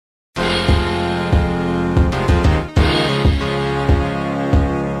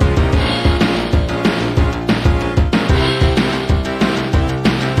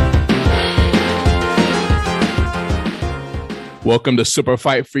Welcome to Super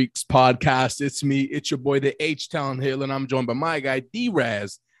Fight Freaks podcast. It's me, it's your boy, the H-Town Hill, and I'm joined by my guy,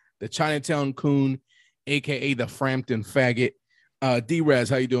 D-Raz, the Chinatown Coon, a.k.a. the Frampton Faggot. D-Raz,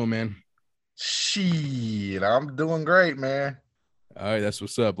 how you doing, man? Shit, I'm doing great, man. All right, that's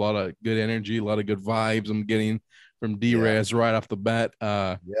what's up. A lot of good energy, a lot of good vibes I'm getting from D-Raz right off the bat.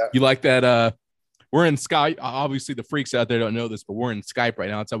 You like that? We're in Skype. Obviously, the freaks out there don't know this, but we're in Skype right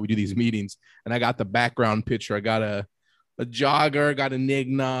now. That's how we do these meetings. And I got the background picture. I got a jogger, got a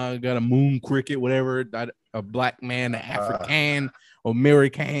nigna, got a moon cricket, whatever, a black man, an African,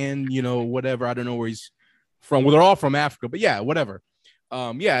 American, whatever. I don't know where he's from. Well, they're all from Africa, but yeah, whatever.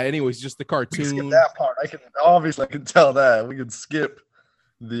 Anyways, just the cartoon. Skip that part. I can tell that. We can skip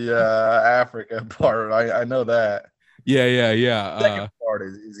the Africa part. I know that. Yeah. Second part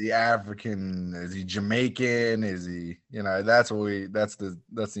is he African? Is he Jamaican? Is he? That's the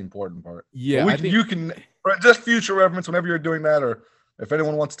important part. Yeah, you can just future reference whenever you're doing that, or if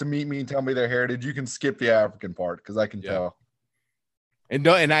anyone wants to meet me and tell me their heritage, you can skip the African part because I can tell. And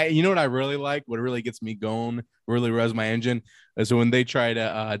I, what I really like, what really gets me going, really revs my engine, is when they try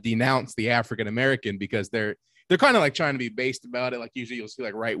to denounce the African American because they're kind of like trying to be based about it. Like usually you'll see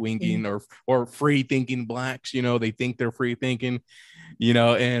like right winging or free thinking blacks. They think they're free thinking,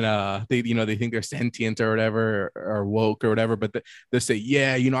 and they think they're sentient or whatever or woke or whatever. But they say,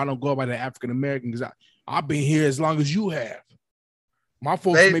 yeah, I don't go by the African American because I've been here as long as you have. My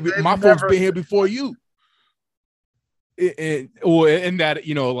folks been here before you. And that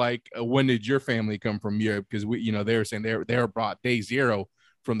like when did your family come from Europe? Because they were saying they were brought day zero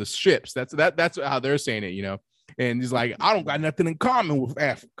from the ships. That's how they're saying it. And he's like, I don't got nothing in common with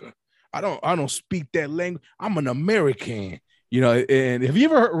Africa. I don't speak that language. I'm an American. And have you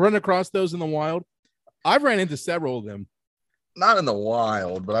ever run across those in the wild? I've ran into several of them. Not in the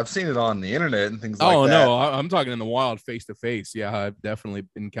wild, but I've seen it on the internet and things like that. Oh no, I'm talking in the wild, face to face. Yeah, I've definitely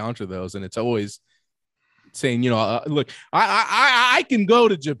encountered those, and it's always saying, look, I can go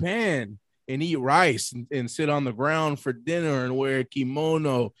to Japan and eat rice and sit on the ground for dinner and wear a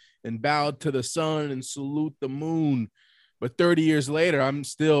kimono and bow to the sun and salute the moon. But 30 years later, I'm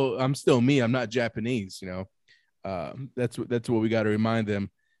still me. I'm not Japanese, That's what we got to remind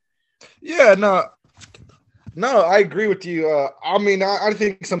them. Yeah, no, I agree with you. I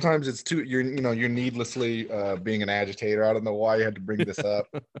think sometimes it's too you're needlessly being an agitator. I don't know why you had to bring this up.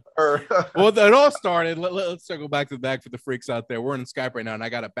 Well, it all started. Let's circle back to the back for the freaks out there. We're in Skype right now, and I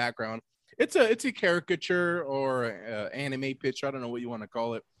got a background. It's a caricature or anime picture. I don't know what you want to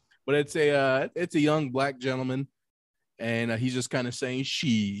call it, but it's a young black gentleman, and he's just kind of saying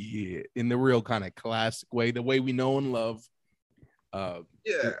 "she" in the real kind of classic way, the way we know and love.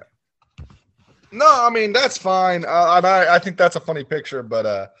 Yeah. No, that's fine. I think that's a funny picture, but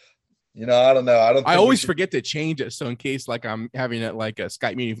I don't know. I always forget to change it, so in case like I'm having it like a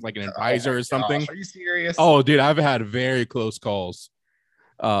Skype meeting, like an advisor or something. Gosh, are you serious? Oh, dude, I've had very close calls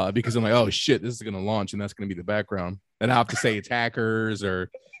because I'm like, oh shit, this is gonna launch, and that's gonna be the background, and I have to say it's hackers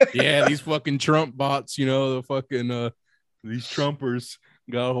or these fucking Trump bots, the fucking these Trumpers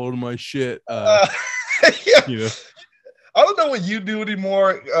got a hold of my shit. Yeah. I don't know what you do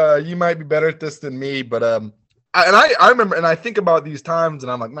anymore. You might be better at this than me, but I remember, and I think about these times,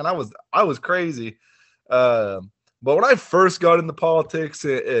 and I'm like, man, I was crazy. But when I first got into politics,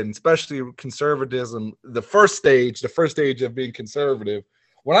 and especially conservatism, the first stage of being conservative,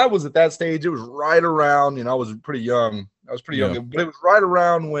 when I was at that stage, it was right around, I was pretty young. But it was right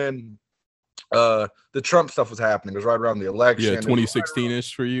around when the Trump stuff was happening. It was right around the election.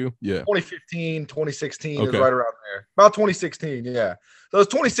 2016-ish for you. 2015, 2016 okay. It was right around there. About 2016, yeah. So it was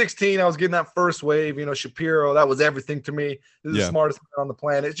 2016. I was getting that first wave, Shapiro, that was everything to me. This is the smartest man on the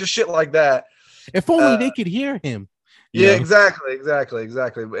planet. It's just shit like that. If only they could hear him. Yeah, exactly.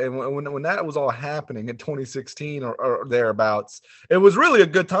 And when that was all happening in 2016 or thereabouts, it was really a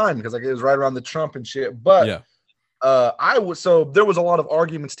good time because it was right around the Trump and shit. But there was a lot of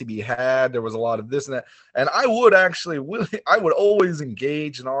arguments to be had. There was a lot of this and that, and I would always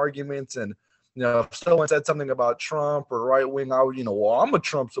engage in arguments. And if someone said something about Trump or right wing, I would, I'm a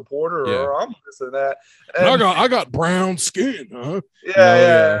Trump supporter or I'm this and that. And I got brown skin, huh?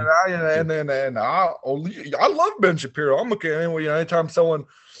 And I love Ben Shapiro. I'm okay anyway. Anytime someone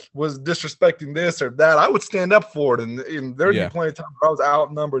was disrespecting this or that, I would stand up for it. And there'd be plenty of times where I was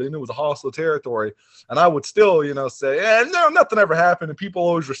outnumbered and it was a hostile territory. And I would still, say, no, nothing ever happened. And people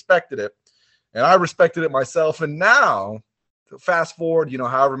always respected it. And I respected it myself. And now, fast forward,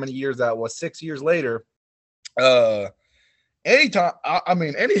 however many years that was, 6 years later, anytime, I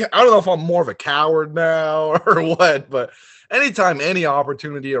don't know if I'm more of a coward now or what, but anytime any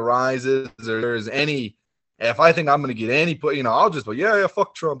opportunity arises or there's any if I think I'm going to get any put, I'll just be, yeah,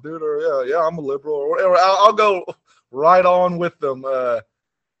 fuck Trump, dude, or yeah, I'm a liberal, or whatever. I'll go right on with them.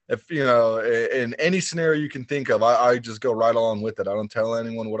 If in any scenario you can think of, I just go right on with it. I don't tell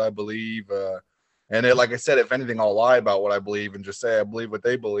anyone what I believe. And like I said, if anything, I'll lie about what I believe and just say I believe what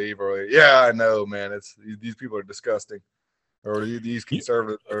they believe. Or yeah, I know, man. These people are disgusting. Or these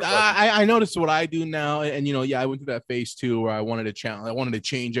conservatives. I noticed what I do now, and I went through that phase too, where I wanted to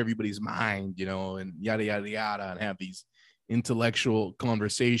change everybody's mind, and yada yada yada, and have these intellectual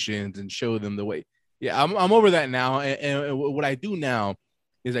conversations and show them the way. Yeah, I'm over that now, and what I do now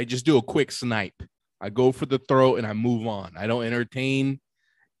is I just do a quick snipe. I go for the throat and I move on. I don't entertain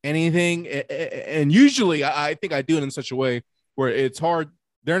anything, and usually I think I do it in such a way where it's hard.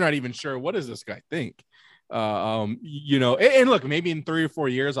 They're not even sure what does this guy think. And look, maybe in 3 or 4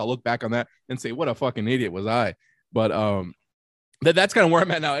 years, I'll look back on that and say, what a fucking idiot was I? But that's kind of where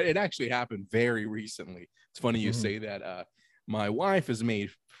I'm at now. It actually happened very recently. It's funny you say that. My wife has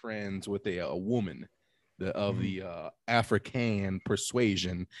made friends with a woman of the African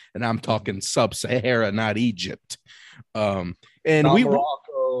persuasion, and I'm talking sub-Sahara, not Egypt. And not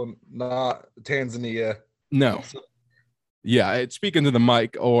Morocco, not Tanzania. No. Yeah, it's speaking to the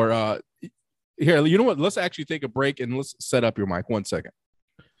mic or here, you know what? Let's actually take a break and let's set up your mic. 1 second.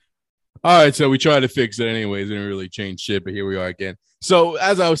 All right, so we tried to fix it anyways. Didn't really change shit, but here we are again. So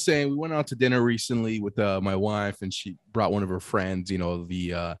as I was saying, we went out to dinner recently with my wife, and she brought one of her friends,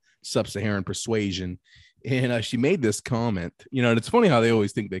 the sub-Saharan persuasion, and she made this comment. And it's funny how they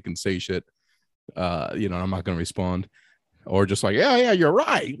always think they can say shit. I'm not going to respond. Or just like, yeah, you're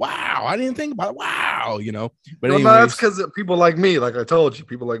right. Wow, I didn't think about it. Wow, But anyways, that's because people like me, like I told you,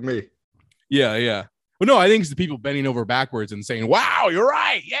 people like me. Yeah. Well, no, I think it's the people bending over backwards and saying, wow, you're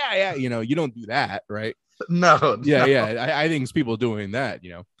right. Yeah. You don't do that, right? No. Yeah. I think it's people doing that,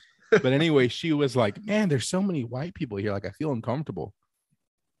 But anyway, she was like, man, there's so many white people here. Like, I feel uncomfortable.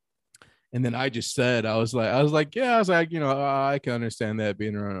 And then I just said, I was like, I can understand that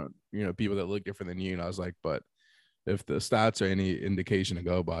being around, people that look different than you. And I was like, but if the stats are any indication to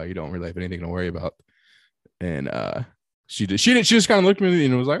go by, you don't really have anything to worry about. And she just kind of looked at me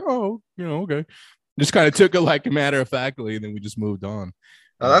and was like, oh, okay. Just kind of took it like a matter of factly, and then we just moved on.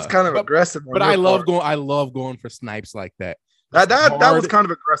 That's kind of aggressive. But I love going for snipes like that. That was kind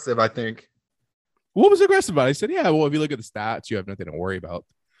of aggressive, I think. What was aggressive about it? I said, yeah, well, if you look at the stats, you have nothing to worry about.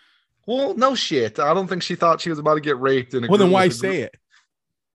 Well, no shit. I don't think she thought she was about to get raped. Well, then why say it?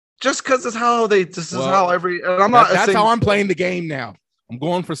 Just because it's how that's how I'm playing the game now. I'm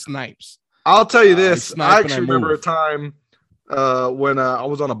going for snipes. I'll tell you this. I actually remember a time when I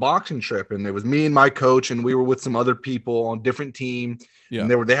was on a boxing trip, and it was me and my coach, and we were with some other people on a different team. Yeah.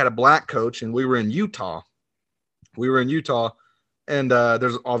 And they had a black coach, and we were in Utah. And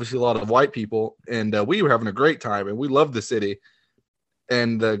there's obviously a lot of white people, and we were having a great time, and we loved the city.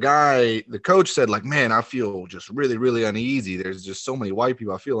 And the coach said, like, man, I feel just really, really uneasy. There's just so many white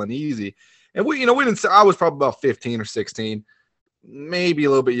people. I feel uneasy. And we didn't say, I was probably about 15 or 16, maybe a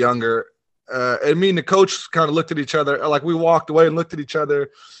little bit younger. And me and the coach kind of looked at each other. Like, we walked away and looked at each other,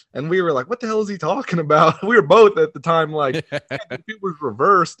 and we were like, what the hell is he talking about? We were both at the time like, it was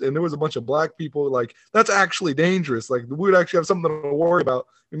reversed, and there was a bunch of black people. Like, that's actually dangerous. Like, we would actually have something to worry about.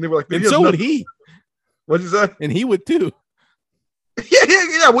 And they were like, and so would he. What'd you say? And he would too.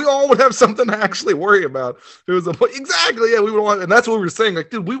 Yeah. We all would have something to actually worry about. It was exactly. Yeah, we would want, and that's what we were saying. Like,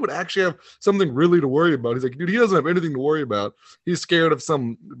 dude, we would actually have something really to worry about. He's like, dude, he doesn't have anything to worry about. He's scared of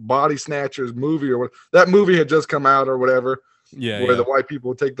some body snatchers movie or what. That movie had just come out or whatever. Yeah, where the white people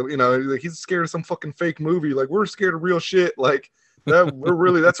would take the, he's scared of some fucking fake movie. Like, we're scared of real shit. Like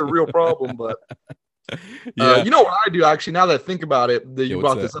that, that's a real problem. But you know what I do actually, now that I think about it, that you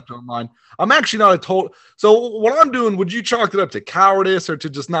brought this up to my mind, I'm actually not a total. So what I'm doing, would you chalk it up to cowardice or to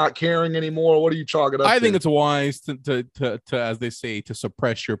just not caring anymore? What do you chalk it up to? I think it's wise to as they say, to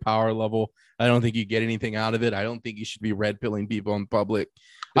suppress your power level. I don't think you get anything out of it. I don't think you should be red pilling people in public.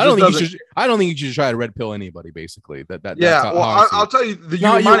 I don't think you should try to red pill anybody. Basically, I'll tell you,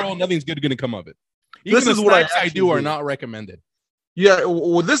 nothing's good going to come of it. Even the snipes I do are not recommended. Yeah,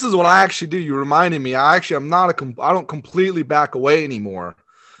 well, this is what I actually do. You reminded me. I don't completely back away anymore.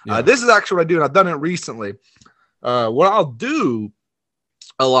 Yeah. This is actually what I do, and I've done it recently. What I'll do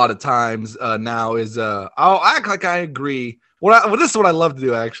a lot of times now is I'll act like I agree. This is what I love to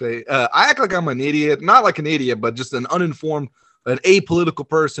do, actually. I act like I'm an idiot, not like an idiot, but just an uninformed, an apolitical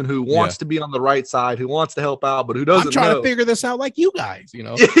person who wants to be on the right side, who wants to help out, but who doesn't. I'm trying to figure this out like you guys,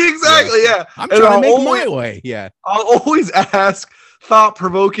 Exactly, yeah. I'm trying to make my way. Yeah. I'll always ask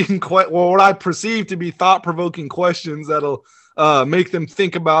thought-provoking what I perceive to be thought-provoking questions that'll make them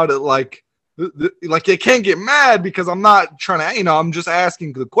think about it like like they can't get mad because I'm not trying to, I'm just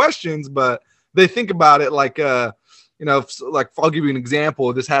asking the questions, but they think about it like, like I'll give you an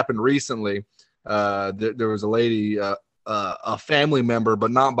example. This happened recently. There was a lady, a family member,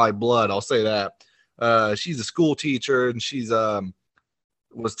 but not by blood. I'll say that. She's a school teacher, and she's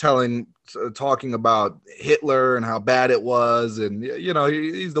was talking about Hitler and how bad it was, and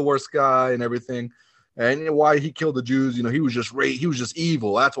he's the worst guy and everything, and why he killed the Jews. He was just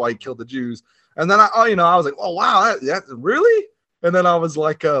evil. That's why he killed the Jews. And then I was like, oh wow, that's really. And then I was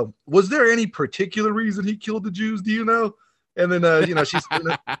like, was there any particular reason he killed the Jews? Do you know? And then he was just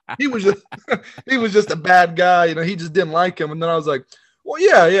a bad guy. He just didn't like him. And then I was like, well,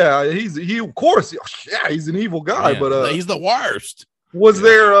 yeah, of course, yeah, he's an evil guy, but he's the worst. Was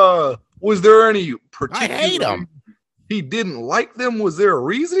there any particular? I hate him. He didn't like them. Was there a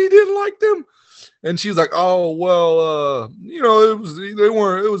reason he didn't like them? And she's like, oh well,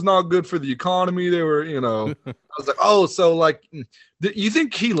 it was not good for the economy. They were, I was like, oh, so like, you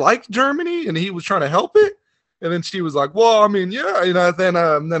think he liked Germany and he was trying to help it? And then she was like, well, I mean, yeah, Then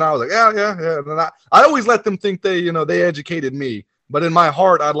I was like, yeah. And then I always let them think they educated me. But in my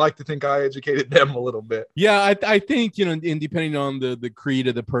heart, I'd like to think I educated them a little bit. Yeah, I think, and depending on the creed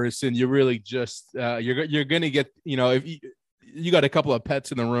of the person, you really just you're gonna get, if you got a couple of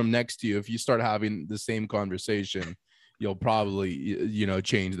pets in the room next to you, if you start having the same conversation, you'll probably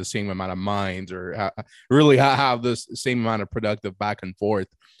change the same amount of minds or really have this same amount of productive back and forth.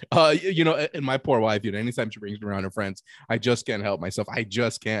 And my poor wife, anytime she brings me around her friends, I just can't help myself. I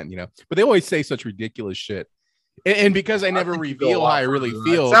just can't, but they always say such ridiculous shit. And because I never reveal how I really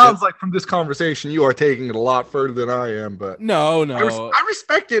feel. It sounds like from this conversation, you are taking it a lot further than I am. But no. I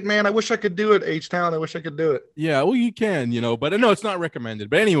respect it, man. I wish I could do it, H-Town. I wish I could do it. Yeah, well, you can, but no, it's not recommended.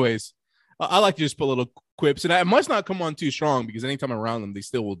 But anyways, I like to just put little quips. And I must not come on too strong because anytime I'm around them, they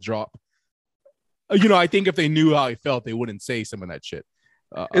still will drop. I think if they knew how I felt, they wouldn't say some of that shit.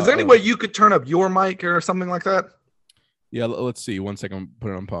 Is there any way you could turn up your mic or something like that? Yeah, let's see. 1 second,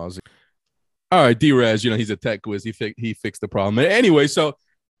 put it on pause. All right, D-Rez, he's a tech whiz. He fixed the problem. Anyway, so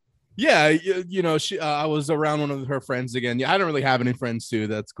yeah, I was around one of her friends again. Yeah, I don't really have any friends too.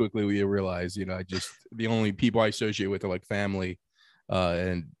 That's quickly we realize. The only people I associate with are like family,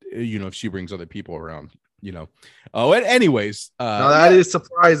 and if she brings other people around, Oh, and anyways, now that is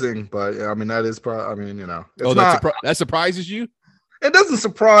surprising, but I mean that is that surprises you. It doesn't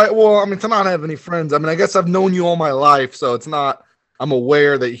surprise. Well, I mean, to not have any friends. I mean, I guess I've known you all my life, so it's not. I'm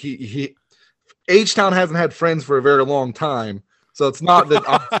aware that he H-Town hasn't had friends for a very long time, so it's not that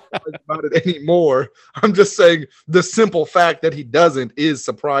I'm surprised about it anymore. I'm just saying the simple fact that he doesn't is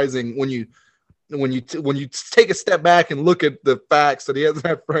surprising when you take a step back and look at the facts that he hasn't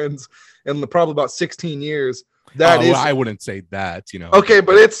had friends in probably about 16 years. I wouldn't say that, Okay,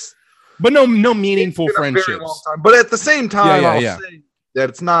 but no meaningful friendships. But at the same time, I'll say that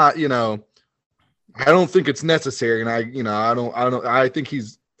it's not. I don't think it's necessary, and I think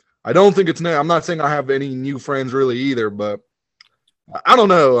he's. I don't think it's. I'm not saying I have any new friends really either, but I don't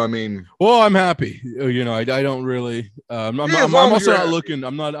know. I mean, well, I'm happy. I don't really. I'm also not looking.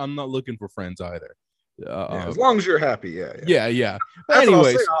 I'm not looking for friends either. As long as you're happy, yeah.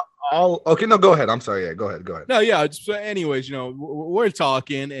 Anyways, okay. No, go ahead. I'm sorry. Yeah, go ahead. No, yeah. So anyways, we're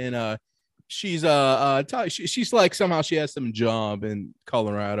talking, and she's she's like somehow she has some job in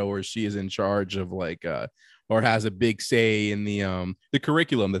Colorado where she is in charge of like or has a big say in the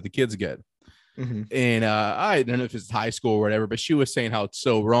curriculum that the kids get. Mm-hmm. And I don't know if it's high school or whatever, but she was saying how it's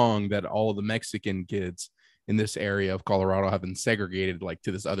so wrong that all the Mexican kids in this area of Colorado have been segregated like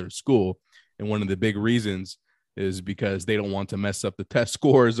to this other school. And one of the big reasons is because they don't want to mess up the test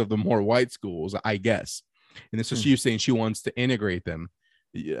scores of the more white schools, I guess. And so she was saying she wants to integrate them,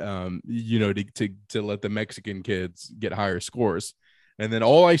 to let the Mexican kids get higher scores. And then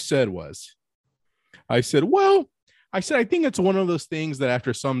all I said, I think it's one of those things that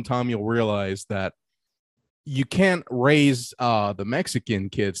after some time you'll realize that you can't raise the Mexican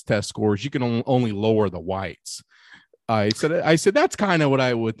kids' test scores. You can only lower the whites. I said that's kind of what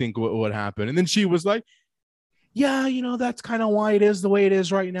I would think would happen. And then she was like, yeah, that's kind of why it is the way it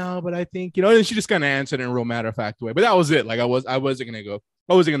is right now. But I think, and she just kind of answered in a real matter of fact way. But that was it. Like I wasn't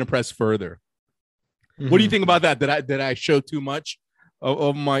going to press further. Mm-hmm. What do you think about that? Did I show too much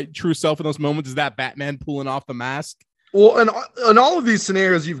of my true self in those moments? Is that Batman pulling off the mask? Well, and in all of these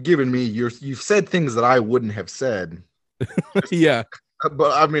scenarios you've given me, you've said things that I wouldn't have said. Yeah.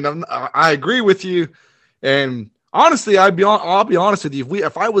 But I mean, I agree with you. And honestly, I'll be honest with you.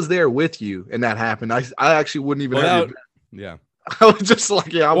 If I was there with you and that happened, I actually wouldn't even have yeah. I was just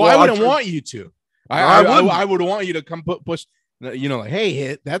like, yeah. Well, I wouldn't want you to. I would want you to come push. you know, like, hey,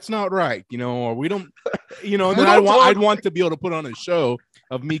 Hit, that's not right, you know, or we don't, you know, and We then don't I'd talk- want to be able to put on a show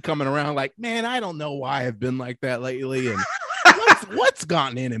of me coming around like, man, I don't know why I've been like that lately, and what's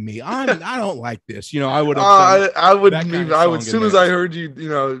gotten into me. I don't like this, you know. I would have. I would that kind mean of I would song as soon in as there. I heard you, you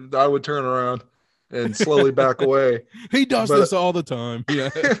know, I would turn around and slowly back away. He does But- this all the time. Yeah.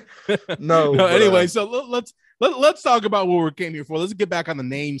 No, but, anyway, so let's talk about what we came here for. Let's get back on the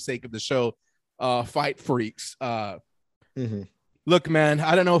namesake of the show, Fight Freaks. mhm. Look, man,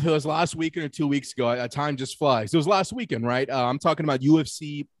 I don't know if it was last weekend or 2 weeks ago. Time just flies. It was last weekend, right? I'm talking about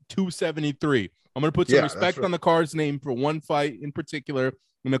UFC 273. I'm going to put some Yeah, respect that's right. on the card's name for one fight in particular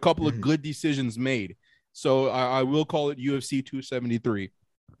and a couple of good decisions made. So I will call it UFC 273.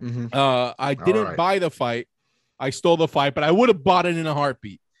 Mhm. I didn't right. buy the fight. I stole the fight, but I would have bought it in a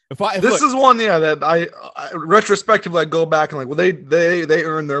heartbeat. This is one, yeah, that I retrospectively I go back and like, well, they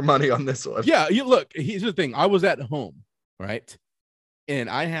earned their money on this one. Yeah, you look, here's the thing. I was at home, right? And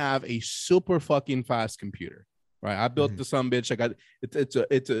I have a super fucking fast computer, right? I built the some bitch. I got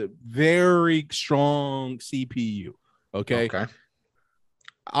it's a very strong CPU. Okay.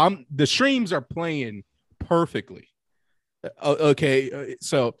 The streams are playing perfectly. Okay.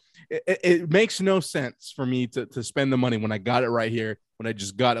 So it makes no sense for me to spend the money when I got it right here, when I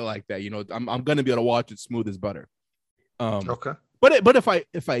just got it like that. You know, I'm gonna be able to watch it smooth as butter. Okay. But if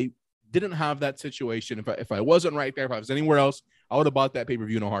I didn't have that situation, if I wasn't right there, if I was anywhere else, I would have bought that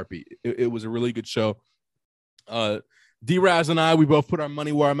pay-per-view in a heartbeat. It was a really good show. D-Raz and I, we both put our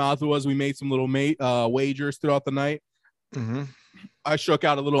money where our mouth was. We made some little wagers throughout the night. Mm-hmm. I shook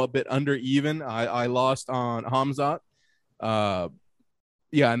out a little bit under even. I lost on Hamzat.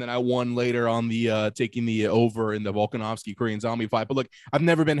 Yeah, and then I won later on the taking the over in the Volkanovski Korean Zombie fight. But look, I've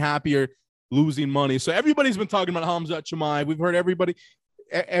never been happier losing money. So everybody's been talking about Hamzat Chimaev. We've heard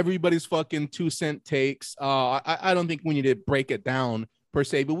everybody's fucking 2-cent takes. I don't think we need to break it down per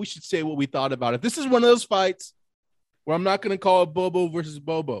se, but we should say what we thought about it. This is one of those fights where I'm not gonna call it Bobo versus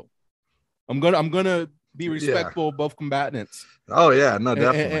Bobo. I'm gonna be respectful of both combatants. Oh yeah, no,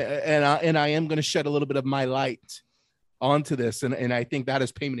 definitely. And I am gonna shed a little bit of my light onto this, and I think that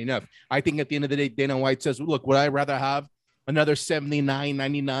is payment enough. I think at the end of the day, Dana White says, look, would I rather have another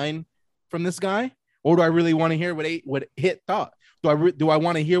 $79.99 from this guy, or do I really want to hear what Hit thought? Do I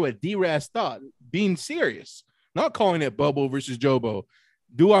want to hear what D-Raz thought? Being serious, not calling it Bobo versus Jobo.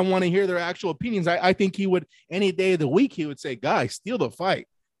 Do I want to hear their actual opinions? I think he would, any day of the week, he would say, guys, steal the fight.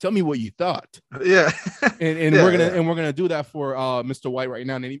 Tell me what you thought. Yeah. and we're gonna do that for Mr. White right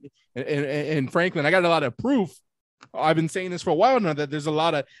now. And Franklin, I got a lot of proof. I've been saying this for a while now that there's a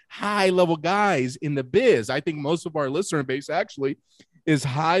lot of high level guys in the biz. I think most of our listener base actually is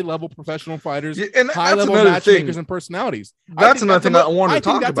high level professional fighters, and high level matchmakers and personalities. That's another thing I wanted to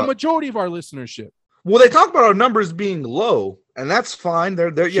talk about. That's a majority of our listenership. Well, they talk about our numbers being low, and that's fine.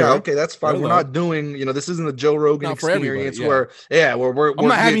 They're sure. Yeah, okay, that's fine. They're we're low. not doing, this isn't the Joe Rogan Not for experience everybody, we're I'm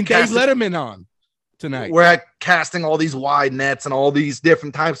not having Dave Letterman on tonight. We're casting all these wide nets and all these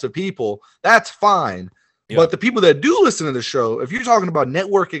different types of people. That's fine. Yeah. But the people that do listen to the show, if you're talking about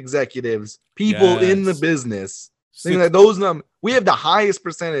network executives, people in the business, thinking that those numbers, we have the highest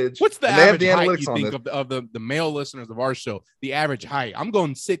percentage. What's the average height you think of the male listeners of our show? The average height. I'm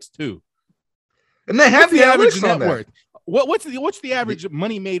going 6'2". And they have the average net worth. What's the average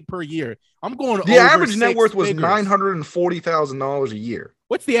money made per year? I'm going. The average net worth was $940,000 a year.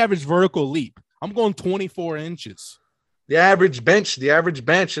 What's the average vertical leap? I'm going 24 inches. The average bench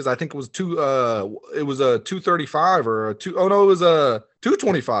is, I think it was a 235 or a 2. Oh no, it was a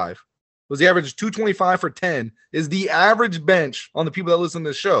 225. Was the average 225 for 10 is the average bench on the people that listen to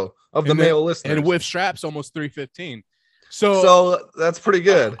the show of the male listeners. And with straps, almost 315. So that's pretty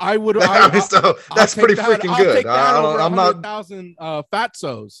good. I would. That's pretty freaking good. Take that over 100,000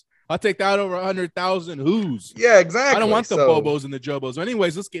 fatsos. I'll take that over 100,000 who's. Yeah, exactly. I don't want the Bobos and the Jobos.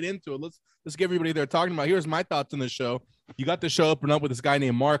 Anyways, let's get into it. Let's get everybody there talking about. Here's my thoughts on the show. You got the show open up with this guy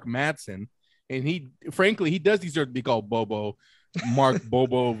named Mark Madsen, and he deserve to be called Bobo. Mark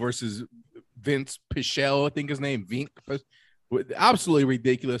Bobo versus Vince Pichel, I think his name, Vink. Absolutely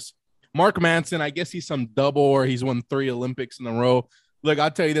ridiculous. Mark Madsen, I guess he's some double, or he's won 3 Olympics in a row. Look,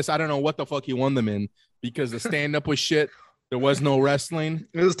 I'll tell you this. I don't know what the fuck he won them in, because the stand-up was shit. There was no wrestling.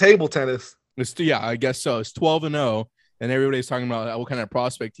 It was table tennis. I guess so. It's 12-0, and everybody's talking about what kind of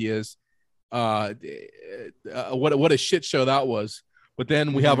prospect he is. What a shit show that was. But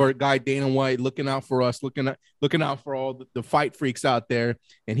then we have our guy Dana White looking out for us, looking out for all the fight freaks out there,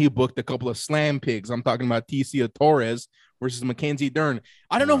 and he booked a couple of slam pigs. I'm talking about Tecia Torres versus Mackenzie Dern.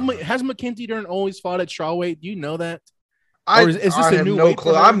 I don't know. Has Mackenzie Dern always fought at strawweight? Do you know that? Is this a new weight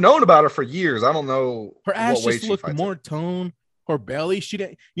clue? I've known about her for years. I don't know. Her ass just looked more toned. her belly. She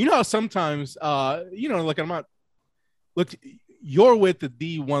didn't. You know how sometimes, like I'm not. Look, you're with the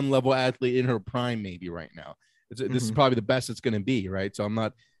D1 level athlete in her prime, maybe right now. This is probably the best it's going to be, right? So I'm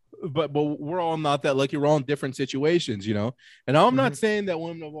not. But we're all not that lucky. We're all in different situations, And I'm not saying that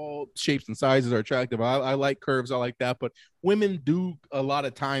women of all shapes and sizes are attractive. I like curves, I like that. But women do a lot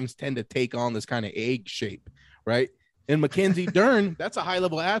of times tend to take on this kind of egg shape, right? And Mackenzie Dern, that's a high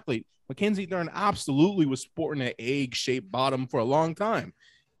level athlete. Mackenzie Dern absolutely was sporting an egg shaped bottom for a long time,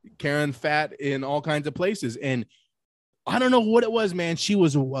 carrying fat in all kinds of places. And I don't know what it was, man. She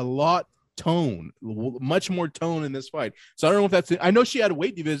was a lot much more tone in this fight. So I don't know if that's it. I know she had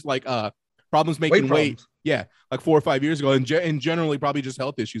weight division, like problems making weight. Yeah, like 4 or 5 years ago, and generally probably just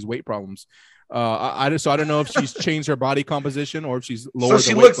health issues, weight problems. I don't know if she's changed her body composition or if she's lowered. So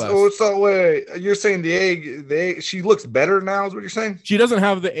she looks. So wait, you're saying the egg? She looks better now, is what you're saying? She doesn't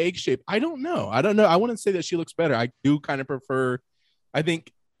have the egg shape. I don't know. I wouldn't say that she looks better. I do kind of prefer. I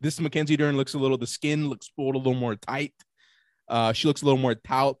think this Mackenzie Dern looks the skin looks pulled a little more tight. She looks a little more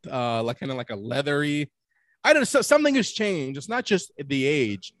taut, like kind of like a leathery. I don't know. Something has changed. It's not just the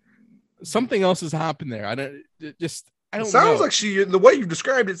age. Something else has happened there. I don't Sounds know. Like the way you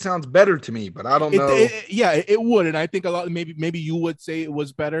described it sounds better to me, but I don't know. It would, and I think a lot. Maybe you would say it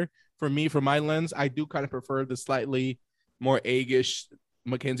was better for me, from my lens. I do kind of prefer the slightly more eggish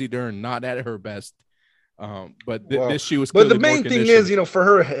Mackenzie Dern, not at her best. But this she was. But the main thing is,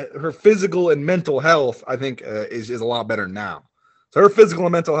 for her physical and mental health, I think is a lot better now. So her physical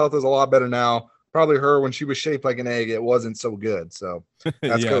and mental health is a lot better now. Probably her when she was shaped like an egg, it wasn't so good. So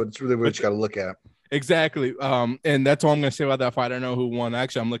that's good. It's really what you got to look at. Exactly. And that's all I'm going to say about that fight. I don't know who won.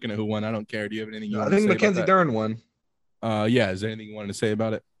 Actually, I'm looking at who won. I don't care. Do you have anything you want to say? I think Mackenzie Dern won. Yeah. Is there anything you wanted to say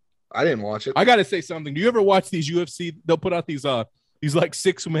about it? I didn't watch it. I got to say something. Do you ever watch these UFC? They'll put out these like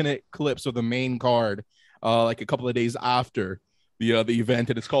 6-minute clips of the main card. Like a couple of days after the event,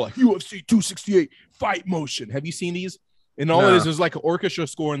 and it's called like UFC 268 Fight Motion. Have you seen these? And all it is like an orchestra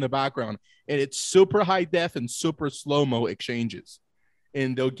score in the background, and it's super high def and super slow-mo exchanges.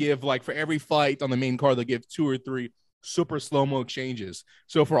 And they'll give, like, for every fight on the main card, they'll give 2 or 3 super slow-mo exchanges.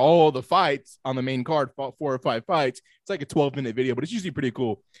 So for all the fights on the main card, 4 or 5 fights, it's like a 12-minute video, but it's usually pretty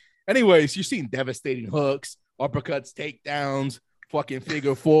cool. Anyways, you're seeing devastating hooks, uppercuts, takedowns, fucking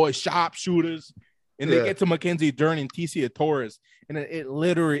figure 4, sharpshooters. And they get to Mackenzie Dern and Tecia Torres, and it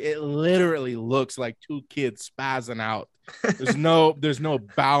literally looks like 2 kids spazzing out. There's no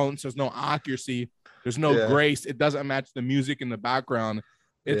balance, there's no accuracy, there's no grace. It doesn't match the music in the background.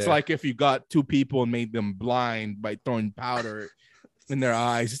 It's like if you got 2 people and made them blind by throwing powder in their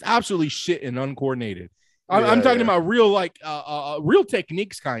eyes. It's absolutely shit and uncoordinated. I'm talking about real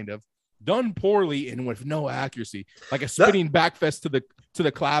techniques, kind of done poorly and with no accuracy, like a spinning back fist to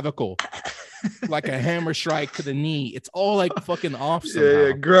the clavicle. Like a hammer strike to the knee. It's all like fucking off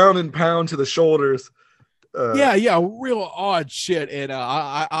somehow. Ground and pound to the shoulders. Real odd shit. And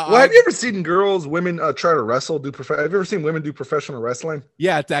have you ever seen women try to wrestle? Have you ever seen women do professional wrestling?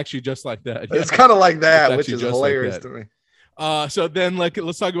 Yeah, it's actually just like that. Yeah. It's kind of like that, which is hilarious to me. So then,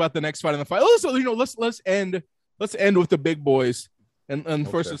 let's talk about the next fight in the fight. Also, let's end with the big boys. And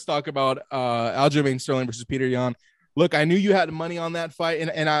first, let's talk about Aljamain Sterling versus Peter Yan. Look, I knew you had money on that fight,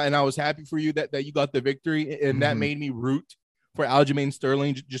 and I was happy for you that you got the victory, and that made me root for Aljamain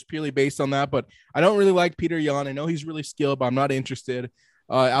Sterling just purely based on that. But I don't really like Peter Yan. I know he's really skilled, but I'm not interested.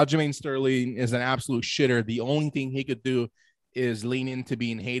 Aljamain Sterling is an absolute shitter. The only thing he could do is lean into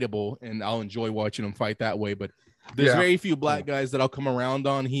being hateable, and I'll enjoy watching him fight that way. But there's very few black guys that I'll come around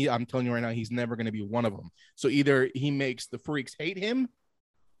on. I'm telling you right now, he's never going to be one of them. So either he makes the freaks hate him,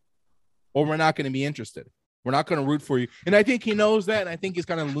 or we're not going to be interested. We're not going to root for you. And I think he knows that, and I think he's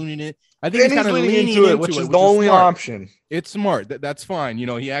kind of leaning it. I think he's kind of leaning into it, which is the only option. It's smart. That's fine. He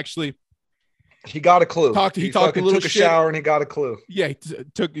got a clue. He talked a little took a shower and he got a clue. Yeah,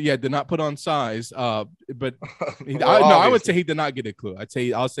 did not put on size. But I would say he did not get a clue.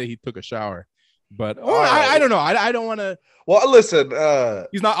 I'll say he took a shower. But I don't know. I don't want to. Well, listen.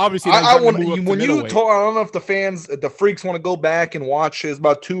 He's not obviously. I want when you told. I don't know if the freaks want to go back and watch his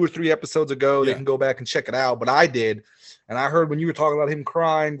about 2 or 3 episodes ago. They can go back and check it out. But I did, and I heard when you were talking about him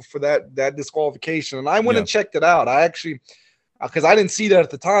crying for that disqualification, and I went and checked it out. I actually, because I didn't see that at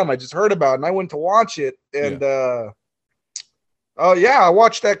the time. I just heard about it, and I went to watch it, and I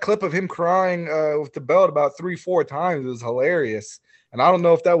watched that clip of him crying with the belt about 3-4 times. It was hilarious. And I don't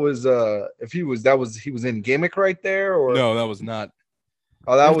know if that was he was in gimmick right there, or no, that was not.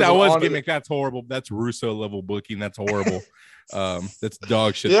 Oh, that was gimmick. That's horrible. That's Russo level booking. That's horrible. That's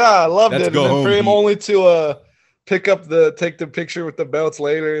dog shit. Yeah, I loved it. And for him only to take the picture with the belts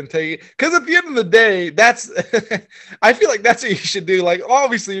later and take it. Because at the end of the day, that's I feel like that's what you should do. Like,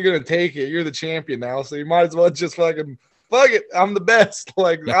 obviously you're gonna take it. You're the champion now, so you might as well just fucking fuck it. I'm the best.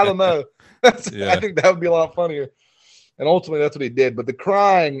 Like, I don't know. I think that would be a lot funnier. And ultimately that's what he did. But the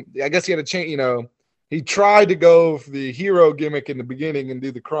crying, I guess he had to change, he tried to go for the hero gimmick in the beginning and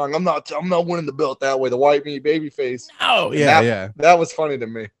do the crying. I'm not winning the belt that way, the white meat baby face. Oh, yeah, That was funny to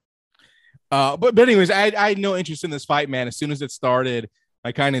me. But anyways, I had no interest in this fight, man. As soon as it started,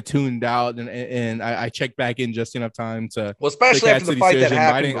 I kind of tuned out and I checked back in just enough time to. Well, especially after the fight that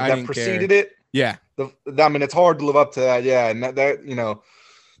happened that preceded it. Yeah. I mean, it's hard to live up to that. Yeah. And that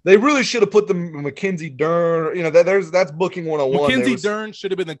they really should have put the Mackenzie Dern. That's booking 101. Mackenzie Dern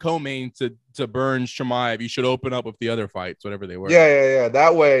should have been the co-main to Burns Chimaev. You should open up with the other fights, whatever they were. Yeah.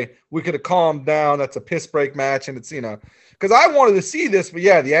 That way we could have calmed down. That's a piss break match, and it's because I wanted to see this, but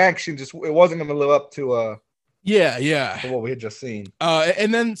yeah, the action it wasn't going to live up to to what we had just seen.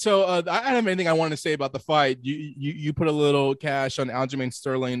 And then so I don't have anything I wanted to say about the fight. You put a little cash on Aljamain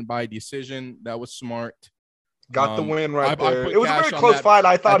Sterling by decision. That was smart. Got the win there. It was a very close fight.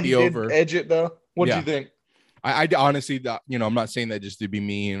 I thought he did edge it though. What did you think? I honestly, I'm not saying that just to be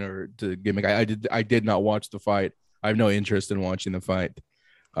mean or to gimmick. I did not watch the fight. I have no interest in watching the fight.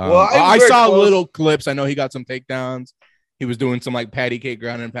 I saw little clips. I know he got some takedowns. He was doing some like patty cake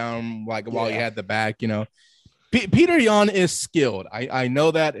ground and pound while he had the back. Peter Yan is skilled. I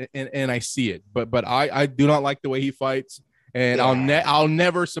know that and I see it. But I do not like the way he fights, and I'll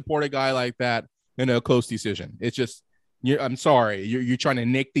never support a guy like that in a close decision. It's just, I'm sorry, you're trying to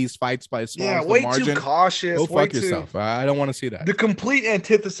nick these fights by a small way margin. Too cautious. Go fuck yourself. I don't want to see that. The complete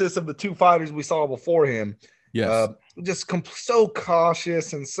antithesis of the two fighters we saw before him. Yes, just so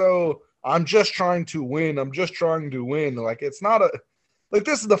cautious and so. I'm just trying to win. Like, it's not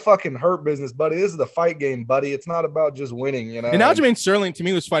this is the fucking hurt business, buddy. This is the fight game, buddy. It's not about just winning. And Aljamain Sterling to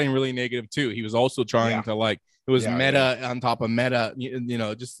me was fighting really negative too. He was also trying to it was meta on top of meta.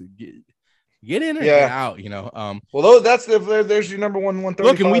 Just. Get in or get out, Well, there's your number one 135.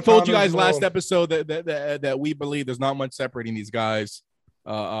 Look, and we told you guys last episode that we believe there's not much separating these guys.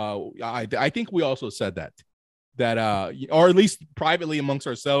 I think we also said that or at least privately amongst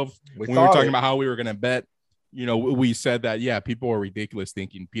ourselves when we were talking about how we were going to bet. We said that people were ridiculous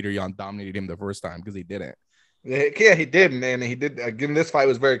thinking Peter Yan dominated him the first time because he didn't. Yeah, he didn't, and he did. Again, this fight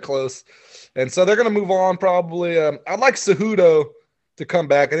was very close, and so they're going to move on probably. I'd like Cejudo to come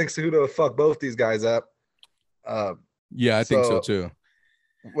back. I think Cejudo would fuck both these guys up. I think so too.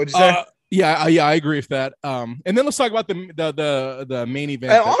 What'd you say? I agree with that. And then let's talk about the main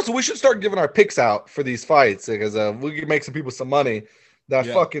event. And also, we should start giving our picks out for these fights because we can make some people some money. That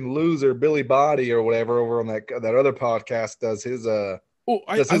fucking loser Billy Body or whatever over on that other podcast does his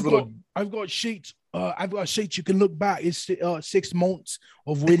I've got sheets. I've got sheets. You can look back. It's 6 months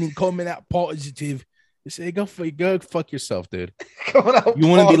of winning, coming out positive. You say go fuck yourself, dude. You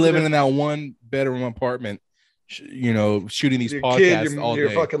want to be living in that 1-bedroom apartment, shooting these podcasts all day. You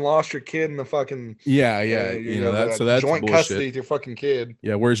fucking lost your kid in the fucking that's joint bullshit. custody with your fucking kid.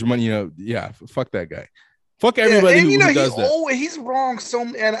 Yeah, where's your money? Fuck that guy. Fuck everybody who does that. He's wrong.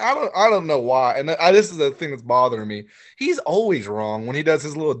 And I don't know why. And this is the thing that's bothering me. He's always wrong when he does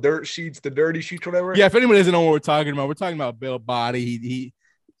his little dirty sheets, whatever. Yeah, if anyone doesn't know what we're talking about Bill Body.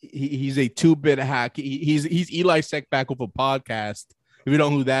 He's a 2-bit hack. He's Eli Seckback with a podcast. If you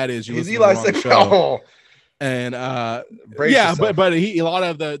don't know who that is, he's Eli Seckback. And but a lot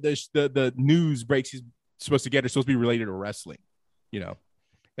of the news breaks he's supposed to get are supposed to be related to wrestling.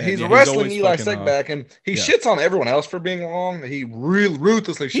 He's wrestling Eli Seckback, and he shits on everyone else for being wrong. He really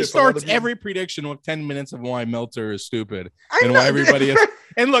ruthlessly shits. He starts every prediction with 10 minutes of why Meltzer is stupid and why everybody is.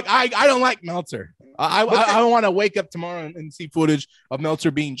 And look, I don't like Meltzer. I want to wake up tomorrow and see footage of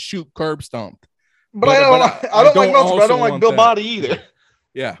Meltzer being curb stomped. But I don't like Meltzer. But I don't like Bill Body either.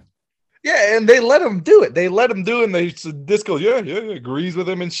 Yeah. Yeah, and they let him do it. And Disco, agrees with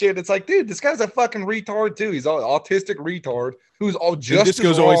him and shit. It's like, dude, this guy's a fucking retard too. He's an autistic retard who's all just. And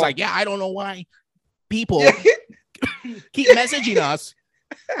Disco's always like, I don't know why people keep messaging us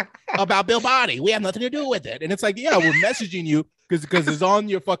about Bill Body. We have nothing to do with it. And it's like, we're messaging you because it's on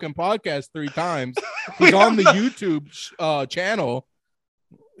your fucking podcast 3 times. He's on the YouTube channel.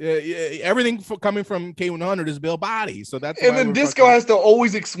 Everything coming from K100 is Bill Body, so that's. And then Disco has to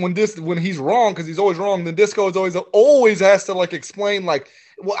always when he's wrong because he's always wrong. Then Disco is always has to explain well,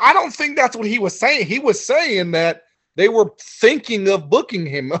 I don't think that's what he was saying. He was saying that they were thinking of booking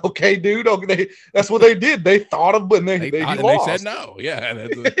him. Okay, dude. Okay, that's what they did. They thought of, but they said no. Yeah.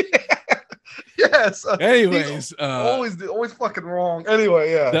 Yes. Anyways, always fucking wrong.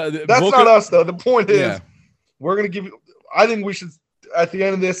 Anyway, that's not us though. The point is. we're gonna give you. I think we should at the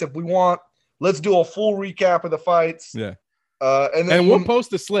end of this, if we want, let's do a full recap of the fights. Yeah. And then we'll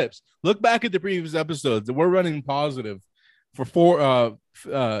post the slips. Look back at the previous episodes. We're running positive for 4.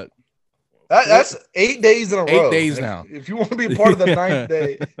 That's 8 days in a row. 8 days now. If you want to be a part of the 9th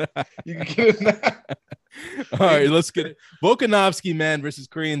day, you can get it now. All right, let's get it. Volkanovski, man, versus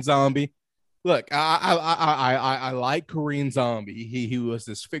Korean Zombie. Look, I like Korean Zombie. He was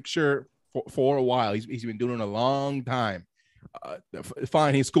this fixture for a while. He's been doing it a long time.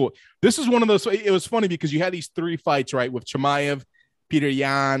 Fine, he's cool. This is one of those. It was funny because you had these 3 fights, right, with Chimaev, Peter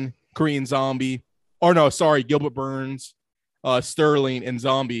Yan, Korean Zombie, or no, sorry, Gilbert Burns, Sterling, and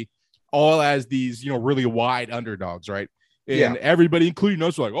Zombie, all as these, really wide underdogs, right? And everybody, including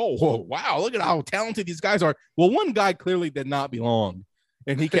us, were like, oh, wow, look at how talented these guys are. Well, one guy clearly did not belong,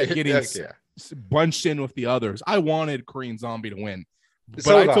 and he kept getting bunched in with the others. I wanted Korean Zombie to win,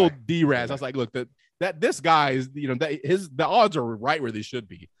 but I told D-Raz, I was like, look, that this guy is, the odds are right where they should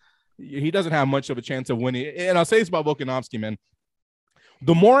be. He doesn't have much of a chance of winning. And I'll say this about Volkanovski, man.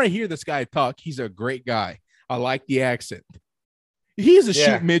 The more I hear this guy talk, he's a great guy. I like the accent. He's a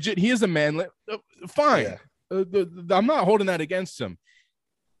shoot midget. He is a man. Fine. I'm not holding that against him.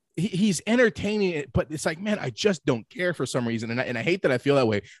 He's entertaining it, but it's like, man, I just don't care for some reason. And I hate that I feel that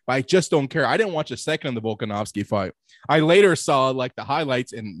way, but I just don't care. I didn't watch a second of the Volkanovski fight. I later saw like the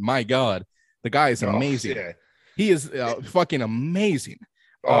highlights, and my God, the guy is amazing. He is fucking amazing.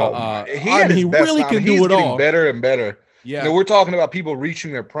 He really can do it all. Better and better. Yeah, we're talking about people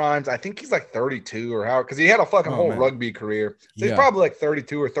reaching their primes. I think he's like 32 or how, because he had a fucking whole rugby career. So he's probably like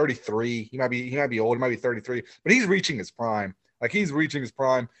 32 or 33. He might be old. He might be 33, but he's reaching his prime. Like he's reaching his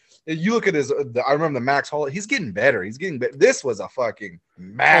prime. You look at I remember the Max Holloway. He's getting better. He's getting better. This was a fucking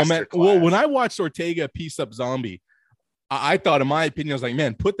masterclass. Well, when I watched Ortega piece up Zombie, I thought, in my opinion, I was like,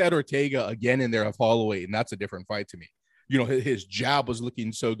 man, put that Ortega again in there of Holloway, and that's a different fight to me. His jab was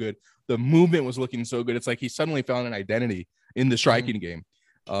looking so good. The movement was looking so good. It's like he suddenly found an identity in the striking game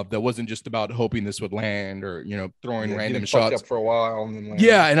that wasn't just about hoping this would land or, throwing random shots. Up for a while. And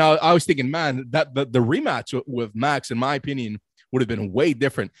then and I was thinking, man, that the rematch with Max, in my opinion, would have been way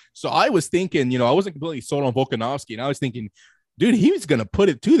different. So I was thinking, I wasn't completely sold on Volkanovski, and I was thinking, dude, he was going to put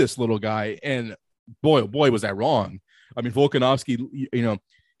it to this little guy. And boy, oh boy, was I wrong. I mean, Volkanovski,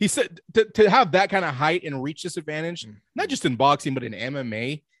 he said to have that kind of height and reach disadvantage, not just in boxing, but in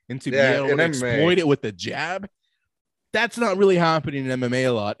MMA, and to be able to exploit it with the jab, that's not really happening in MMA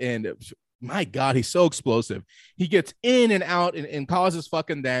a lot. And my God, he's so explosive. He gets in and out and causes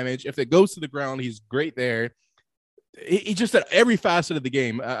fucking damage. If it goes to the ground, he's great there. He just at every facet of the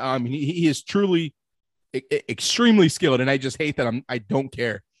game. He is truly extremely skilled, and I just hate that I don't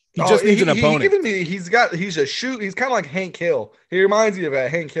care. He just needs an opponent. He's a shoot. He's kind of like Hank Hill. He reminds me of a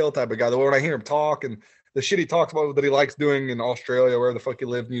Hank Hill type of guy. The way when I hear him talk and the shit he talks about that he likes doing in Australia, wherever the fuck he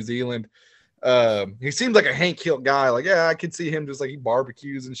lived, New Zealand. He seems like a Hank Hill guy. Like, I could see him just like he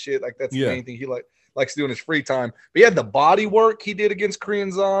barbecues and shit. Like that's the main thing he likes doing his free time. But he had the body work he did against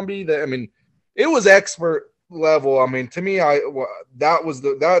Korean Zombie. It was expert level. To me,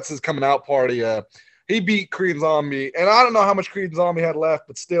 that's his coming out party. He beat Korean Zombie, and I don't know how much Korean Zombie had left,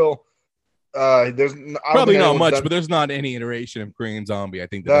 but still, there's probably not much. But there's not any iteration of Korean Zombie. I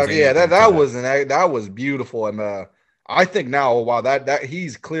think that was beautiful, and I think now, wow, that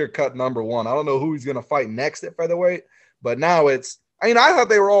he's clear cut number one. I don't know who he's gonna fight next at featherweight, but now it's. I thought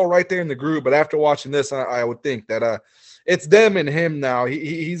they were all right there in the group, but after watching this, I would think that it's them and him now.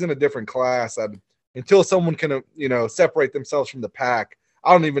 He's in a different class. Until someone can separate themselves from the pack,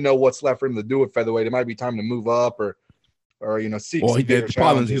 I don't even know what's left for him to do at featherweight. It might be time to move up or seek. Well, he did. The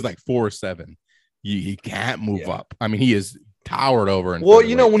problem is he's like 4'7". He can't move up. He is towered over. Well,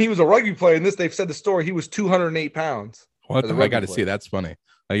 when he was a rugby player, and they've said the story, he was 208 pounds. What? I got to see. That's funny.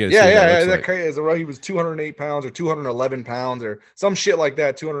 He was 208 pounds or 211 pounds or some shit like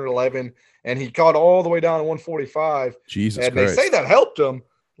that. 211, and he caught all the way down to 145. Jesus and Christ. They say that helped him.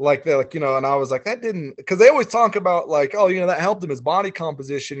 And I was like, that didn't, because they always talk about like, that helped him, his body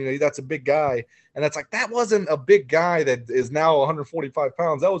composition. That's a big guy. And that's like, that wasn't a big guy that is now 145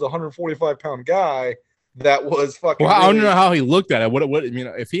 pounds. That was a 145 pound guy that was fucking. Well, I don't know how he looked at it. What,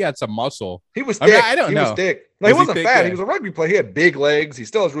 if he had some muscle, he was thick. I don't know. He was thick. No, he wasn't fat. He was a rugby player. He had big legs. He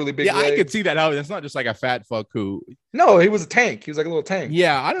still has really big legs. I could see that. That's not just like a fat fuck who. No, he was a tank. He was like a little tank.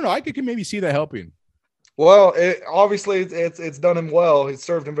 Yeah, I don't know. I could maybe see that helping. Well, obviously it's done him well. It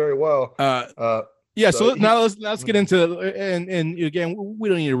served him very well. Yeah, so now let's get into and again, we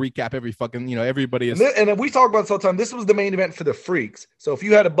don't need to recap every fucking, everybody is. And we talk about this all the time. This was the main event for the freaks. So if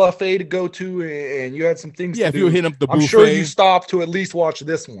you had a buffet to go to and you had some things to do, if you hit up the buffet, I'm sure you stopped to at least watch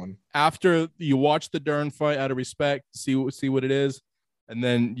this one. After you watch the Dern fight out of respect, see what it is, and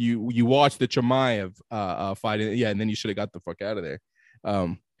then you watch the Chimaev fight, and then you should have got the fuck out of there.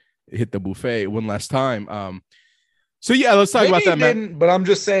 Hit the buffet one last time. So yeah, let's talk about that, man. But I'm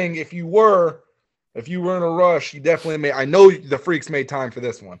just saying, if you were in a rush, you definitely made. I know the freaks made time for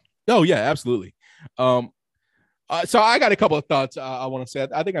this one. Oh yeah, absolutely. So I got a couple of thoughts I want to say.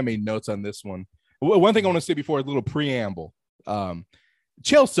 I think I made notes on this one. One thing I want to say before a little preamble. Chael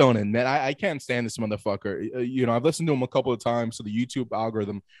Sonnen, man, I can't stand this motherfucker. I've listened to him a couple of times. So the YouTube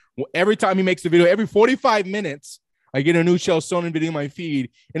algorithm, every time he makes a video, every 45 minutes, I get a new Chael Sonnen video in my feed,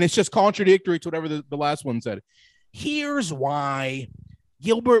 and it's just contradictory to whatever the last one said. Here's why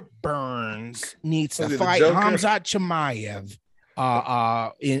Gilbert Burns needs to fight Khamzat Chimaev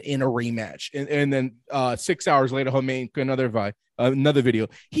in a rematch. And then 6 hours later, he'll make another video.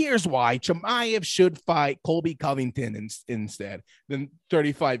 Here's why Chimaev should fight Colby Covington instead. Then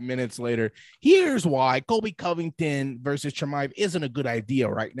 35 minutes later, here's why Colby Covington versus Chimaev isn't a good idea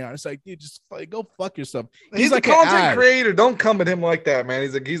right now. It's like, dude, just go fuck yourself. He's like a content creator. Don't come at him like that, man.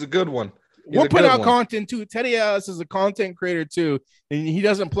 He's a good one. We're putting out content too. Teddy Atlas is a content creator too, and he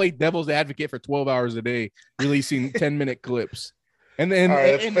doesn't play devil's advocate for 12 hours a day, releasing 10-minute clips. And then,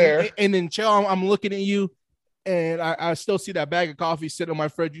 and then, Chael, I'm looking at you, and I still see that bag of coffee sitting on my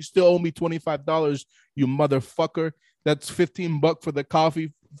fridge. You still owe me $25, you motherfucker. That's $15 for the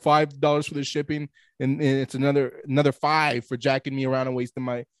coffee, $5 for the shipping, and it's another $5 for jacking me around and wasting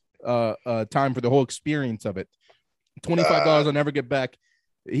my time for the whole experience of it. $25 I'll never get back.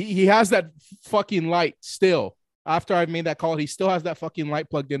 He has that fucking light still. After I've made that call, he still has that fucking light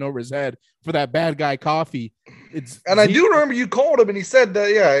plugged in over his head for that bad guy coffee. I do remember you called him and he said that,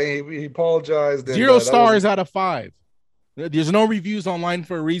 he apologized. 0 stars out of 5. There's no reviews online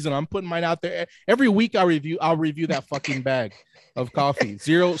for a reason. I'm putting mine out there. Every week I'll review that fucking bag of coffee.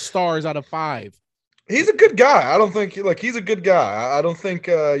 0 stars out of 5. He's a good guy. I don't think he's a good guy. I don't think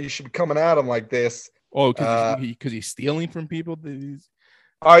you should be coming at him like this. Oh, because he's stealing from people.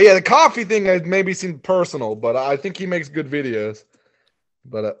 Oh yeah, the coffee thing maybe seemed personal, but I think he makes good videos.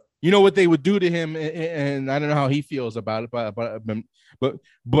 But you know what they would do to him, and I don't know how he feels about it,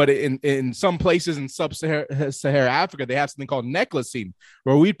 but in some places in sub-Saharan Africa, they have something called necklacing,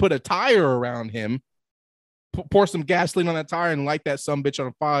 where we'd put a tire around him, pour some gasoline on that tire, and light that sumbitch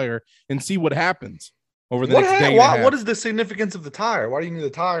on fire, and see what happens over the next day. What is the significance of the tire? Why do you need a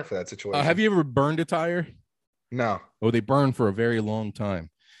tire for that situation? Have you ever burned a tire? No. Oh, they burn for a very long time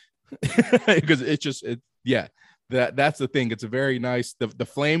because that's the thing. It's a very nice. The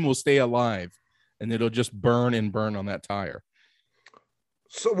flame will stay alive, and it'll just burn and burn on that tire.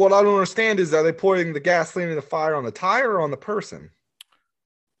 So what I don't understand is, are they pouring the gasoline in the fire on the tire or on the person?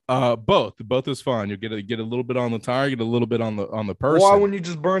 Both is fine. You get a little bit on the tire, get a little bit on the person. Why wouldn't you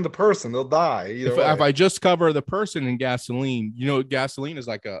just burn the person? They'll die. If I just cover the person in gasoline, gasoline is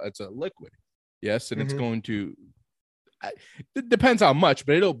it's a liquid. Yes, and it's going to. It depends how much,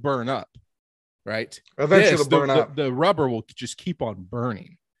 but it'll burn up, right? Eventually, it'll burn up. The rubber will just keep on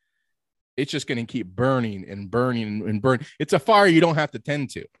burning. It's just going to keep burning and burning and burn. It's a fire you don't have to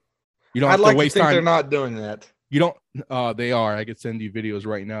tend to. You don't have to waste time. They're not doing that. You don't. They are. I could send you videos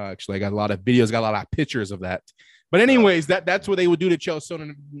right now. Actually, I got a lot of videos. Got a lot of pictures of that. But anyways, that's what they would do to Chael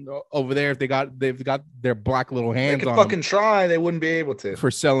Sonnen over there if they've got their black little hands. They could on fucking try. They wouldn't be able to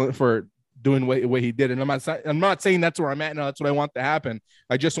for doing the way he did. And I'm not saying that's where I'm at now. That's what I want to happen.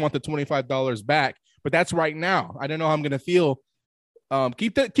 I just want the $25 back. But that's right now. I don't know how I'm gonna feel.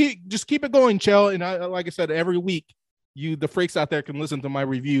 Keep it going, Chael. And like I said, every week the freaks out there can listen to my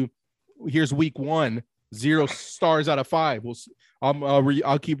review. Here's week 1, 0 stars out of 5.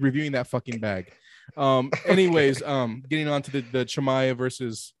 I'll keep reviewing that fucking bag. Anyways, getting on to the Chimaev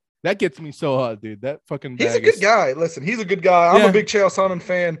versus. That gets me so hot, dude. That fucking bag. He's a good guy. Listen, he's a good guy. I'm a big Chael Sonnen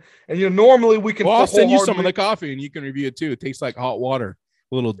fan, and normally we can. Well, I'll send you some of the coffee, and you can review it too. It tastes like hot water,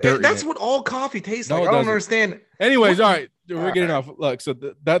 a little dirt. That's what all coffee tastes like. I don't understand. Anyways, all right, we're getting off. Look, so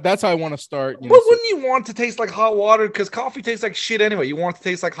that's how I want to start. Wouldn't you want to taste like hot water? Because coffee tastes like shit anyway. You want it to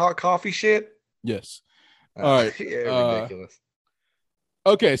taste like hot coffee shit? Yes. All right. Ridiculous.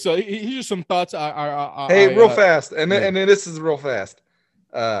 Okay, so here's just some thoughts. Real fast, and then this is real fast.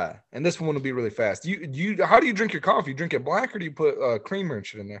 And this one will be really fast. How do you drink your coffee? You drink it black, or do you put creamer and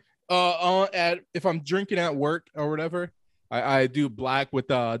shit in there? If I'm drinking at work or whatever, I do black with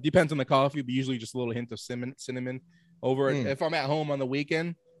depends on the coffee, but usually just a little hint of cinnamon over it. If I'm at home on the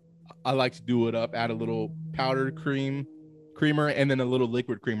weekend, I like to do it up, add a little powdered creamer, and then a little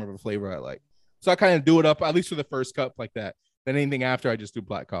liquid creamer of a flavor I like. So I kind of do it up, at least for the first cup like that. Then anything after, I just do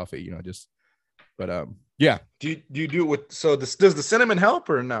black coffee, just, but yeah. Do you do it with, so this, does the cinnamon help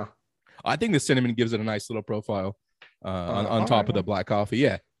or no? I think the cinnamon gives it a nice little profile on top of the black coffee.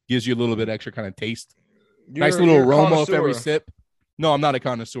 Yeah. Gives you a little bit extra kind of taste. Nice little aroma with every sip. No, I'm not a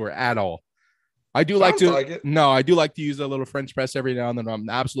connoisseur at all. I do like to, I do like to use a little French press every now and then. I'm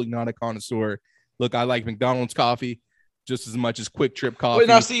absolutely not a connoisseur. Look, I like McDonald's coffee just as much as Quick Trip coffee. Wait,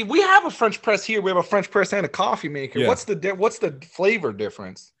 now see, we have a French press here. We have a French press and a coffee maker. Yeah. What's the flavor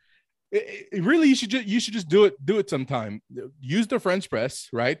difference? Really, you should just do it sometime. Use the French press,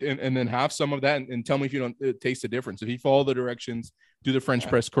 right, and then have some of that, and tell me if you don't taste the difference. If you follow the directions, do the French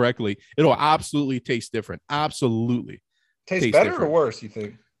press correctly, it'll absolutely taste different. Absolutely, taste better different. Or worse? You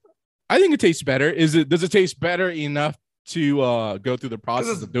think? I think it tastes better. Does it taste better enough to go through the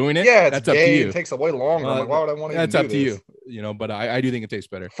process of doing it? Yeah, that's up to you. It takes way longer. Like, why would I want to? That's up to you. But I do think it tastes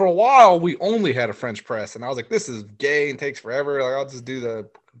better. For a while, we only had a French press, and I was like, "This is gay and takes forever." Like, I'll just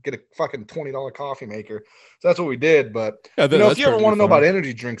get a fucking $20 coffee maker. So that's what we did. But if you ever want to know about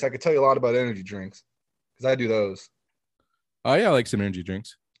energy drinks, I could tell you a lot about energy drinks because I do those. Oh yeah, I like some energy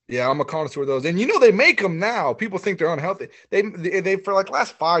drinks. Yeah, I'm a connoisseur of those, and they make them now. People think they're unhealthy. They for like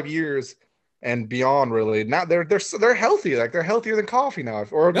last 5 years and beyond, really. Now they're healthy. Like they're healthier than coffee now.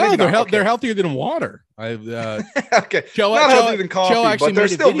 Or no, they're healthier than water. Okay, not healthier than coffee, but they're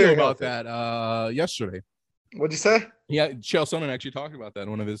still very about that yesterday. What'd you say? Yeah, Chael Sonnen actually talked about that in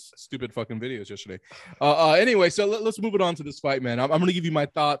one of his stupid fucking videos yesterday. Anyway, so let's move it on to this fight, man. I'm going to give you my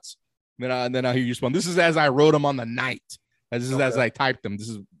thoughts, then I'll hear you respond. This is as I wrote them on the night. This is as I typed them. This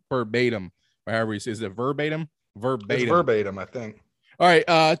is verbatim, or however you say. Is it verbatim? Verbatim. It's verbatim, I think. All right.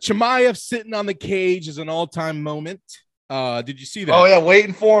 Chimaev sitting on the cage is an all-time moment. Did you see that? Oh yeah,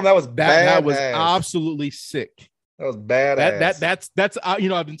 waiting for him. That was bad. That was absolutely sick. That was bad. That's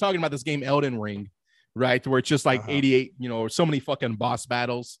I've been talking about this game Elden Ring, right? Where it's just like 88, so many fucking boss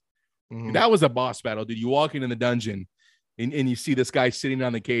battles. Mm-hmm. That was a boss battle, dude. You walk into the dungeon and you see this guy sitting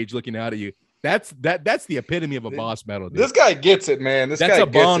on the cage looking out at you. That's the epitome of a boss battle, dude. This guy gets it, man. That's a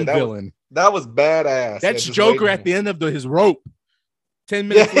Bond villain. That was badass. That's Joker at the end of his rope. 10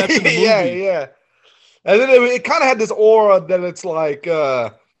 minutes left in the movie. Yeah. And then it kind of had this aura that it's like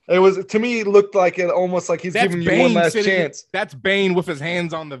it was, to me, it looked like it almost like he's giving you one last chance. That's Bane with his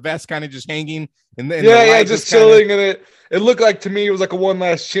hands on the vest, kind of just hanging. And then just chilling in it. It looked like, to me, it was like a one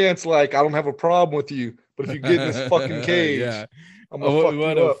last chance. Like, I don't have a problem with you, but if you get in this fucking cage, I'm gonna fuck you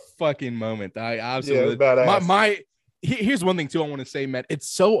up. Fucking moment. I absolutely badass. Here's one thing too I want to say, Matt. It's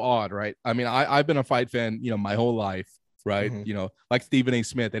so odd, right? I mean, I've been a fight fan, my whole life, right? Mm-hmm. Like Stephen A.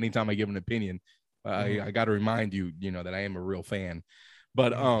 Smith. Anytime I give an opinion, I got to remind you, that I am a real fan.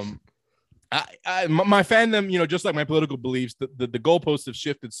 But my fandom, just like my political beliefs, the goalposts have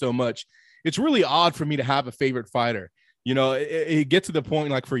shifted so much. It's really odd for me to have a favorite fighter. It gets to the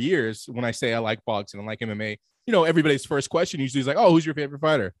point, like, for years when I say I like boxing and like MMA, everybody's first question usually is like, "Oh, who's your favorite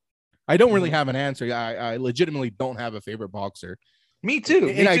fighter?" I don't really have an answer. I legitimately don't have a favorite boxer. Me too.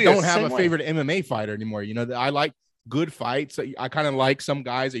 And I don't have a favorite MMA fighter anymore. I like good fights. I kind of like some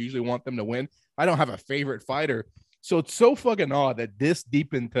guys. I usually want them to win. I don't have a favorite fighter. So it's so fucking odd that this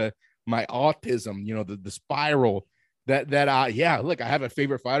deep into my autism, the spiral that look, I have a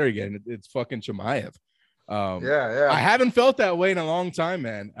favorite fighter again. It's fucking Chimaev. I haven't felt that way in a long time,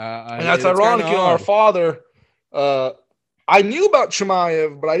 man. And that's ironic. Our father, I knew about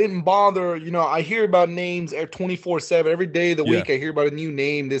Chimaev, but I didn't bother. I hear about names 24/7 every day of the week. I hear about a new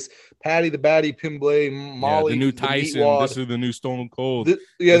name. This Paddy the Baddy Pimblay, Molly, the new Tyson. This is the new Stone Cold.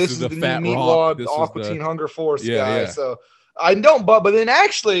 This is the new Meatwad, Aqua Teen Hunger Force guy. So I don't, but then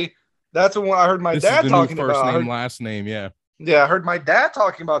actually, that's when I heard my dad talking about first name, last name. Yeah, I heard my dad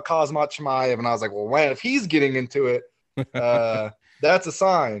talking about Khamzat Chimaev, and I was like, well, man, if he's getting into it, that's a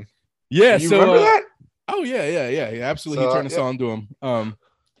sign. Yeah, you remember that? Oh yeah, absolutely. He turned us on to him.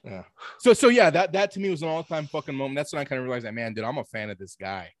 So that to me was an all-time fucking moment. That's when I kind of realized that, man, dude, I'm a fan of this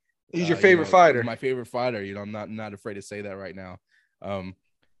guy. He's your favorite fighter. My favorite fighter. I'm not afraid to say that right now. And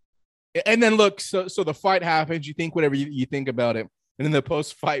then look, so the fight happens. You think whatever you think about it, and then the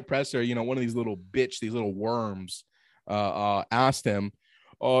post-fight presser, one of these little worms, asked him,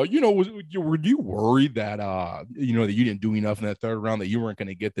 were you worried that that you didn't do enough in that third round, that you weren't going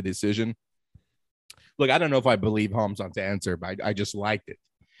to get the decision? Look, I don't know if I believe Khamzat's answer, but I just liked it.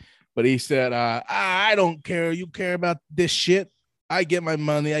 But he said, I don't care. You care about this shit? I get my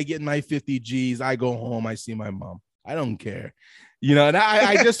money. I get my 50 G's. I go home. I see my mom. I don't care. And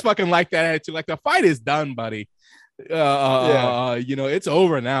I just fucking like that attitude. Like, the fight is done, buddy. You know, it's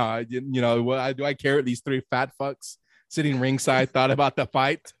over now. You know, do I care what these three fat fucks sitting ringside thought about the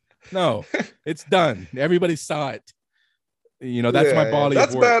fight? No, it's done. Everybody saw it. You know, that's my body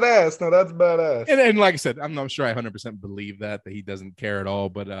of work. That's badass. No, that's badass. And like I said, I'm not sure I 100% believe that he doesn't care at all,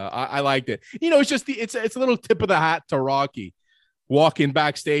 but I liked it. You know, it's just it's a little tip of the hat to Rocky walking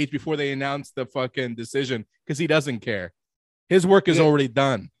backstage before they announce the fucking decision because he doesn't care. His work is already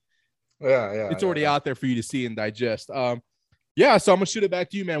done. Yeah. It's already out there for you to see and digest. Yeah, so I'm gonna shoot it back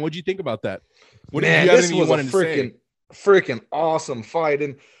to you, man. What do you think about that? What man, this was a freaking awesome fight,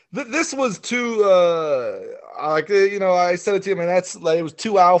 and this was two. Like you know, I said it to him, and that's like it was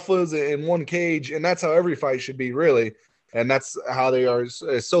two alphas in one cage, and that's how every fight should be, really. And that's how they are.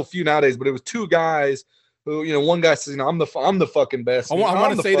 So few nowadays, but it was two guys who, you know, one guy says, you know, I'm the fucking best. I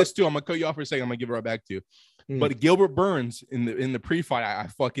want to say this too. I'm gonna cut you off for a second. I'm gonna give it right back to you. But Gilbert Burns in the pre-fight, I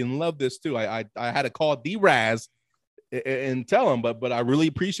fucking love this too. I had to call D-Raz and tell him, but I really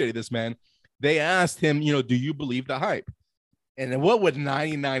appreciated this, man. They asked him, you know, do you believe the hype? And what would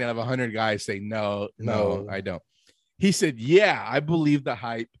 99 out of 100 guys say? No, I don't. He said, yeah, I believe the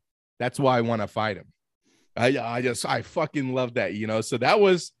hype. That's why I want to fight him. I fucking love that, you know. So that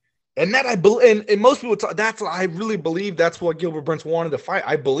was. And that I believe, and most people talk, that's I really believe that's what Gilbert Burns wanted to fight.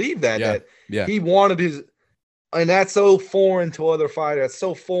 I believe that he wanted his. And that's so foreign to other fighters. That's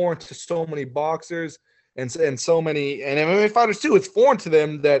so foreign to so many boxers and so many and MMA fighters too. It's foreign to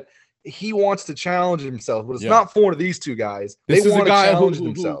them that he wants to challenge himself, but it's not foreign to these two guys. They want to challenge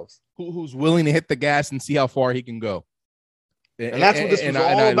themselves. Who's willing to hit the gas and see how far he can go. And that's what this was all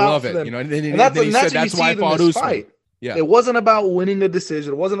about. I love it. You know, and that's why I fought Usman. Yeah, it wasn't about winning the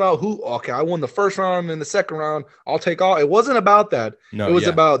decision. It wasn't about I won the first round and the second round. I'll take all. It wasn't about that. No, it was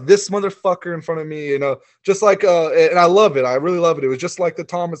about this motherfucker in front of me, you know, just like, and I love it. I really love it. It was just like the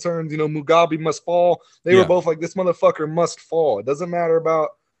Thomas Hearns, you know, Mugabe must fall. They were both like, this motherfucker must fall. It doesn't matter about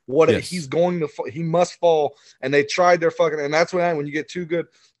what he's going to, he must fall. And they tried their fucking, and that's when you get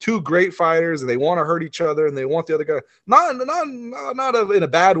two great fighters and they want to hurt each other and they want the other guy, not in a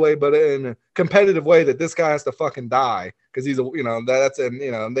bad way, but in a competitive way that this guy has to fucking die because he's they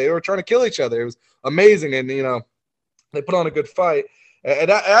were trying to kill each other. It was amazing. And, you know, they put on a good fight. And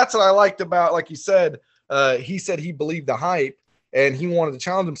that's what I liked about, like you said, he said he believed the hype and he wanted to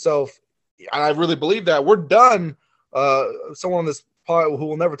challenge himself. And I really believe that. We're done. Someone on this pod who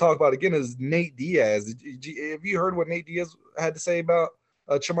we'll never talk about again is Nate Diaz. Have you heard what Nate Diaz had to say about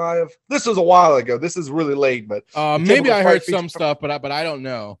Chimaev? This was a while ago. This is really late, but maybe I heard some stuff, but I don't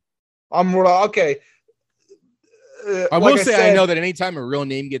know. I'm okay. I will say I know that anytime a real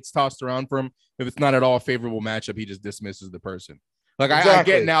name gets tossed around for him, if it's not at all a favorable matchup, he just dismisses the person. Like I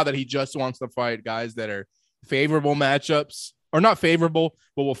get now that he just wants to fight guys that are favorable matchups, or not favorable,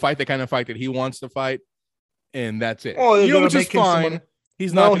 but will fight the kind of fight that he wants to fight, and that's it. Oh, you know, which is fine.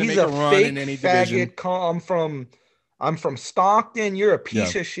 He's not going to make a run in any division. I'm from Stockton. You're a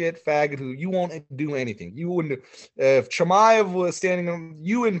piece of shit faggot who you won't do anything. You wouldn't. If Chimaev was standing,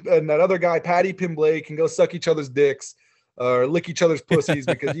 you and that other guy, Patty Pimblay, can go suck each other's dicks or lick each other's pussies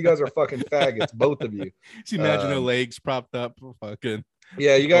because you guys are fucking faggots, both of you. Just imagine their legs propped up, fucking.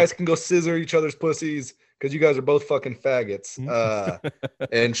 Yeah, you guys can go scissor each other's pussies because you guys are both fucking faggots.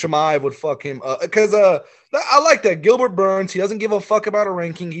 And Chimaev would fuck him because I like that. Gilbert Burns, he doesn't give a fuck about a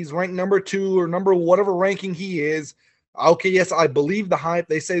ranking. He's ranked number 2 or number whatever ranking he is. Okay, yes, I believe the hype.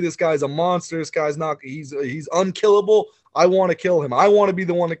 They say this guy's a monster. This guy's not. He's unkillable. I want to kill him. I want to be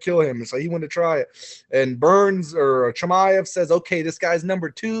the one to kill him. So he went to try it. And Burns or Chimaev says, okay, this guy's number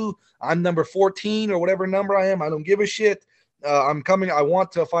 2. I'm number 14 or whatever number I am. I don't give a shit. I'm coming. I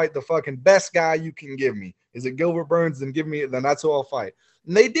want to fight the fucking best guy you can give me. Is it Gilbert Burns? Then give me. Then that's who I'll fight.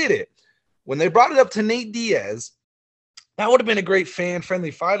 And they did it. When they brought it up to Nate Diaz, that would have been a great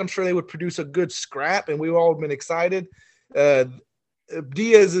fan-friendly fight. I'm sure they would produce a good scrap, and we've all been excited.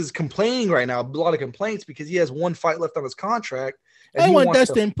 Diaz is complaining right now, a lot of complaints because he has one fight left on his contract. And I want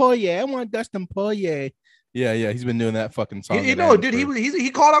Dustin Poirier. Yeah, he's been doing that fucking song. He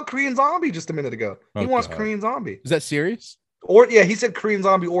called out Korean Zombie just a minute ago. He wants Korean Zombie. Is that serious? He said Korean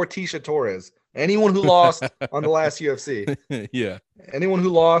Zombie or Tisha Torres. Anyone who lost on the last UFC. Yeah. Anyone who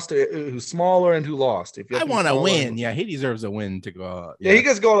lost, who's smaller and who lost. If I want to win. Yeah, he deserves a win to go out. Yeah, he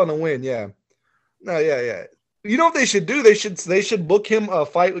gets going on a win. Yeah. No, yeah. You know what they should do? They should book him a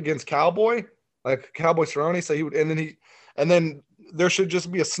fight against Cowboy, like Cowboy Cerrone. So he would, and then there should just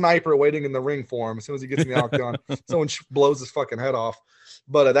be a sniper waiting in the ring for him as soon as he gets in the octagon. Someone blows his fucking head off.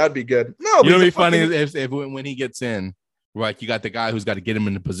 But that'd be good. No, you know, it'd be funny if when he gets in, like you got the guy who's got to get him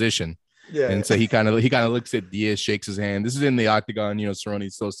in the position. Yeah. And so he kind of looks at Diaz, shakes his hand. This is in the octagon. You know,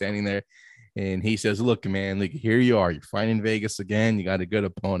 Cerrone's still standing there. And he says, look, man, like, here you are. You're fighting in Vegas again. You got a good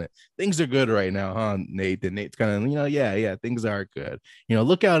opponent. Things are good right now, huh, Nate? And Nate's kind of, yeah, things are good.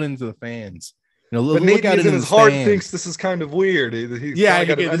 Look out into the fans. But Look Nate out Diaz into in the his heart stands. thinks this is kind of weird. He's Yeah, kind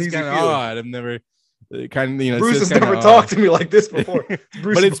of got an this is uneasy kind of feeling. odd. I've never kind of, Bruce has never talked to me like this before.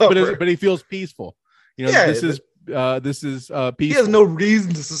 Bruce but he feels peaceful. This is peaceful. He has no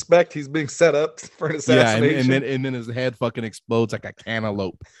reason to suspect he's being set up for an assassination. And then his head fucking explodes like a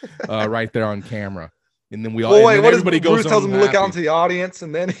cantaloupe right there on camera. And then everybody goes. Bruce tells him to look out into the audience,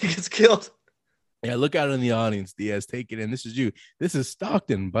 and then he gets killed. Yeah, look out in the audience, Diaz. Take it in. This is you. This is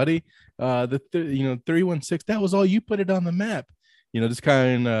Stockton, buddy. 316. That was all you put it on the map. Just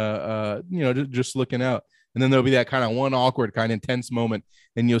kind of just looking out. And then there'll be that kind of one awkward, kind of intense moment,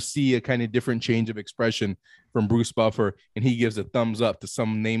 and you'll see a kind of different change of expression from Bruce Buffer, and he gives a thumbs up to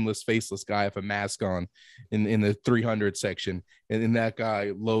some nameless, faceless guy with a mask on in the 300 section, and then that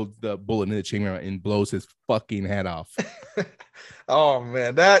guy loads the bullet in the chamber and blows his fucking head off. Oh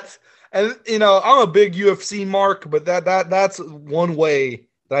man, I'm a big UFC mark, but that's one way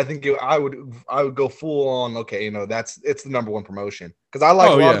that I think I would go full on. Okay, it's the number one promotion because I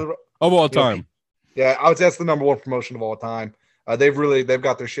like of all time. Yeah, I would say that's the number one promotion of all time. They've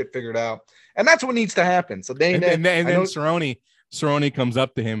got their shit figured out, and that's what needs to happen. So then Cerrone comes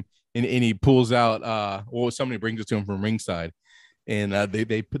up to him and he pulls out somebody brings it to him from ringside, and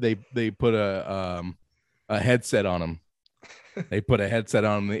they put a headset on him. They put a headset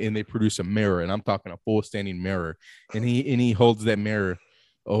on him and they produce a mirror, and I'm talking a full standing mirror, and he holds that mirror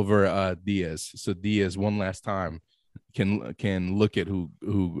over Diaz. So Diaz one last time can look at who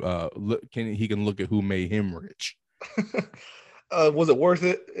look at who made him rich. Was it worth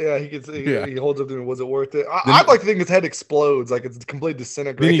it? Yeah, he holds up to me. Was it worth it? I'd like to think his head explodes, like it's completely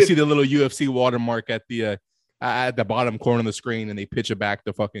disintegrated. Then you see the little UFC watermark at the bottom corner of the screen, and they pitch it back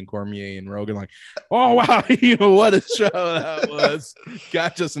to fucking Cormier and Rogan, like, oh wow, what a show that was.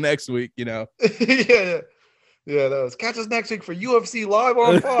 Catch us next week, Yeah, that was catch us next week for UFC Live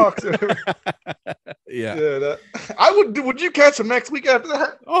on Fox. I would. Would you catch him next week after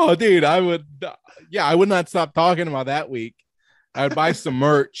that? Oh, dude, I would. I would not stop talking about that week. I would buy some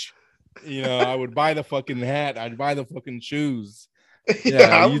merch. I would buy the fucking hat. I'd buy the fucking shoes.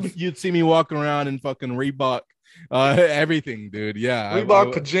 You'd see me walking around in fucking Reebok, everything, dude. Yeah,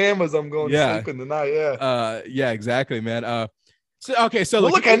 Reebok pajamas. I'm going sleeping tonight. Yeah, exactly, man. So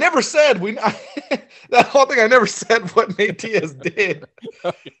look, I never said that whole thing. I never said what Nate Diaz did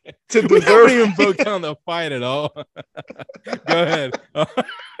to deserve. We haven't even broke down the fight at all. Go ahead.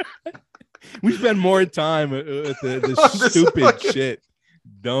 We spend more time with the stupid shit,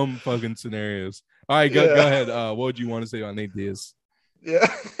 dumb fucking scenarios. All right, go ahead. What would you want to say on Nate Diaz? Yeah,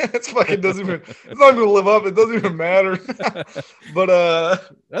 it's not even gonna live up. It doesn't even matter. But it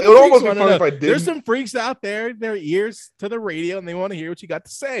would almost be fun if I did. There's some freaks out there, their ears to the radio, and they want to hear what you got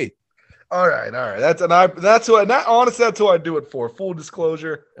to say. All right. Honestly, that's who I do it for. Full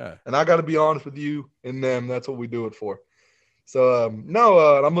disclosure, and I got to be honest with you and them. That's what we do it for. So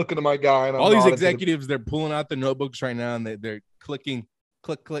I'm looking at my guy, and all these executives, they're pulling out the notebooks right now, and they're clicking,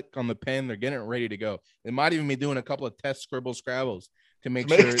 click on the pen. They're getting it ready to go. They might even be doing a couple of test scrabbles to make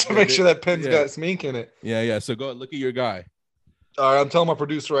sure that pen's got some ink in it. Yeah. So go look at your guy. All right, I'm telling my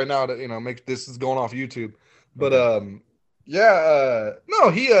producer right now that make this is going off YouTube. But he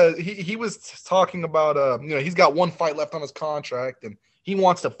was talking about he's got one fight left on his contract and he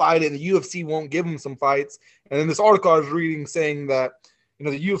wants to fight it, and the UFC won't give him some fights. And then this article I was reading saying that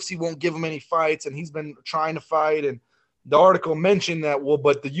the UFC won't give him any fights, and he's been trying to fight. And the article mentioned that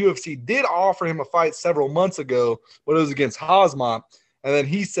but the UFC did offer him a fight several months ago, but it was against Hazmat. And then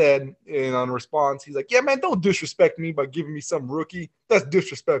he said, in response, he's like, "Yeah, man, don't disrespect me by giving me some rookie. That's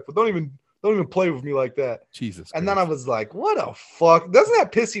disrespectful. Don't even play with me like that." Jesus. And then I was like, "What the fuck? Doesn't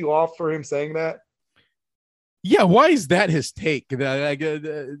that piss you off for him saying that?" Yeah. Why is that his take? That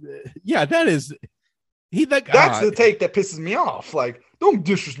is. That's the take that pisses me off. Like, don't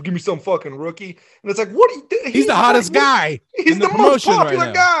disrespect. Give me some fucking rookie. And it's like, what? He's the hottest guy. He's the most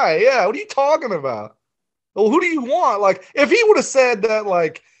popular guy. Yeah. What are you talking about? Well, who do you want? Like, if he would have said that,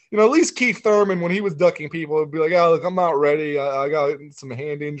 like, at least Keith Thurman, when he was ducking people, would be like, "Oh, look, I'm not ready. I got some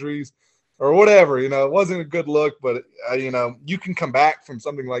hand injuries," or whatever. It wasn't a good look, but you can come back from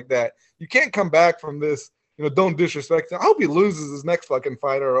something like that. You can't come back from this. Don't disrespect him. I hope he loses his next fucking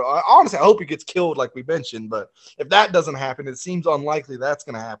fight, or honestly, I hope he gets killed, like we mentioned. But if that doesn't happen, it seems unlikely that's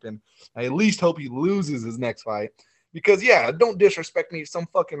going to happen. I at least hope he loses his next fight, because don't disrespect me, some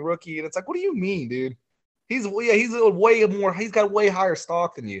fucking rookie. And it's like, what do you mean, dude? He's got way higher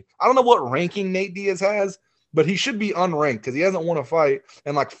stock than you. I don't know what ranking Nate Diaz has, but he should be unranked because he hasn't won a fight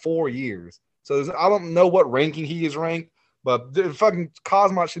in like 4 years. So I don't know what ranking he is ranked, but the fucking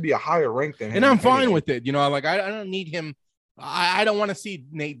Khamzat should be a higher rank than him. And I'm fine with it. You know, like I don't need him. I don't want to see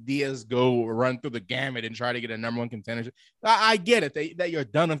Nate Diaz go run through the gamut and try to get a number one contender. I get it that you're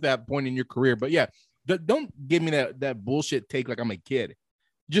done at that point in your career, but yeah, don't give me that bullshit take like I'm a kid.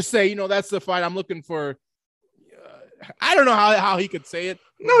 Just say, you know, that's the fight I'm looking for. I don't know how he could say it.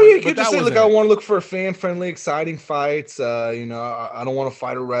 No, you could just say, look, I want to look for fan-friendly, exciting fights. You know, I don't want to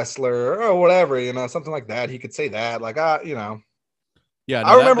fight a wrestler or whatever, you know, something like that. He could say that. Like, you know. Yeah, no,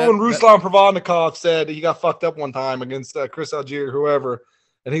 I remember when Ruslan Provodnikov said he got fucked up one time against Chris Algier or whoever.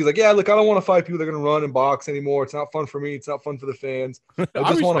 And he's like, yeah, look, I don't want to fight people that are going to run and box anymore. It's not fun for me. It's not fun for the fans. I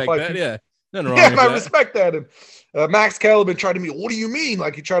just want to fight people. Yeah. I respect that. And Max Kellerman tried to me. What do you mean?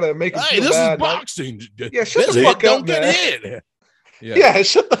 Like he tried to make us feel this bad. Is boxing. Like, yeah, shut the fuck up, don't man. Get in. Yeah,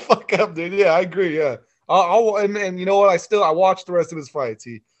 shut the fuck up, dude. Yeah, I agree. Yeah, and you know what? I watched the rest of his fights.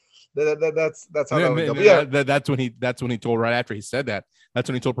 That's how that would go. Yeah, that's when he told right after he said that. That's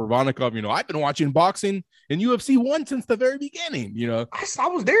when he told Provodnikov, you know, I've been watching boxing and UFC 1 since the very beginning. You know, I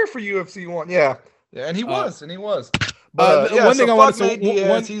was there for UFC 1. Yeah, and he was. But one thing I want to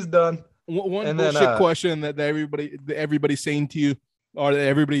say, he's done. One bullshit question that everybody's saying to you, or that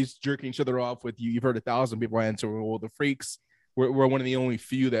everybody's jerking each other off with you. You've heard 1,000 people answer, well, the freaks. We're one of the only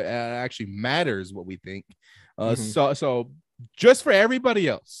few that actually matters what we think. So just for everybody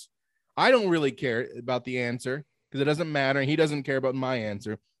else, I don't really care about the answer because it doesn't matter. He doesn't care about my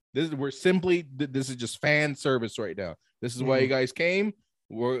answer. This is just fan service right now. This is why you guys came.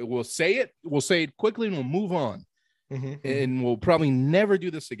 We'll say it. We'll say it quickly and we'll move on. And we'll probably never do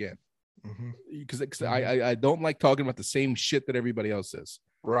this again. Because I don't like talking about the same shit that everybody else says.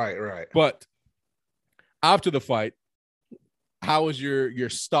 Right. But after the fight, how was your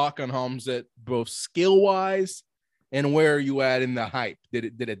stock on Khamzat, both skill wise and where are you at in the hype?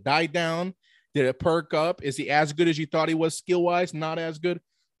 Did it die down? Did it perk up? Is he as good as you thought he was skill wise? Not as good?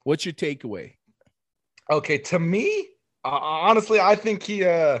 What's your takeaway? Okay, to me, honestly, I think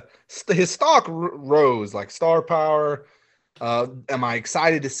his stock rose, like star power. Am I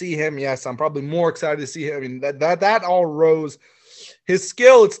excited to see him? Yes, I'm probably more excited to see him. I mean, that all rose. His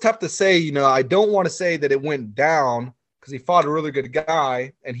skill, it's tough to say. You know, I don't want to say that it went down because he fought a really good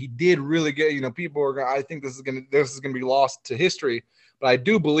guy and he did really good. You know, people are. I think this is gonna be lost to history, but I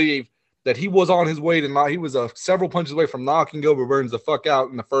do believe that he was on his way to. He was several punches away from knocking Gilbert Burns the fuck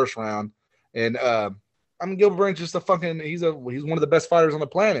out in the first round, and I mean, Gilbert Burns just he's one of the best fighters on the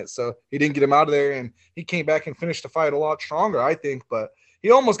planet. So he didn't get him out of there, and he came back and finished the fight a lot stronger, I think. But he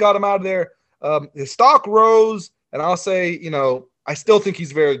almost got him out of there. His stock rose, and I'll say, you know, I still think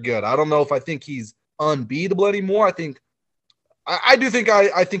he's very good. I don't know if I think he's unbeatable anymore. I think I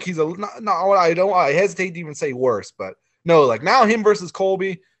think he's I hesitate to even say worse, but no, like now him versus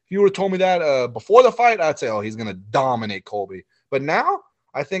Colby. If you would have told me that before the fight, I'd say, oh, he's gonna dominate Colby. But now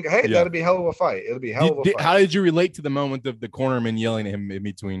I think, hey, that'll be a hell of a fight. It'll be a hell of a fight. How did you relate to the moment of the cornerman yelling at him in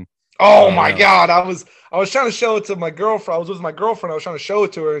between? Oh my God. I was trying to show it to my girlfriend. I was with my girlfriend. I was trying to show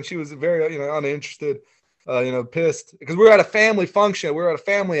it to her, and she was very, uninterested, pissed because we were at a family function. We were at a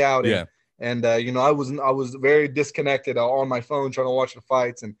family outing. Yeah. And, I was very disconnected on my phone trying to watch the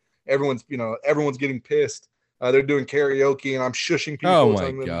fights, and everyone's getting pissed. They're doing karaoke, and I'm shushing people. Oh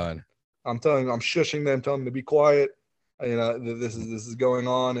my God. I'm shushing them, telling them to be quiet. You know, this is going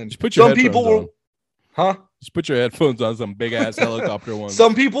on, and just put your some people were, Just put your headphones on, some big ass helicopter one.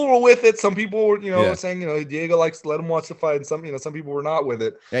 Some people were with it. Some people were, saying, Diego likes to let him watch the fight, and some people were not with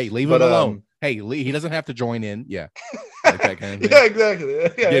it. Hey, leave him alone. Hey, he doesn't have to join in. Yeah, like that kind of thing. Yeah, exactly.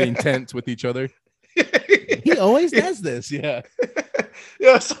 Yeah, getting tense with each other. He always does this. Yeah.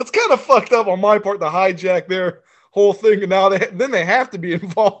 Yeah, so it's kind of fucked up on my part to hijack their whole thing, and now they have to be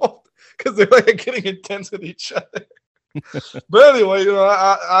involved because they're like getting intense with each other. But anyway,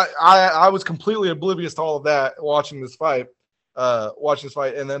 I was completely oblivious to all of that watching this fight,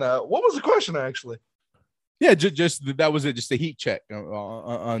 and then what was the question actually? Yeah, just that was it, just a heat check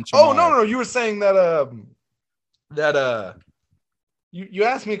on Chimaev. No, you were saying that you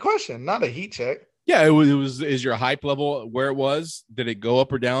asked me a question, not a heat check. Yeah, it was is your hype level where it was? Did it go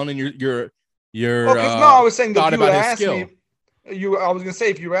up or down? And your I was saying that you would ask me. I was gonna say,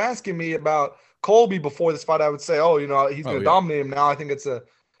 if you were asking me about Colby before this fight, I would say, he's going to dominate him now. I think it's a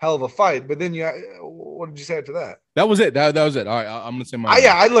hell of a fight. But then what did you say after that? That was it. That was it. All right, I'm going to say my.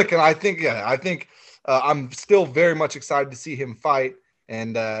 I think I'm still very much excited to see him fight.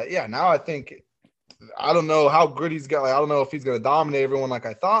 And now I think I don't know how good he's got. I don't know if he's going to dominate everyone like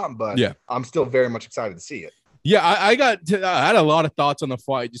I thought, but I'm still very much excited to see it. Yeah, I had a lot of thoughts on the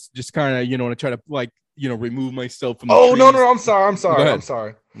fight. Just kind of to try to like remove myself from the Oh, no, trees. I'm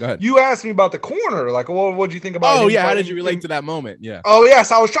sorry. Go ahead. You asked me about the corner. Like, well, what do you think about Oh, him yeah. How fighting did you relate to that moment? Yeah. Oh,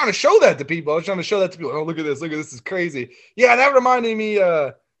 yes. I was trying to show that to people. Oh, look at this. This is crazy. Yeah, that reminded me, we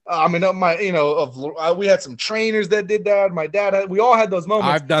had some trainers that did that. My dad we all had those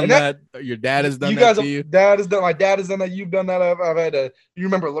moments. I've done that. Your dad has done that to you. My dad has done that. You've done that. I've had you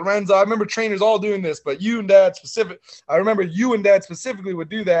remember Lorenzo. I remember trainers all doing this, but I remember you and dad specifically would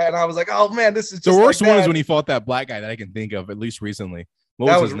do that. And I was like, oh man, this is just the worst like one is when he fought that black guy that I can think of, at least recently.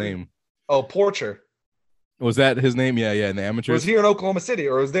 What was his name? Oh, Porcher. Was that his name? Yeah, in the amateurs. Was he in Oklahoma City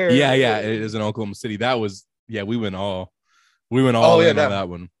or was there? Yeah, it is in Oklahoma City. That was, we went all in on that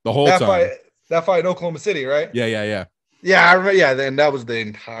one the whole time. That fight in Oklahoma City, right? Yeah. Yeah, I remember. Yeah, then that was the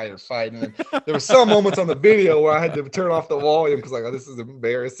entire fight. And there were some moments on the video where I had to turn off the volume because this is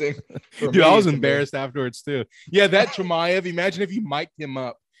embarrassing. Dude, I was embarrassed afterwards too. Yeah, that Chimaev. Imagine if you mic'd him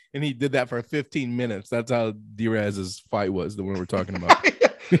up and he did that for 15 minutes. That's how Diaz's fight was, the one we're talking about.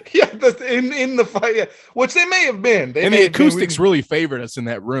 Yeah, in the fight, yeah. Which they may have been. And the acoustics really favored us in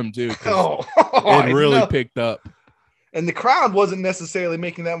that room too. It really picked up. And the crowd wasn't necessarily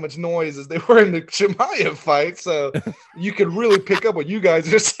making that much noise as they were in the Chimaev fight, so you could really pick up what you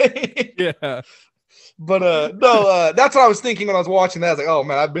guys are saying. Yeah. But that's what I was thinking when I was watching that. I was like, oh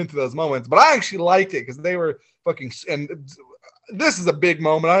man, I've been through those moments. But I actually liked it because they were fucking. And this is a big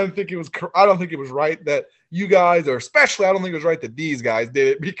moment. I don't think it was right that you guys, or especially, I don't think it was right that these guys did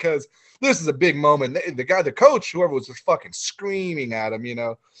it because this is a big moment. The coach, whoever was just fucking screaming at him,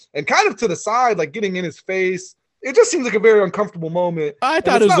 and kind of to the side, like getting in his face. It just seems like a very uncomfortable moment. I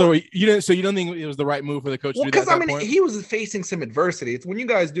thought it was you don't think it was the right move for the coach to do that? Because he was facing some adversity. It's when you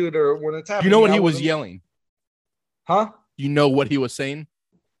guys do it or when it's happening. You know what he was yelling? Huh? You know what he was saying?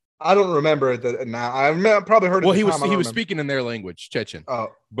 I don't remember it now. I probably heard it. Well, he was speaking in their language, Chechen. Oh,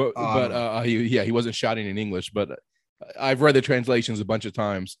 he wasn't shouting in English, but I've read the translations a bunch of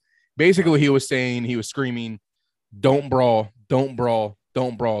times. Basically, he was screaming, "Don't brawl, don't brawl,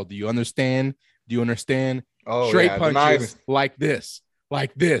 don't brawl. Do you understand? Do you understand?" Oh, straight punches like this,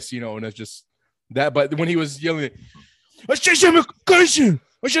 and it's just that. But when he was yelling, he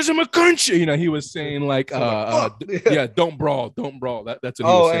was saying like, don't brawl, don't brawl. That's what he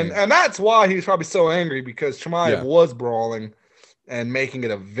was saying. And that's why he was probably so angry because Chimaev was brawling and making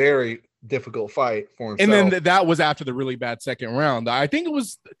it a very difficult fight for himself. And then that was after the really bad second round. I think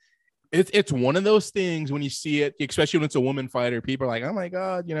it's one of those things when you see it, especially when it's a woman fighter, people are like, oh my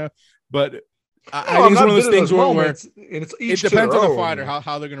God, but I think it's one of those things where it depends on the fighter,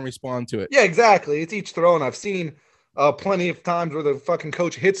 how they're going to respond to it. Yeah, exactly. It's each throw. And I've seen plenty of times where the fucking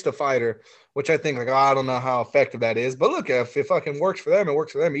coach hits the fighter, which I think I don't know how effective that is. But look, if it fucking works for them, it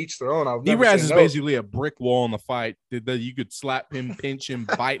works for them. Each throw. And Diaz is basically a brick wall in the fight. You could slap him, pinch him,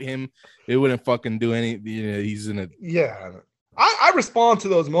 bite him. It wouldn't fucking do any. He's in a. Yeah, I respond to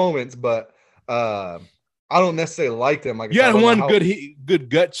those moments, but I don't necessarily like them. Like you had one good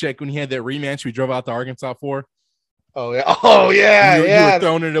gut check when he had that rematch we drove out to Arkansas for. Oh yeah, you were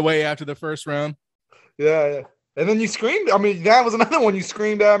throwing it away after the first round. Yeah. And then you screamed. I mean, that was another one. You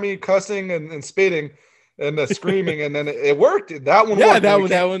screamed at me, cussing and spitting and screaming, and then it worked. That one. Yeah, worked.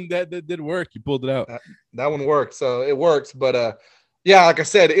 that did work. You pulled it out. That one worked. So it works, but yeah, like I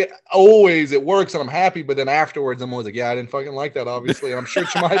said, it works, and I'm happy. But then afterwards, I'm always like, yeah, I didn't fucking like that, obviously. And I'm sure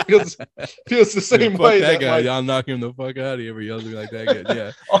Chimaev feels the same way. That guy, y'all knock him the fuck out of here. But y'all do like that guy,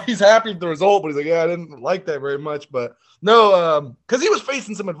 yeah. Oh, he's happy with the result, but he's like, yeah, I didn't like that very much. But no, because he was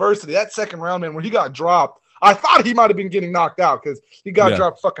facing some adversity. That second round, man, when he got dropped, I thought he might have been getting knocked out because he got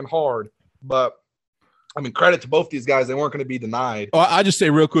dropped fucking hard. But I mean, credit to both these guys; they weren't going to be denied. Oh, I just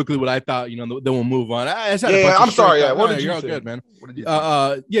say real quickly what I thought. Then we'll move on. I'm sorry. Yeah, what did you say? You're all good, man. What did you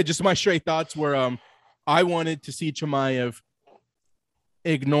yeah, just my straight thoughts were. I wanted to see Chimaev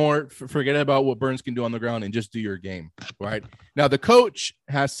forget about what Burns can do on the ground and just do your game. Right now, the coach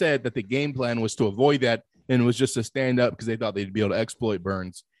has said that the game plan was to avoid that and was just to stand up because they thought they'd be able to exploit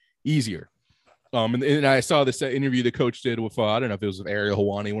Burns easier. And I saw this interview the coach did with I don't know if it was with Ariel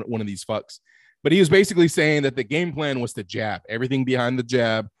Helwani, one of these fucks. But he was basically saying that the game plan was to jab, everything behind the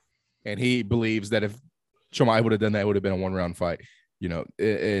jab. And he believes that if Chimaev would have done that, it would have been a one-round fight,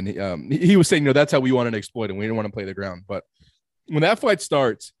 And he was saying, that's how we wanted to exploit him. We didn't want to play the ground. But when that fight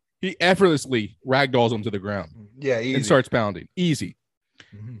starts, he effortlessly ragdolls him to the ground. Yeah, easy. And starts pounding. Easy.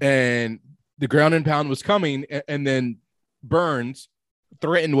 Mm-hmm. And the ground and pound was coming. And then Burns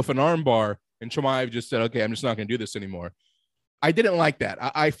threatened with an arm bar. And Chimaev just said, okay, I'm just not going to do this anymore. I didn't like that.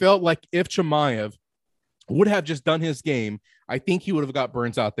 I felt like if Chimaev would have just done his game, I think he would have got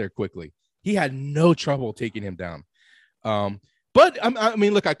Burns out there quickly. He had no trouble taking him down. But I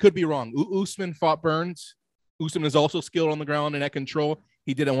mean, look, I could be wrong. Usman fought Burns. Usman is also skilled on the ground and at control.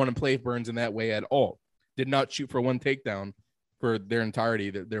 He didn't want to play Burns in that way at all. Did not shoot for one takedown for their entirety,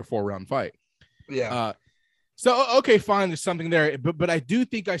 their 4-round fight. Yeah. So, okay, fine. There's something there. But I do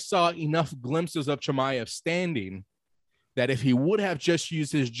think I saw enough glimpses of Chimaev standing that if he would have just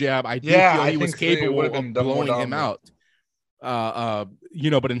used his jab, I do feel he was capable of blowing him out.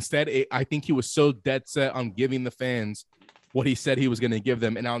 But instead, I think he was so dead set on giving the fans what he said he was going to give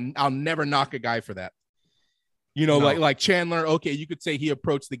them. And I'll never knock a guy for that. Like Chandler. Okay, you could say he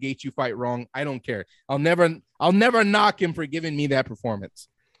approached the Gaethje fight wrong. I don't care. I'll never knock him for giving me that performance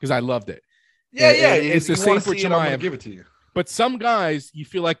because I loved it. Yeah, it's the same for Chimaev. Give it to you. But some guys, you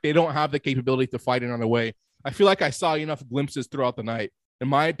feel like they don't have the capability to fight another way. I feel like I saw enough glimpses throughout the night, in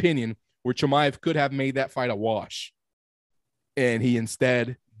my opinion, where Chimaev could have made that fight a wash, and he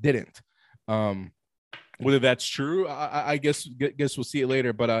instead didn't. Whether that's true, I guess we'll see it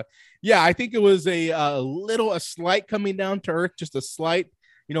later. But yeah, I think it was a slight coming down to earth, just a slight.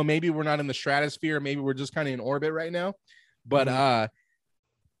 Maybe we're not in the stratosphere, maybe we're just kind of in orbit right now. But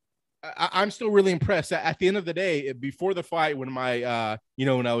I'm still really impressed. At the end of the day, before the fight, when my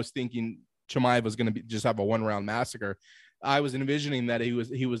when I was thinking Chimaev was going to just have a 1-round massacre, I was envisioning that he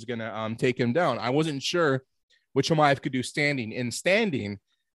was going to take him down. I wasn't sure what Chimaev could do standing. In standing,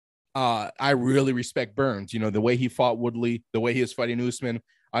 I really respect Burns. The way he fought Woodley, the way he was fighting Usman.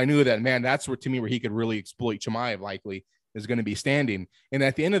 I knew that, man, that's where he could really exploit Chimaev. Likely is going to be standing. And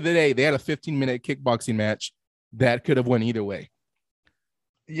at the end of the day, they had a 15-minute kickboxing match that could have went either way.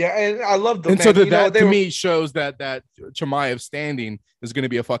 Yeah, and I love the. And so that to me shows that Chimaev standing is going to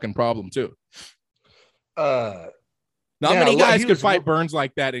be a fucking problem too. Not many guys could fight Burns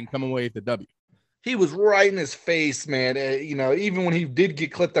like that and come away with the W. He was right in his face, man. Even when he did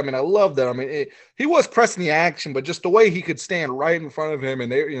get clipped, I mean, I love that. I mean, he was pressing the action, but just the way he could stand right in front of him,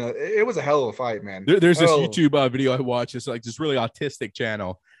 and it was a hell of a fight, man. There's this YouTube video I watch. It's like this really autistic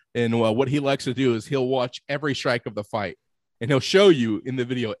channel, and what he likes to do is he'll watch every strike of the fight. And he'll show you in the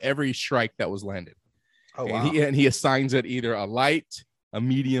video every strike that was landed. Oh, wow. And he assigns it either a light, a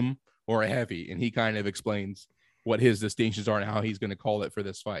medium, or a heavy. And he kind of explains what his distinctions are and how he's going to call it for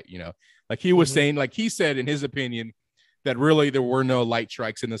this fight. Like he was saying, like he said in his opinion, that really there were no light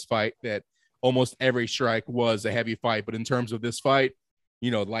strikes in this fight, that almost every strike was a heavy fight. But in terms of this fight,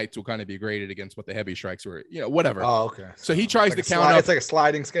 lights will kind of be graded against what the heavy strikes were, whatever. Oh, okay. So he tries to count. It's like a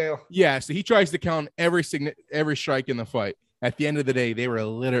sliding scale. Yeah. So he tries to count every strike in the fight. At the end of the day, they were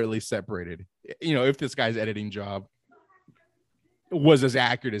literally separated. If this guy's editing job was as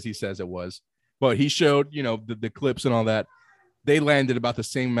accurate as he says it was, but he showed, the clips and all that, they landed about the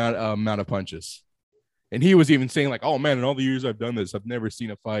same amount of punches. And he was even saying like, oh man, in all the years I've done this, I've never seen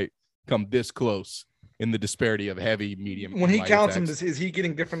a fight come this close in the disparity of heavy, medium. When he counts them, is he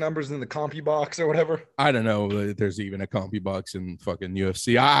getting different numbers in the CompuBox or whatever? I don't know if there's even a CompuBox in fucking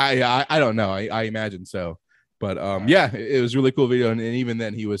UFC. I don't know. I imagine so. But yeah, it was a really cool video. And even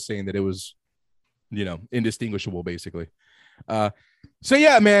then he was saying that it was, indistinguishable basically. So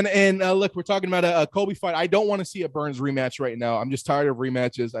yeah, man. And look, we're talking about a Colby fight. I don't want to see a Burns rematch right now. I'm just tired of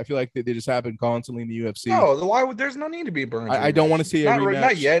rematches. I feel like they just happen constantly in the UFC. No, why would there's no need to be Burns? I don't want to see a rematch.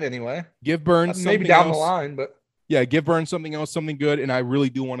 Not yet anyway. Give Burns maybe down the line, but yeah, give Burns something else, something good. And I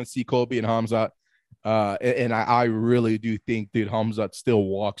really do want to see Colby and Khamzat. And I really do think, dude, Khamzat still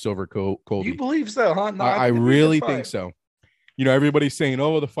walks over Colby. You believe so, huh? No, I really think so. Everybody's saying,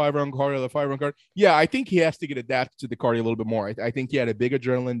 oh, the 5-round card. Yeah, I think he has to get adapted to the cardio a little bit more. I think he had a big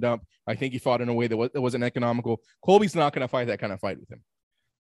adrenaline dump. I think he fought in a way that wasn't economical. Colby's not going to fight that kind of fight with him.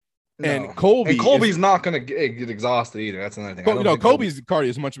 No. And Colby's not going to get exhausted either. That's another thing. Colby's cardio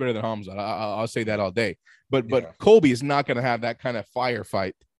is much better than Khamzat. I'll say that all day. But Colby is not going to have that kind of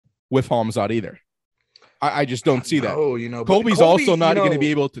firefight with Khamzat either. I just don't see that. Colby's also not going to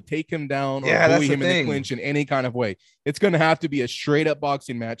be able to take him down or bully him in the clinch in any kind of way. It's going to have to be a straight up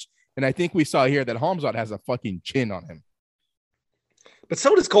boxing match. And I think we saw here that Khamzat has a fucking chin on him. But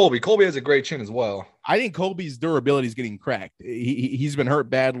so does Colby. Colby has a great chin as well. I think Colby's durability is getting cracked. He's been hurt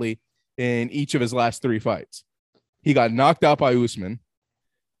badly in each of his last 3 fights. He got knocked out by Usman.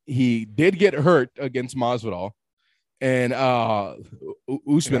 He did get hurt against Masvidal. And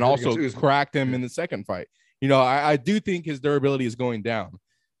Usman also cracked him in the second fight. I do think his durability is going down.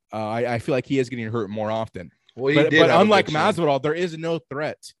 I feel like he is getting hurt more often. Well, but unlike Masvidal, there is no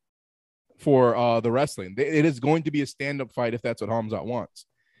threat for the wrestling. It is going to be a stand-up fight if that's what Khamzat wants.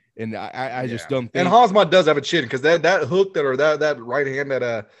 And I just don't think. And Khamzat does have a chin because that hook that right hand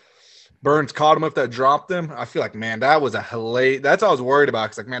that Burns caught him with that dropped him. I feel like, man, that was a hilarious. That's what I was worried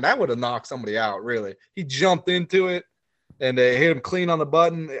about. Because, like, man, that would have knocked somebody out, really. He jumped into it. and hit him clean on the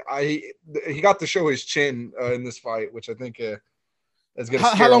button. He got to show his chin in this fight, which I think is going to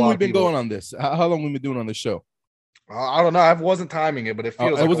scare How long a lot we've of been people. going on this? How long we've been doing on the show? I don't know. I wasn't timing it, but it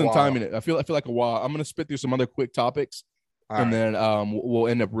feels. I like wasn't timing it. I feel like a while. I'm gonna spit through some other quick topics, and then we'll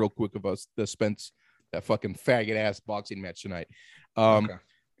end up real quick with us the Spence that fucking faggot ass boxing match tonight.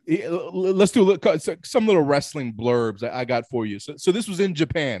 Let's do some little wrestling blurbs I got for you. So this was in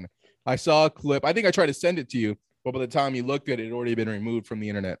Japan. I saw a clip. I think I tried to send it to you, but by the time you looked at it, it had already been removed from the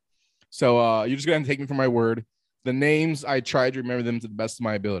internet. So you're just gonna take me for my word. The names, I tried to remember them to the best of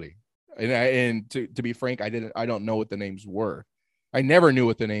my ability. And to be frank, I don't know what the names were. I never knew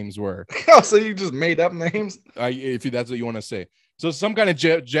what the names were. Oh, so you just made up names? If that's what you want to say. So some kind of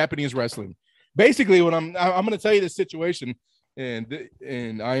Japanese wrestling. Basically, when I'm going to tell you this situation, and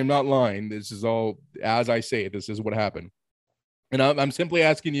I am not lying. This is all as I say it. This is what happened. And I'm simply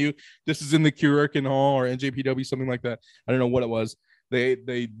asking you. This is in the Kurikan Hall or NJPW, something like that. I don't know what it was. They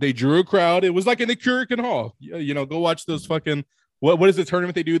drew a crowd. It was like in the Kurikan Hall. You know, go watch those fucking. What is the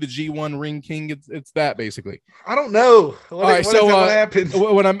tournament they do? The G1 Ring King. It's that basically. I don't know. What happened?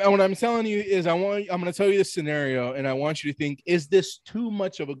 What I'm telling you is I'm going to tell you the scenario, and I want you to think: is this too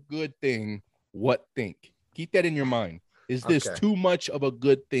much of a good thing? What think? Keep that in your mind. Is this too much of a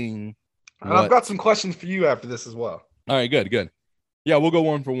good thing? I've got some questions for you after this as well. All right, good. Yeah, we'll go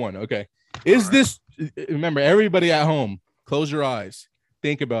one for one. Okay. This? Remember, everybody at home, close your eyes.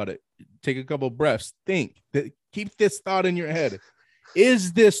 Think about it. Take a couple breaths. Think. Keep this thought in your head.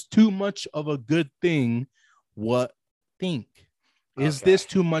 Is this too much of a good thing? What think? Is this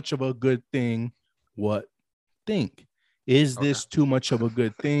too much of a good thing? What think? Is this too much of a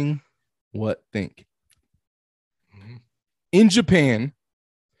good thing? What think? In Japan,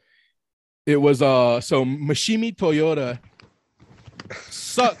 it was so Masami Toyota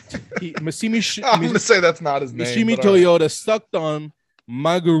sucked. I'm gonna say that's not his name. Masami Toyota sucked on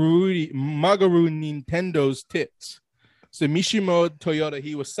Magoru Nintendo's tits. So Mishimo Toyota,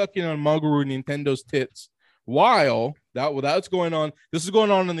 he was sucking on Magoru Nintendo's tits while that's going on. This is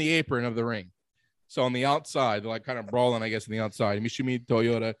going on in the apron of the ring. So on the outside, they're like kind of brawling, I guess, on the outside. Mishimo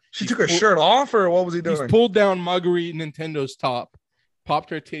Toyota. She took her shirt off, or what was he doing? He's pulled down Magoru Nintendo's top, popped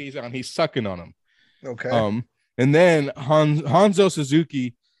her titties out, and he's sucking on them. Okay. And then Hanzo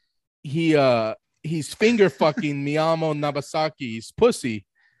Suzuki, he's finger fucking Miyamo Nabasaki's pussy,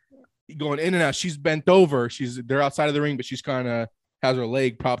 going in and out. She's bent over. They're outside of the ring, but she's kind of has her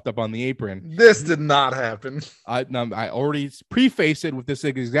leg propped up on the apron. This did not happen. I already prefaced it with this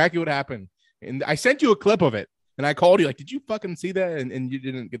exactly what happened. And I sent you a clip of it, and I called you like, did you fucking see that? And you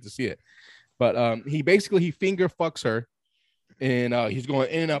didn't get to see it. But he finger fucks her, and he's going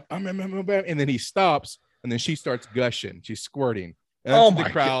in and up, and then he stops, and then she starts gushing. She's squirting. And the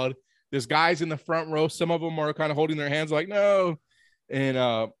crowd. God. There's guys in the front row. Some of them are kind of holding their hands like, no.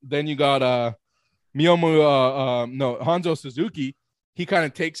 And then you got Hanzo Suzuki. He kind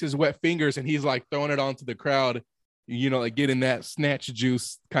of takes his wet fingers and he's like throwing it onto the crowd, you know, like getting that snatch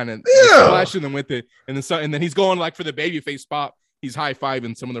juice, kind of splashing them with it. And then he's going like for the babyface spot. He's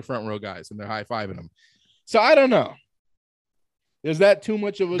high-fiving some of the front row guys, and they're high-fiving him. So I don't know. Is that too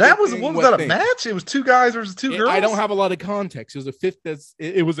much of a what was that, a match? It was two guys versus two girls? I don't have a lot of context. It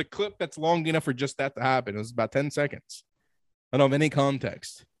was a clip that's long enough for just that to happen. It was about 10 seconds. I don't have any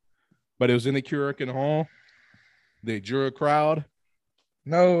context. But it was in the Kurikan Hall. They drew a crowd.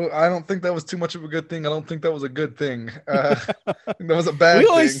 No, I don't think that was too much of a good thing. I don't think that was a good thing. I think that was a bad thing. We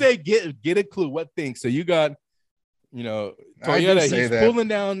always say get a clue. What thing? So you got, you know, Toyota, he's pulling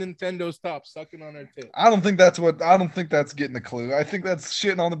down Nintendo's top, sucking on her tip. I don't think that's getting a clue. I think that's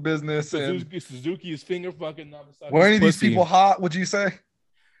shitting on the business. Suzuki is finger fucking Nabasaki's were any of these people hot, would you say?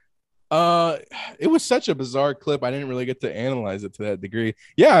 It was such a bizarre clip. I didn't really get to analyze it to that degree.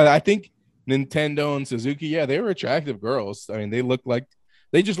 Yeah, I think Nintendo and Suzuki, yeah, they were attractive girls. I mean,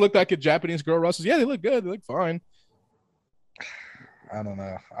 they just looked like a Japanese girl wrestlers. Yeah, they look good. They look fine. I don't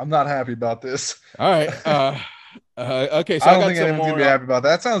know. I'm not happy about this. All right. Okay, so I don't think anyone's gonna be happy about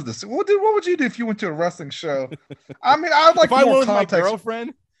that. That sounds what would you do if you went to a wrestling show? I mean, I'd like more context. My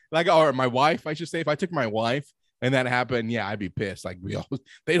girlfriend, or my wife, I should say. If I took my wife and that happened, yeah, I'd be pissed. Like,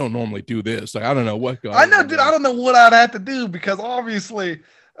 they don't normally do this. Like, I don't know what. I know, dude. I don't know what I'd have to do because obviously,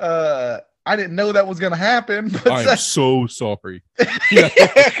 I didn't know that was going to happen. But I'm so sorry.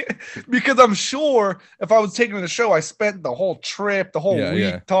 Because I'm sure if I was taking the show, I spent the whole trip, the whole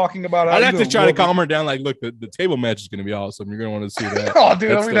week talking about it. I'd have to try to calm her down. Like, look, the table match is going to be awesome. You're going to want to see that. Oh,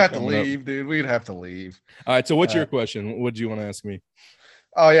 dude, we'd have to leave, dude. We'd have to leave. All right. So what's your question? What do you want to ask me?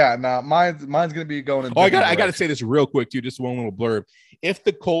 Oh, yeah. No, mine's going to be going in. I got to say this real quick, too. Just one little blurb. If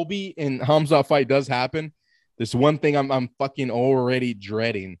the Colby and Hamza fight does happen, There's one thing I'm fucking already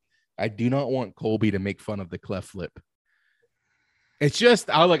dreading. I do not want Colby to make fun of the cleft flip. It's just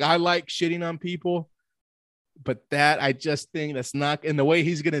I like shitting on people, but that I just think that's not in the way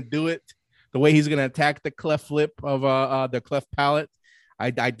he's gonna do it, the way he's gonna attack the cleft flip of the cleft palate. I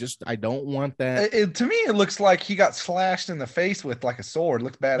don't want that. To me, it looks like he got slashed in the face with like a sword. It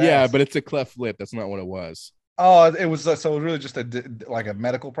looks badass. Yeah, but it's a cleft lip. That's not what it was. Oh, it was so it was really just a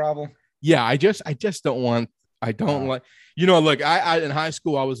medical problem. Yeah, I just don't want. I don't like. Look, I in high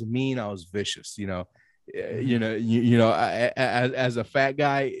school I was mean. I was vicious. As a fat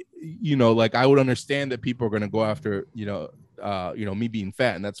guy, like I would understand that people are gonna go after me being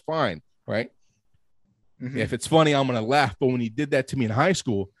fat, and that's fine, right? Mm-hmm. If it's funny, I'm gonna laugh. But when he did that to me in high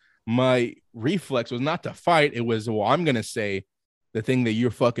school, my reflex was not to fight. It was, well, I'm gonna say the thing that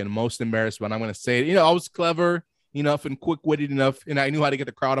you're fucking most embarrassed about. I'm gonna say it. I was clever enough and quick-witted enough, and I knew how to get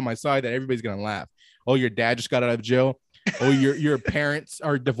the crowd on my side that everybody's gonna laugh. Oh, your dad just got out of jail. Oh, your parents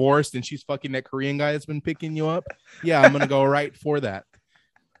are divorced and she's fucking that Korean guy that's been picking you up. Yeah, I'm gonna go right for that.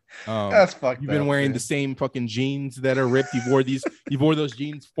 That's fucked. You've been wearing the same fucking jeans that are ripped. You wore those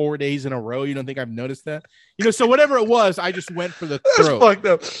jeans 4 days in a row. You don't think I've noticed that? So whatever it was, I just went for the throat. That's fucked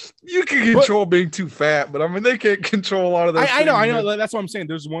up. You can control being too fat, but I mean they can't control a lot of those. I know. That's what I'm saying.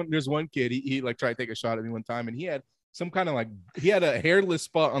 There's one kid. He like tried to take a shot at me one time, and he had some kind of he had a hairless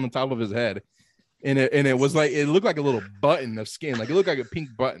spot on the top of his head. And it was like, it looked like a little button of skin. Like it looked like a pink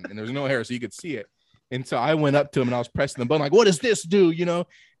button and there's no hair. So you could see it. And so I went up to him and I was pressing the button. Like, what does this do?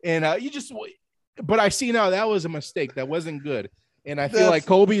 And but I see now that was a mistake. That wasn't good. And I feel like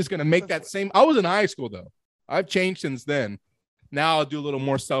Colby is going to make that same. I was in high school though. I've changed since then. Now I'll do a little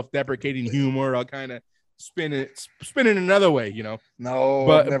more self-deprecating humor. I'll kind of spin it another way, No,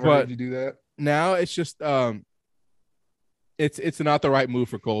 but I've never heard you do that. Now it's just, It's not the right move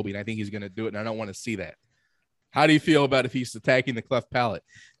for Colby, and I think he's going to do it, and I don't want to see that. How do you feel about if he's attacking the cleft palate?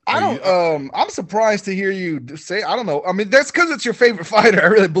 I'm surprised to hear you say, I don't know. I mean, that's because it's your favorite fighter. I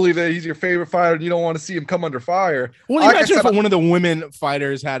really believe that he's your favorite fighter, and you don't want to see him come under fire. Well, imagine if one of the women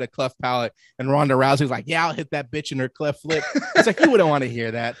fighters had a cleft palate, and Ronda Rousey's like, yeah, I'll hit that bitch in her cleft lip. It's like, you wouldn't want to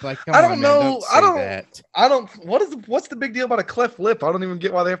hear that. Like, come I don't on, know. Man, What's the big deal about a cleft lip? I don't even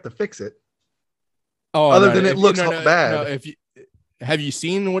get why they have to fix it. Oh, other than it looks bad. Have you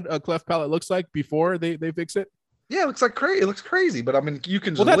seen what a cleft palate looks like before they fix it? Yeah, it looks like crazy. It looks crazy, but I mean, you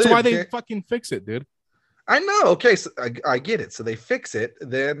can. Well, that's why they fucking fix it, dude. I know. Okay, so I get it. So they fix it.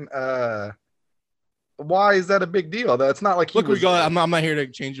 Then, why is that a big deal? Though it's not like I'm not here to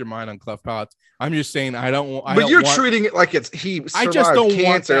change your mind on cleft palates. I'm just saying I don't. But you're treating it like he survived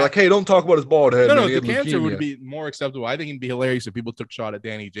cancer. Like, hey, don't talk about his bald head. No, the cancer would be more acceptable. I think it'd be hilarious if people took shot at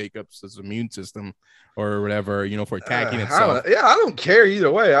Danny Jacobs' immune system or whatever, for attacking itself. I don't care either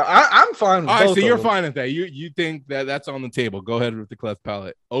way. I'm fine with all right, both so you're fine with that. You think that's on the table. Go ahead with the cleft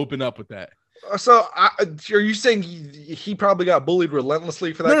palate. Open up with that. So are you saying he probably got bullied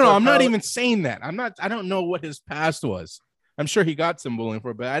relentlessly for that? No, I'm not even saying that. I don't know what his past was. I'm sure he got some bullying for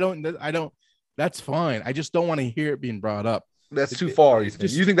it, but I don't. That's fine. I just don't want to hear it being brought up. That's too far. You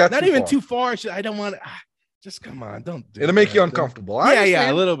think that's not even too far? I don't want to. Just come on, don't do it'll make you uncomfortable. Yeah,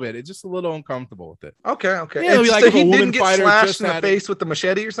 a little bit. It's just a little uncomfortable with it. Okay. Yeah, it'll be like if a woman fighter slashed in the face with the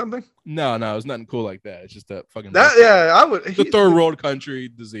machete or something. No, it's nothing cool like that. It's just a fucking I would. It's a third world country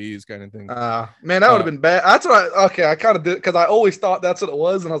disease kind of thing. Man, that would have been bad. That's what I kind of did because I always thought that's what it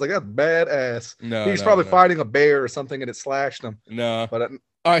was, and I was like, that's badass. No, he's probably fighting a bear or something, and it slashed him. No, but all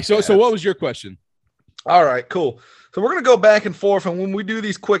right. So what was your question? All right, cool. So we're gonna go back and forth, and when we do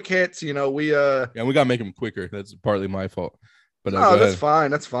these quick hits, we we gotta make them quicker. That's partly my fault. But no, that's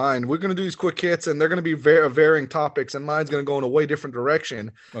fine. That's fine. We're gonna do these quick hits, and they're gonna be varying topics, and mine's gonna go in a way different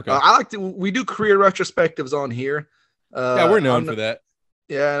direction. Okay. We do career retrospectives on here. We're known for that.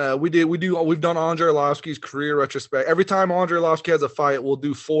 Yeah, we've done Andre Arlovsky's career retrospect. Every time Andre Arlovsky has a fight, we'll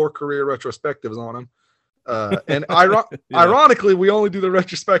do 4 career retrospectives on him. And ironically, we only do the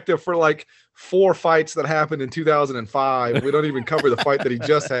retrospective for like 4 fights that happened in 2005. We don't even cover the fight that he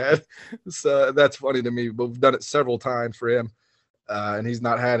just had. So that's funny to me. But we've done it several times for him, and he's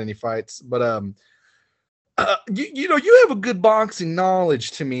not had any fights. But you have a good boxing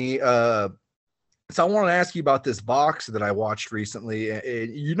knowledge to me. So I want to ask you about this boxer that I watched recently.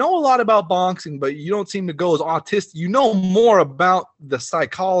 You know a lot about boxing, but you don't seem to go as autistic. You know more about the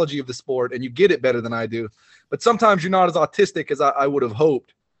psychology of the sport, and you get it better than I do. But sometimes you're not as autistic as I would have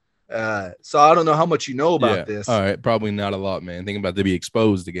hoped. So I don't know how much you know about this. All right, probably not a lot, man. Thinking about to be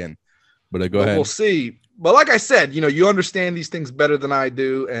exposed again. But go ahead. We'll see. But like I said, you understand these things better than I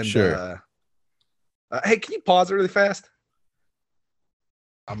do. And sure. Hey, can you pause it really fast?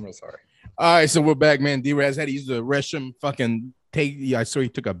 I'm real sorry. All right, so we're back, man. D-Raz had to use the restroom. Fucking take. Yeah, I saw he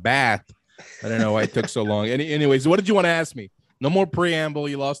took a bath. I don't know why it took so long. Anyways, what did you want to ask me? No more preamble.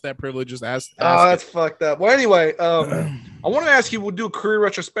 You lost that privilege. Just ask Oh, that's fucked up. Well, anyway, it. I want to ask you. We'll do a career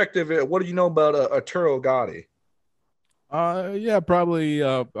retrospective. What do you know about Arturo Gotti? Yeah, probably.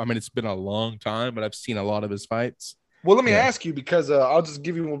 I mean, it's been a long time, but I've seen a lot of his fights. Well, let me ask you, because I'll just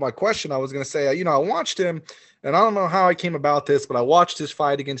give you my question. I was going to say, I watched him, and I don't know how I came about this, but I watched his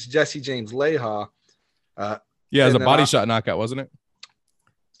fight against Jesse James Leija. Yeah, it was a body shot knockout, wasn't it?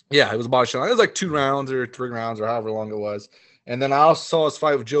 Yeah, it was a body shot. It was like 2 rounds or 3 rounds or however long it was. And then I also saw his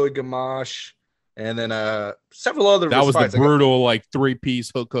fight with Joey Gamache, and then several other. That was fights. The brutal, like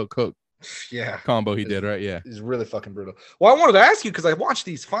 3-piece hook. Yeah, combo he did, right? Yeah, he's really fucking brutal. Well, I wanted to ask you, because I watched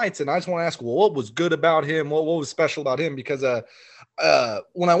these fights, and I just want to ask, well, what was good about him? What was special about him? Because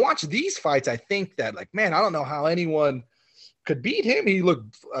when I watch these fights, I think that, like, man, I don't know how anyone could beat him. He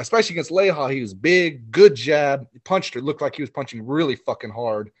looked, especially against Leija, he was big, good jab, he punched. It looked like he was punching really fucking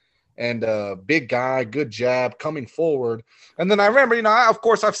hard, and big guy, good jab, coming forward. And then I remember, of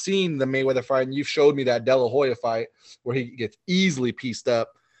course, I've seen the Mayweather fight, and you've showed me that De La Hoya fight where he gets easily pieced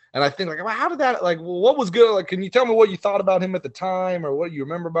up. And I think, like, how did that, like, what was good? Like, can you tell me what you thought about him at the time, or what you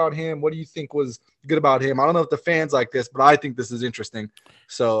remember about him? What do you think was good about him? I don't know if the fans like this, but I think this is interesting.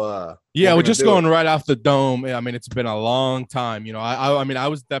 So, yeah, we're just going right off the dome. I mean, it's been a long time. I mean, I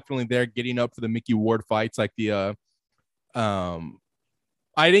was definitely there getting up for the Mickey Ward fights, like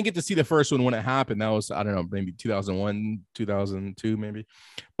I didn't get to see the first one when it happened. That was, I don't know, maybe 2001, 2002, maybe.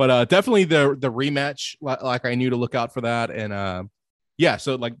 But definitely the rematch, like I knew to look out for that. And yeah,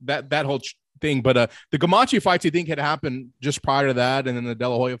 so like that whole thing. But the Gamache fights, I think, had happened just prior to that. And then the De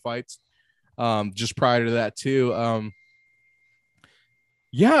La Hoya fights just prior to that, too.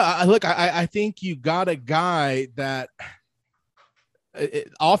 Yeah, look, I think you got a guy that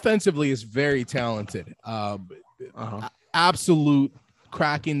offensively is very talented. Absolute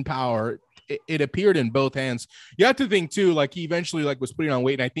cracking power. It appeared in both hands. You have to think too, like he eventually like was putting on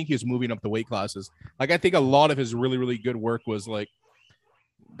weight, and I think he was moving up the weight classes. Like I think a lot of his really, really good work was like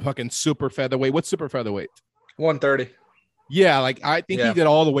fucking super featherweight. What's super featherweight? 130. Yeah, like I think he did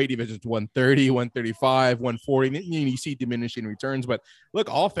all the weight divisions, 130, 135, 140. You see diminishing returns, but look,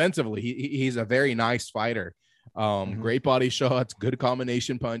 offensively, he's a very nice fighter. Great body shots, good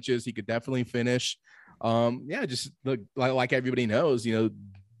combination punches. He could definitely finish. Yeah, just look like everybody knows,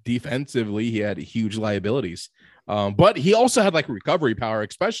 defensively he had huge liabilities. But he also had like recovery power,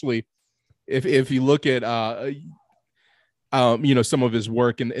 especially if you look at some of his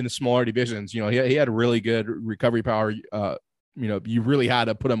work in the smaller divisions. He had really good recovery power. You really had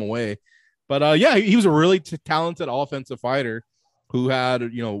to put him away. But yeah, he was a really talented offensive fighter who had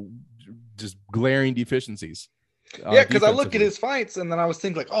just glaring deficiencies. Yeah, because I look at his fights and then I was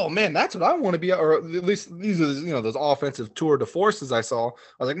thinking like, oh man, that's what I want to be, or at least these are those offensive tour de forces I saw. I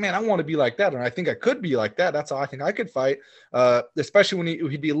was like, man, I want to be like that, and I think I could be like that. That's how I think I could fight, especially when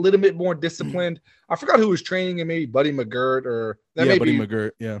he'd be a little bit more disciplined. I forgot who was training him, maybe Buddy McGirt or Buddy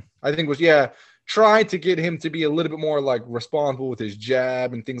McGirt. Yeah, I think was trying to get him to be a little bit more like responsible with his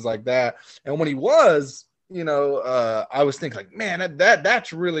jab and things like that. And when he was, I was thinking like, man,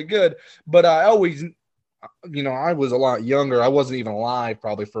 that's really good. But I always. I was a lot younger. I wasn't even alive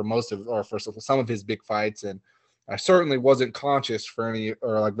probably for some of his big fights. And I certainly wasn't conscious for any,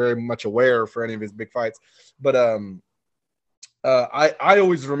 or like very much aware for any of his big fights. But I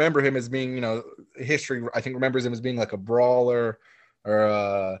always remember him as being, history, I think remembers him as being like a brawler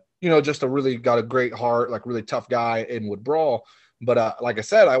or, just got a great heart, like really tough guy and would brawl. But like I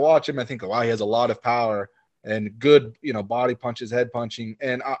said, I watch him, I think, wow, he has a lot of power and good, body punches, head punching.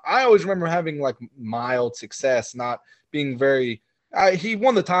 And I always remember having like mild success, not being very, he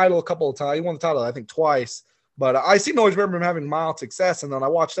won the title a couple of times. He won the title, I think, twice, but I seem to always remember him having mild success. And then I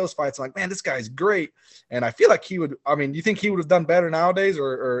watched those fights. I'm like, man, this guy's great. And I feel like he would, do you think he would have done better nowadays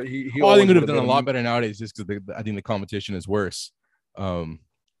or he I think he would have done a lot better nowadays just because I think the competition is worse. I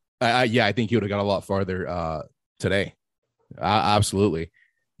think he would have got a lot farther today. Absolutely.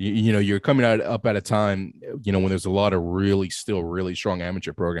 You're coming up at a time, when there's a lot of really strong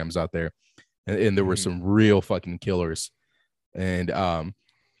amateur programs out there, and there were some real fucking killers. And, a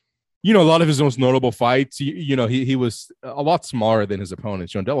lot of his most notable fights, he was a lot smaller than his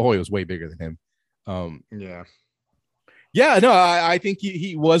opponents. De La Hoya was way bigger than him. Yeah, no, I think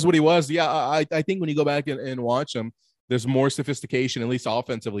he was what he was. Yeah, I think when you go back and watch him, there's more sophistication, at least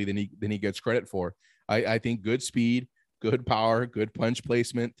offensively, than he gets credit for. I think good speed, good power, good punch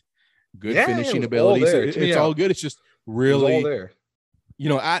placement, good finishing ability. So it's all good. It's just really all there.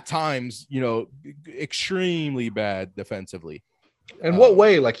 At times, extremely bad defensively. In what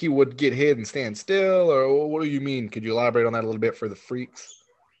way? Like he would get hit and stand still, or what do you mean? Could you elaborate on that a little bit for the freaks?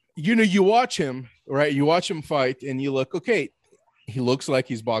 You watch him, right? You watch him fight, and you look, okay, he looks like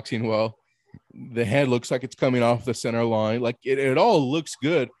he's boxing well. The head looks like it's coming off the center line. Like it all looks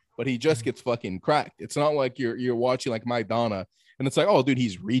good, but he just gets fucking cracked. It's not like you're watching like Maidana, and it's like, oh, dude,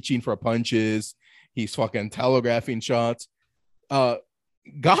 he's reaching for punches. He's fucking telegraphing shots.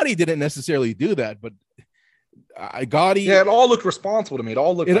 Gotti didn't necessarily do that, but Gotti. Yeah, it all looked responsible to me. It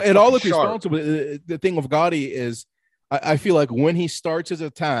all looked. It all looked responsible. The thing of Gotti is, I feel like when he starts his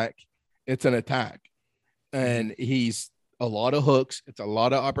attack, it's an attack, and he's a lot of hooks. It's a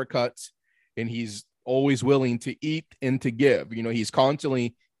lot of uppercuts, and he's always willing to eat and to give. You know, he's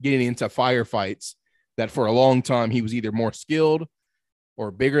constantly getting into firefights that for a long time he was either more skilled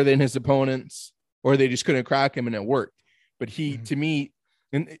or bigger than his opponents, or they just couldn't crack him and it worked. But he, to me,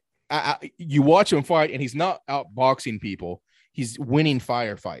 and you watch him fight, and he's not out boxing people. He's winning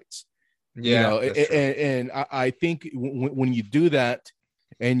firefights. Yeah, you know, and I think when you do that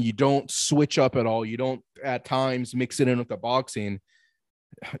and you don't switch up at all, you don't at times mix it in with the boxing,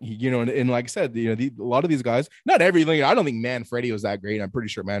 you know, and like I said, you know, a lot of these guys, not everything. I don't think Manfredi was that great. I'm pretty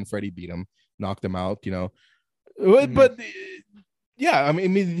sure Manfredi beat him, knocked him out, you know, but yeah, I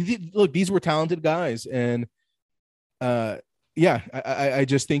mean, look, these were talented guys, and yeah, I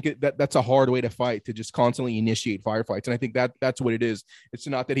just think that's a hard way to fight, to just constantly initiate firefights. And I think that's what it is. It's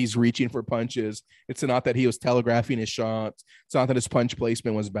not that he's reaching for punches. It's not that he was telegraphing his shots. It's not that his punch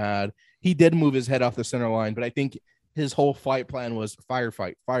placement was bad. He did move his head off the center line, but I think his whole fight plan was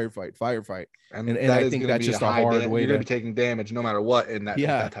firefight. And I think that's just a hard way. You're going to be taking damage no matter what in that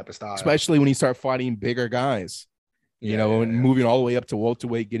type of style. Especially when you start fighting bigger guys, you know, and moving all the way up to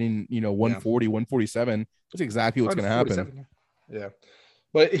welterweight, getting, you know, 140, 147. That's exactly what's going to happen. Yeah,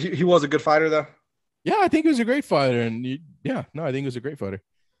 but he was a good fighter, though. Yeah, I think he was a great fighter, and I think he was a great fighter.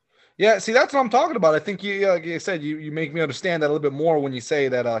 Yeah, see, that's what I'm talking about. I think you, like you said, you make me understand that a little bit more when you say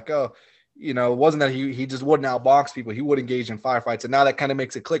that, like, oh, you know, it wasn't that he just wouldn't outbox people; he would engage in firefights, and now that kind of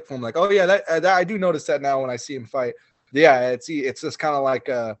makes it click for him. Like, oh yeah, that I do notice that now when I see him fight. Yeah, it's just kind of like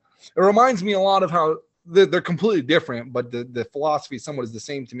it reminds me a lot of how. They're completely different, but the philosophy somewhat is the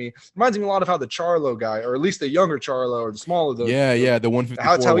same to me. It reminds me a lot of how the Charlo guy, or at least the younger Charlo, or the smaller the the 154.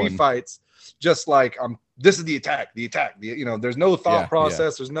 That's how he fights. Just like this is the attack. You know, there's no thought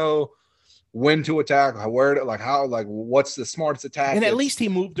process. There's no when to attack, what's the smartest attack. And at least he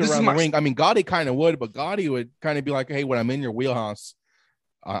moved around the ring. I mean, Gotti kind of would, but Gotti would kind of be like, hey, when I'm in your wheelhouse,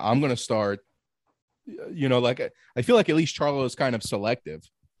 I'm gonna start. You know, like I feel like at least Charlo is kind of selective.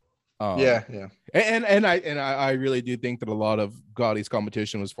 And I really do think that a lot of Gotti's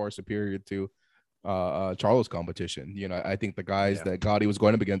competition was far superior to Charlo's competition. You know, I think the guys that Gotti was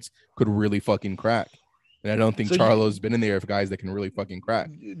going up against could really fucking crack, and I don't think Charlo's been in there of guys that can really fucking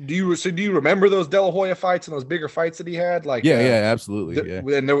crack. Do you remember those De La Hoya fights and those bigger fights that he had? Like, absolutely.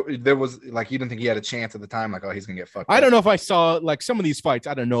 And there was like, you didn't think he had a chance at the time, like, oh, he's gonna get fucked. I don't know if I saw like some of these fights.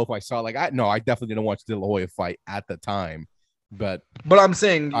 I don't know if I saw I definitely didn't watch De La Hoya fight at the time. But I'm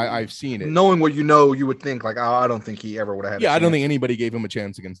saying I've seen it. Knowing what you know, you would think like, oh, I don't think he ever would have had. Yeah, I don't think anybody gave him a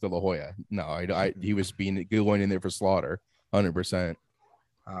chance against De La Hoya. No, he was going in there for slaughter, 100%.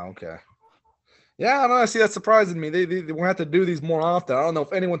 Oh, okay. Yeah, I don't know. See, that's surprising me. They won't have to do these more often. I don't know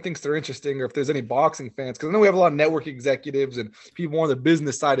if anyone thinks they're interesting or if there's any boxing fans, because I know we have a lot of network executives and people on the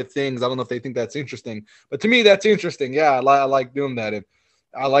business side of things. I don't know if they think that's interesting, but to me, that's interesting. Yeah, I like doing that, and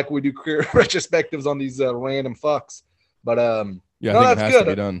I like we do career retrospectives on these random fucks. But I think it has to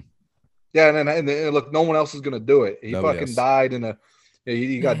be done. Yeah, and look, no one else is gonna do it. He died in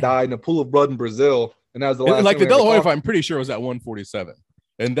he got died in a pool of blood in Brazil, and that was the last. Like the De La Hoya fight, I'm pretty sure was at 147,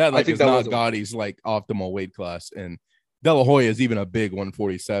 and that is not Gotti's like optimal weight class. And De La Hoya is even a big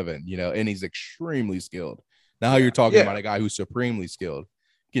 147, you know, and he's extremely skilled. Now you're talking about a guy who's supremely skilled,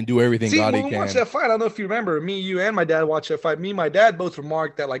 can do everything Gotti can. Watch that fight. I don't know if you remember. Me, you, and my dad watched that fight. Me and my dad both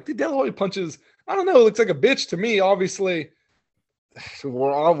remarked that like the De La Hoya punches. I don't know. It looks like a bitch to me. Obviously,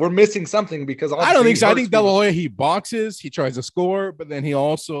 we're missing something because I don't think so. I think De La Hoya, he boxes, he tries to score, but then he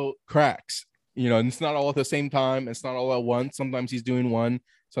also cracks. You know, and it's not all at the same time. It's not all at once. Sometimes he's doing one,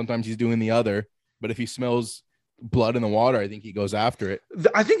 sometimes he's doing the other. But if he smells blood in the water, I think he goes after it.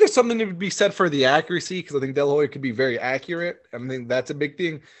 I think there's something to be said for the accuracy, because I think De La Hoya could be very accurate. I think that's a big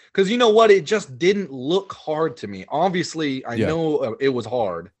thing. Because you know what? It just didn't look hard to me. Obviously, I know it was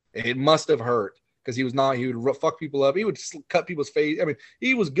hard. It must have hurt because he would fuck people up. He would cut people's face. I mean,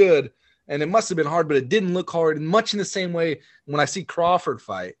 he was good, and it must have been hard, but it didn't look hard. And much in the same way when I see Crawford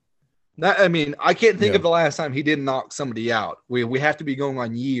fight. I can't think of the last time he didn't knock somebody out. We have to be going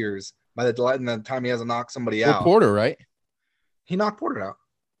on years by the time he hasn't knocked somebody out. Porter, right? He knocked Porter out.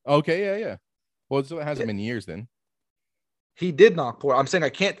 Okay, yeah. Well, so it hasn't been years then. He did knock Porter. I'm saying I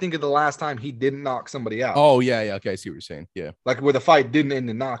can't think of the last time he didn't knock somebody out. Oh, yeah. Okay, I see what you're saying. Yeah. Like where the fight didn't end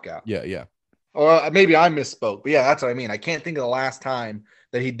in knockout. Yeah. Or maybe I misspoke. But yeah, that's what I mean. I can't think of the last time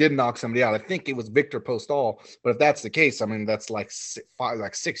that he did knock somebody out. I think it was Victor Postol. But if that's the case, I mean, that's like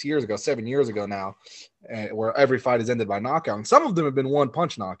 6 years ago, 7 years ago now, where every fight is ended by knockout. And some of them have been one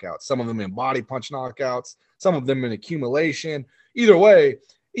punch knockouts. Some of them in body punch knockouts. Some of them in accumulation. Either way,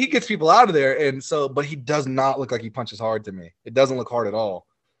 he gets people out of there. And so, but he does not look like he punches hard to me. It doesn't look hard at all.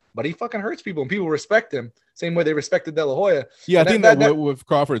 But he fucking hurts people, and people respect him. Same way they respected De La Hoya. Yeah, I think that with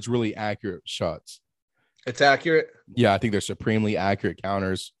Crawford, it's really accurate shots. It's accurate. Yeah, I think they're supremely accurate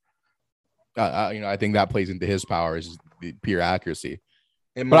counters. I think that plays into his power is the pure accuracy.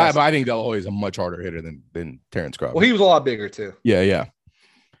 But I think De La Hoya is a much harder hitter than Terrence Crawford. Well, he was a lot bigger too. Yeah.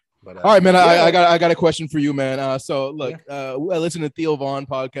 But, all right, man. Yeah. I got a question for you, man. So look, I listened to Theo Vaughn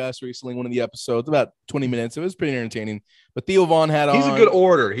podcast recently. One of the episodes, about 20 minutes. It was pretty entertaining. But Theo Vaughn he's a good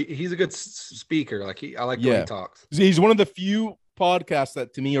orator. He's a good speaker. I like the way he talks. He's one of the few podcasts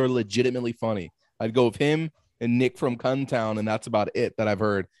that to me are legitimately funny. I'd go with him and Nick from Cuntown, and that's about it that I've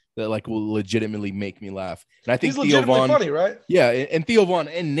heard that like will legitimately make me laugh. And I think he's Theo Vaughn, funny, right? Yeah, and Theo Vaughn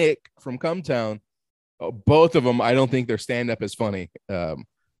and Nick from Cuntown, both of them, I don't think their stand-up is funny.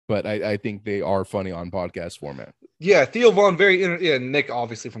 But I think they are funny on podcast format. Yeah, Theo Vaughn, Nick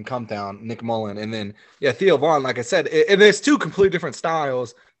obviously from Cumtown, Nick Mullen. And then, Theo Vaughn, like I said, and there's two completely different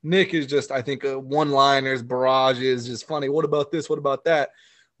styles. Nick is just, I think, one-liners, barrages, just funny. What about this? What about that?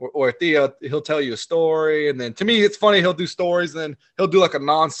 Or Theo, he'll tell you a story. And then to me, it's funny. He'll do stories, and then he'll do like a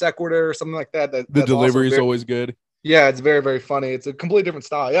non sequitur or something like that. The delivery is always good. Yeah, it's very, very funny. It's a completely different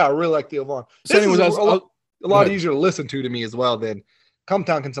style. Yeah, I really like Theo Vaughn. This is a lot easier to listen to me as well than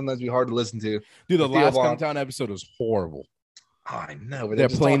Cumtown can sometimes be hard to listen to. Dude, the last Cumtown episode was horrible. Oh, I know. But they're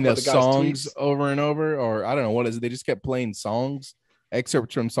playing the songs over and over, or I don't know what is it. They just kept playing songs,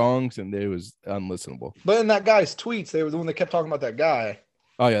 excerpts from songs, and it was unlistenable. But in that guy's tweets, they were the one that kept talking about that guy.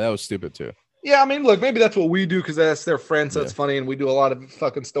 Oh yeah, that was stupid too. Yeah, I mean, look, maybe that's what we do because that's their friend, so it's funny, and we do a lot of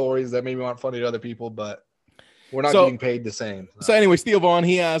fucking stories that maybe aren't funny to other people, but we're not getting paid the same. So, anyways, Theo Vaughn,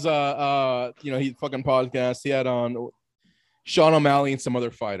 he has he fucking podcast. He had on Sean O'Malley and some other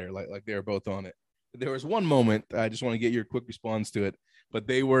fighter, like they were both on it. There was one moment, I just want to get your quick response to it, but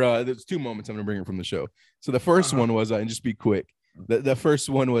they were there's two moments I'm gonna bring it from the show. So the first one was, and just be quick. The first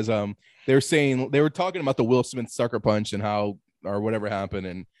one was they were talking about the Will Smith sucker punch and how or whatever happened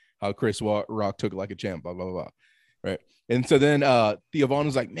and how Chris Rock took it like a champ, blah blah blah, right? And so then Theo Vaughn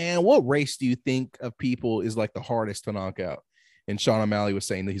was like, man, what race do you think of people is like the hardest to knock out? And Sean O'Malley was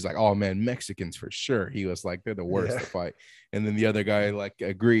saying that he's like, oh man, Mexicans for sure. He was like, they're the worst to fight. And then the other guy like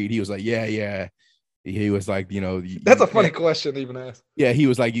agreed. He was like, yeah. He was like, that's a funny question to even ask. Yeah, he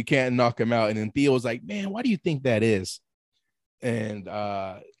was like, you can't knock him out. And then Theo was like, man, why do you think that is? And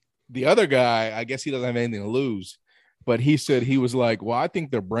the other guy, I guess he doesn't have anything to lose, but he said he was like, well, I think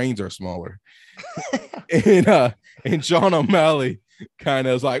their brains are smaller. and Sean O'Malley kind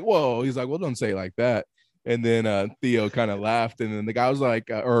of was like, whoa. He's like, well, don't say it like that. And then Theo kind of laughed, and then the guy was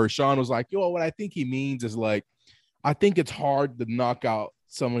like, or Sean was like, yo, what I think he means is like, I think it's hard to knock out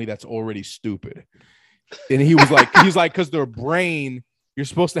somebody that's already stupid. And he was like, because their brain, you're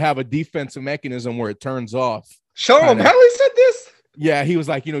supposed to have a defensive mechanism where it turns off. Sean O'Malley said this? Yeah, he was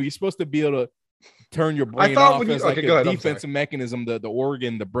like, you're supposed to be able to turn your brain off as like a defensive mechanism. The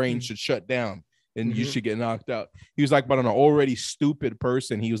organ, the brain should shut down, and you should get knocked out. He was like, but on an already stupid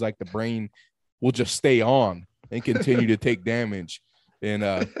person, he was like, the brain will just stay on and continue to take damage. And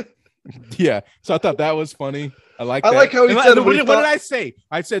so I thought that was funny. I like how he said it. What did I say?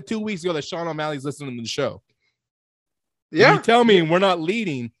 I said 2 weeks ago that Sean O'Malley's listening to the show. Yeah. And you tell me we're not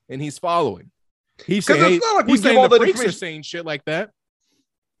leading and he's following. He's saying, the freaks are saying shit like that.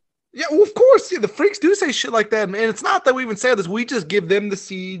 Yeah, well, of course. Yeah, the freaks do say shit like that, man. It's not that we even say this. We just give them the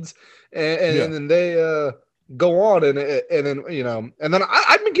seeds and then they go on and then and then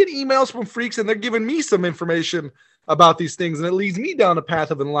I've been getting emails from freaks and they're giving me some information about these things, and it leads me down a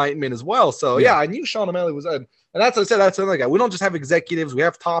path of enlightenment as well. So I knew Sean O'Malley was, and that's what I said. That's another guy. We don't just have executives; we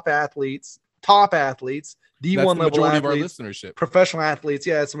have top athletes, D1 level majority athletes, of our listenership, professional athletes.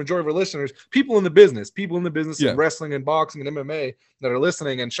 Yeah, it's the majority of our listeners. People in the business of wrestling and boxing and MMA that are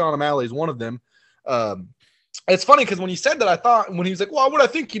listening, and Sean O'Malley is one of them. It's funny because when he said that, I thought when he was like, "Well, what I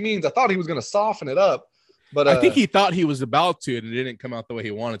think he means," I thought he was going to soften it up. But I think he thought he was about to, and it didn't come out the way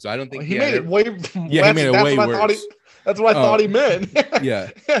he wanted. So I don't think he made it way. Yeah, he made it way worse. That's what I thought he meant. Yeah,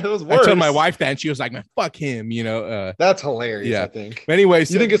 it was worse. I told my wife that, and she was like, "Man, fuck him," That's hilarious. I think. But anyways,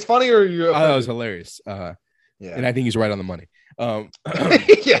 you think it's funny or you? I thought it was hilarious. And I think he's right on the money.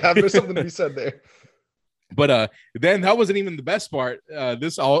 Yeah, there's something to be said there. But then that wasn't even the best part. I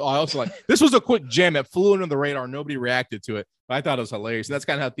also like this was a quick gem that flew under the radar. Nobody reacted to it, but I thought it was hilarious. And that's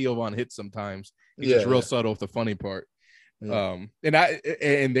kind of how Theo Von hits sometimes. He's just real subtle with the funny part. Yeah.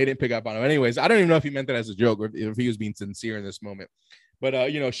 And they didn't pick up on him. Anyways, I don't even know if he meant that as a joke or if he was being sincere in this moment. But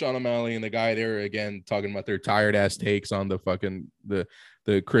Sean O'Malley and the guy there again talking about their tired ass takes on the fucking the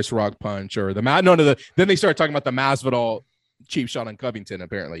Chris Rock punch or the then they start talking about the Masvidal cheap shot on Covington.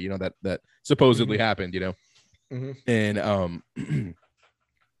 Apparently, that supposedly happened. And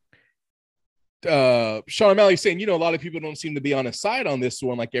Sean O'Malley saying, a lot of people don't seem to be on his side on this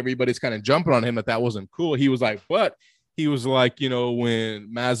one. Like everybody's kind of jumping on him that wasn't cool. He was like, when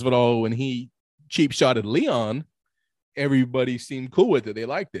Masvidal, when he cheap shotted Leon, everybody seemed cool with it. They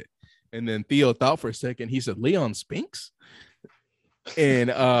liked it. And then Theo thought for a second. He said, Leon Spinks? And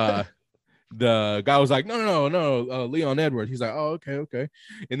the guy was like, no, Leon Edwards. He's like, oh, okay.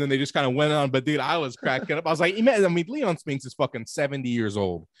 And then they just kind of went on. But dude, I was cracking up. I was like, Leon Spinks is fucking 70 years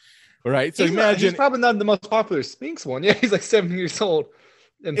old. Right. So he's probably not the most popular Spinks one. Yeah, he's like 70 years old.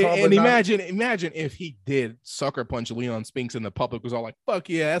 And imagine if he did sucker punch Leon Spinks and the public was all like, fuck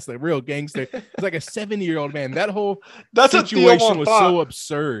yeah, that's the real gangster. It's like a 70-year-old man. That whole situation was so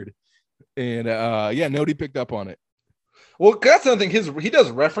absurd. And nobody picked up on it. Well, that's another thing. He does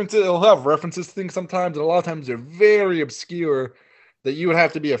references. He'll have references to things sometimes, and a lot of times they're very obscure that you would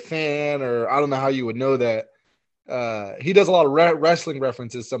have to be a fan, or I don't know how you would know that. He does a lot of wrestling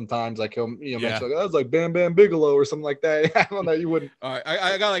references sometimes, like he'll mention that was like Bam Bam Bigelow or something like that. I don't know. You wouldn't. All right,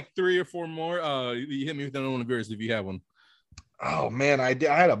 I got like 3 or 4 more. You hit me with one of yours if you have one. Oh man, I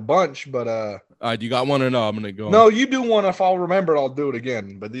had a bunch, but all right, you got one or no? I'm gonna go. No, you do one. If I'll remember it, I'll do it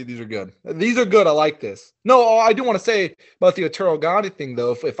again. But these are good. These are good. I like this. No, I do want to say about the Arturo Gatti thing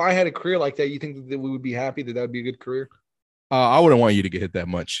though. If I had a career like that, you think that we would be happy that would be a good career? I wouldn't want you to get hit that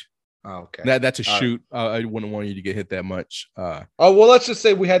much. Oh, okay. That's a shoot. I wouldn't want you to get hit that much. Oh, well, let's just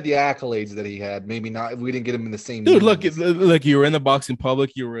say we had the accolades that he had. Maybe not. We didn't get him in the same. Dude, look, you were in the boxing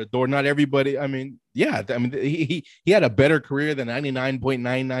public. You were adored. Not everybody. I mean, yeah. I mean, he had a better career than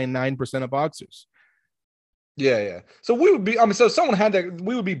 99.999% of boxers. Yeah. So we would be. So someone had that.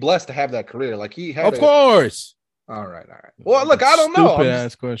 We would be blessed to have that career. Like he had. Of course. All right. Well, look, I don't know. Stupid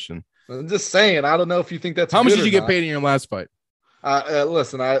ass question. I'm just saying. I don't know if you think that's. How much did you get paid in your last fight?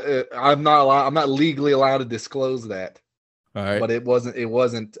 Listen, I'm not legally allowed to disclose that. All right. But it wasn't.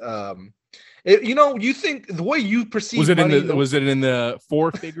 You think the way you perceive was it in the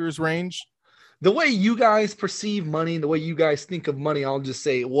 4 figures range? The way you guys perceive money, the way you guys think of money, I'll just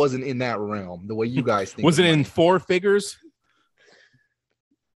say it wasn't in that realm. The way you guys think. Was it in 4 figures?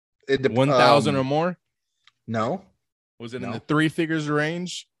 1,000 or more? No. Was it in the 3 figures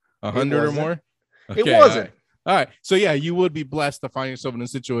range? 100 or more? Okay, it wasn't. All right. So yeah, you would be blessed to find yourself in a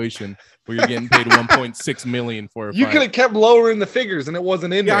situation where you're getting paid 1.6 million for a fight. You could have kept lowering the figures and it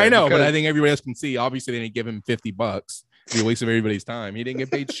wasn't in there. Yeah, I know, but I think everybody else can see. Obviously, they didn't give him $50. You're wasting everybody's time. He didn't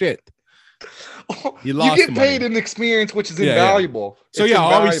get paid shit. You get paid in experience, which is invaluable. So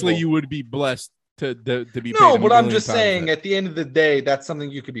obviously you would be blessed to be paid. No, but I'm just saying at the end of the day, that's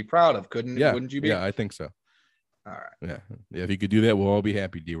something you could be proud of, wouldn't you be? Yeah, I think so. All right. Yeah. If you could do that, we'll all be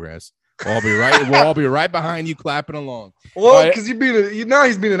happy, D-Raz. We'll all be right behind you, clapping along. Well, because he's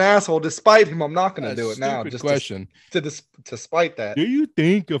being an asshole. Despite him, I'm not going to do it now. Just question to spite that. Do you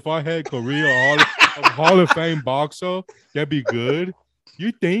think if I had career Hall of Fame boxer, that'd be good?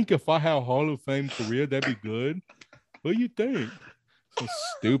 You think if I had a Hall of Fame career, that'd be good? What do you think? So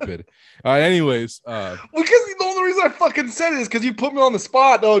stupid. All right. Anyways, because the only reason I fucking said it is because you put me on the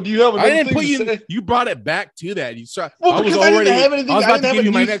spot. Though, do you have? I didn't put you. You brought it back to that. You saw. Well, I was about to give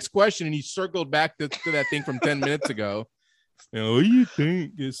you my next question, and you circled back to that thing from 10 minutes ago. What do you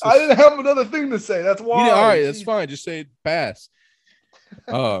think? I didn't have another thing to say. That's why. All right, that's fine. Just say pass.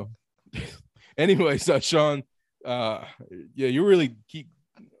 Anyways, Sean. You really keep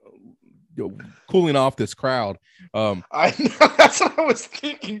cooling off this crowd. I know, that's what I was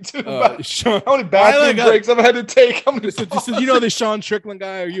thinking too. Sean, how many bathroom breaks I've had to take? So you know this Sean Strickland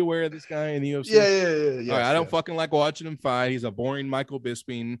guy? Are you aware of this guy in the UFC? Yeah. All right, I don't fucking like watching him fight. He's a boring Michael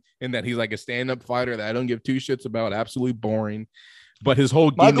Bisping in that he's like a stand-up fighter that I don't give 2 shits about. Absolutely boring. But his whole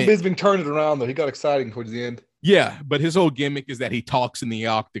gimmick, Michael Bisping turned it around though. He got exciting towards the end. Yeah, but his whole gimmick is that he talks in the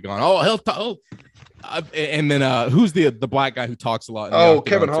octagon. Oh, he'll talk. And then who's the black guy who talks a lot?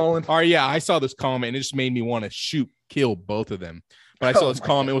 Kevin Holland. Oh yeah, I saw this comment and it just made me want to kill both of them. But I saw this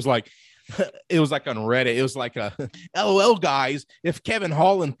comment. God. It was like on Reddit. It was like LOL guys. If Kevin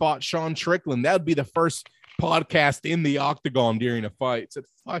Holland fought Sean Strickland, that would be the first podcast in the octagon during a fight. I said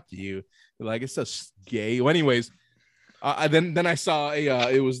fuck you. Like it's so gay. Well, anyways, Then I saw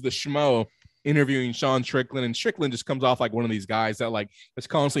it was the Schmo interviewing Sean Strickland, and Strickland just comes off like one of these guys that like is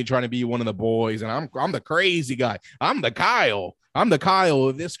constantly trying to be one of the boys, and I'm the crazy guy. I'm the Kyle. I'm the Kyle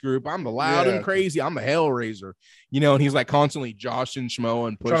of this group. I'm the loud and crazy. I'm the Hellraiser, and he's like constantly joshing Schmo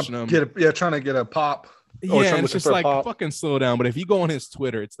and pushing him. Trying to get a pop. Yeah, and it's just like fucking slow down. But if you go on his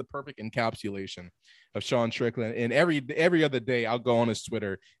Twitter, it's the perfect encapsulation of Sean Strickland. And every other day, I'll go on his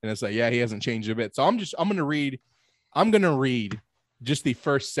Twitter, and it's like, yeah, he hasn't changed a bit. So I'm gonna read just the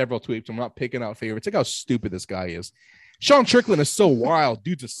first several tweets. I'm not picking out favorites. Look how stupid this guy is. Sean Strickland is so wild.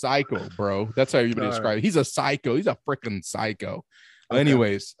 Dude's a psycho, bro. That's how everybody describes it. He's a psycho. He's a freaking psycho. Okay.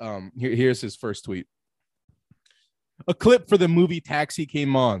 Anyways, here's his first tweet. A clip for the movie Taxi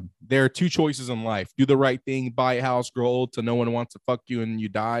came on. There are two choices in life. Do the right thing, buy a house, grow old till no one wants to fuck you and you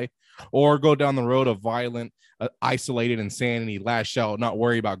die. Or go down the road of violent, isolated insanity, lash out, not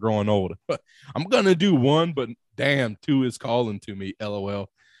worry about growing old. I'm going to do one, but damn, two is calling to me, LOL.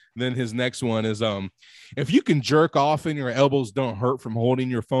 Then his next one is, if you can jerk off and your elbows don't hurt from holding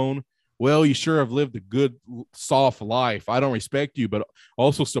your phone, well, you sure have lived a good, soft life. I don't respect you, but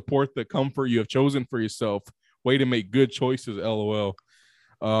also support the comfort you have chosen for yourself. Way to make good choices, LOL.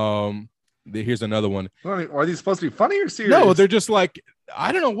 Here's another one. Are these supposed to be funny or serious? No, they're just like,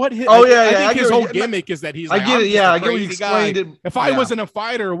 I don't know what his, I think his whole gimmick is that he's like, I get it. Yeah, I get what you explained it. If I wasn't a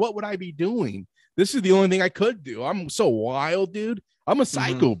fighter, what would I be doing? This is the only thing I could do. I'm so wild, dude. I'm a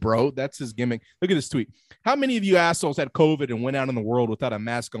psycho, bro. That's his gimmick. Look at this tweet. How many of you assholes had COVID and went out in the world without a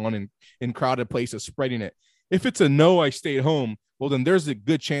mask on and in crowded places spreading it? If it's a no, I stayed home. Well, then there's a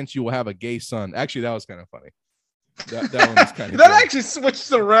good chance you will have a gay son. Actually, that was kind of funny. That one was kind of that funny. Actually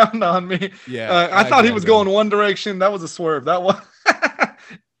switched around on me. Yeah, I thought he was going one direction. That was a swerve. That one.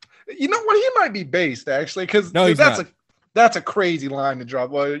 You know what? He might be based actually, because that's a crazy line to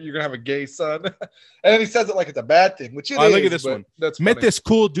drop. Well, you're gonna have a gay son, and then he says it like it's a bad thing, which it is. Look at this one. That's met this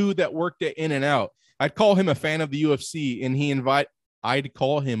cool dude that worked at In-N-Out. I'd call him a fan of the UFC, and I'd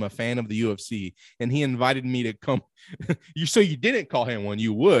call him a fan of the UFC, and he invited me to come. You didn't call him one.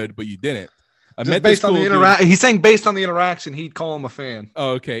 You would, but you didn't. Based on the interaction, he's saying based on the interaction, he'd call him a fan.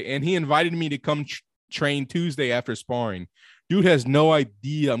 Oh, okay, and he invited me to come train Tuesday after sparring. Dude has no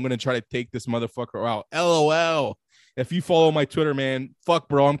idea I'm gonna try to take this motherfucker out. LOL. If you follow my Twitter, man, fuck,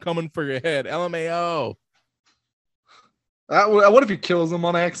 bro, I'm coming for your head. LMAO. What if he kills him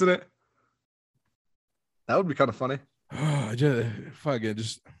on accident? That would be kind of funny.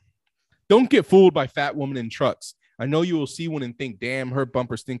 Just don't get fooled by fat women in trucks. I know you will see one and think, damn, her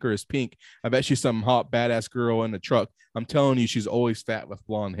bumper stinker is pink. I bet she's some hot, badass girl in the truck. I'm telling you, she's always fat with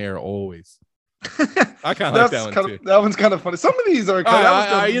blonde hair, always. I kind of like that one, too. That one's kind of funny. Some of these are kind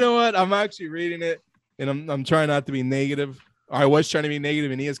of... You know what? I'm actually reading it, and I'm trying not to be negative. I was trying to be negative,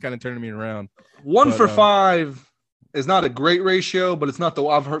 and he is kind of turning me around. 1 for 5 is not a great ratio, but it's not the...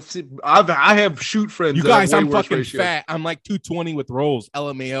 I have shoot friends. You guys, I'm fucking fat. I'm like 220 with rolls.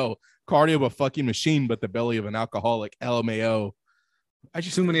 LMAO. Cardio of a fucking machine, but the belly of an alcoholic. LMAO.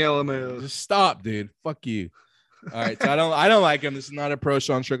 Too many LMAOs. Just stop, dude. Fuck you. All right, so I don't like him. This is not a pro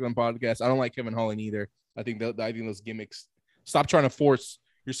Sean Strickland podcast. I don't like Kevin Holland either. I think those gimmicks. Stop trying to force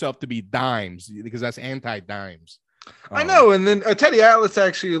yourself to be dimes, because that's anti-dimes. I know. And then Teddy Atlas,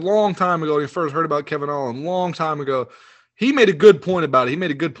 actually, a long time ago, when he first heard about Kevin Holland, long time ago, he made a good point about it.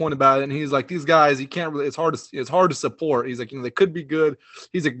 And he's like, these guys, you can't really. It's hard to support. He's like, they could be good.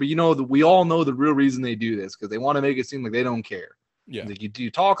 He's like, but we all know the real reason they do this, because they want to make it seem like they don't care. Yeah. Like,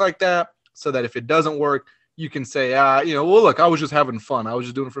 you talk like that so that if it doesn't work, you can say, well, look, I was just having fun. I was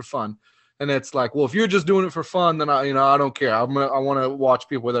just doing it for fun. And it's like, well, if you're just doing it for fun, then I don't care. I want to watch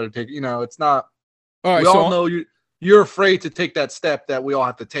people that are taking, it's not. All right, we all know you're afraid to take that step that we all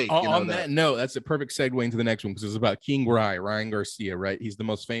have to take. On that note, that's a perfect segue into the next one, because it's about King Ryan Garcia, right? He's the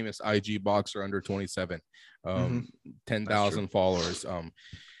most famous IG boxer under 27, 10,000 followers.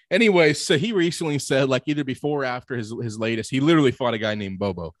 Anyway, so he recently said, like, either before or after his latest, he literally fought a guy named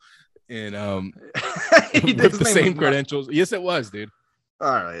Bobo. And with the same credentials. Yes, it was, dude. All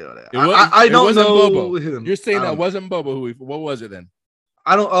right, I don't know. Bobo. You're saying that wasn't Bobo. What was it then?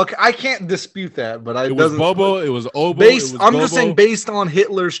 I don't. Okay, I can't dispute that, but it was Bobo. It was Obo. I'm just saying, based on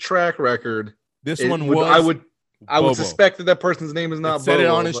Hitler's track record, I would suspect that person's name is not. Bobo. Said it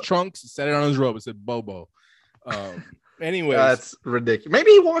on his trunks. Said it on his robe. It said Bobo. Anyways, that's ridiculous.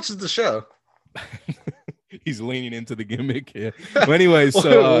 Maybe he watches the show. He's leaning into the gimmick. Yeah. But anyways,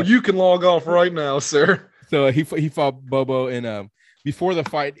 so you can log off right now, sir. So he fought Bobo, and before the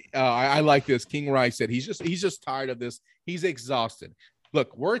fight, I like this. King Rye said he's just tired of this. He's exhausted.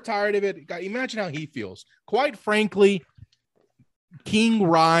 Look, we're tired of it. Imagine how he feels. Quite frankly, King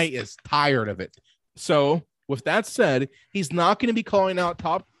Rye is tired of it. So With that said, he's not going to be calling out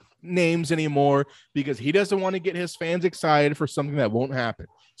top names anymore because he doesn't want to get his fans excited for something that won't happen.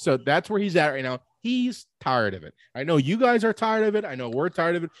 So that's where he's at right now. He's tired of it. I know you guys are tired of it. I know we're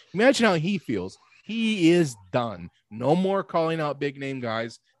tired of it. Imagine how he feels. He is done. No more calling out big name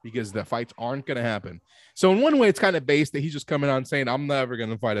guys because the fights aren't going to happen. So in one way, it's kind of based that he's just coming on saying, I'm never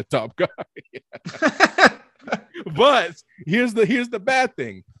going to fight a top guy. But here's the bad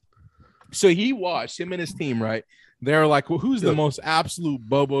thing. So he watched him and his team, right? They're like, well, who's the most absolute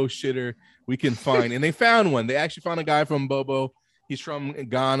Bobo shitter we can find? And they found one. They actually found a guy from Bobo. He's from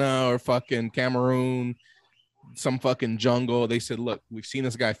Ghana or fucking Cameroon, some fucking jungle. They said, look, we've seen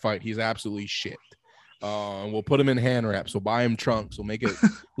this guy fight. He's absolutely shit. We'll put him in hand wraps. We'll buy him trunks. We'll make it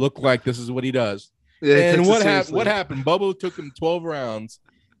look like this is what he does. Yeah, and what happened? Bobo took him 12 rounds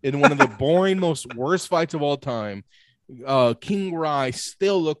in one of the boring, most worst fights of all time. King Rai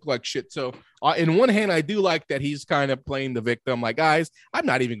still looked like shit. So in one hand, I do like that he's kind of playing the victim. Like, guys, I'm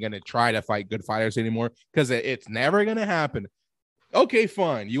not even going to try to fight good fighters anymore because it's never going to happen. Okay,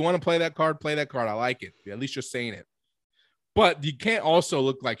 fine. You want to play that card? Play that card. I like it. At least you're saying it. But you can't also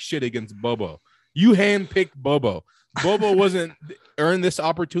look like shit against Bobo. You handpicked Bobo. Bobo wasn't earned this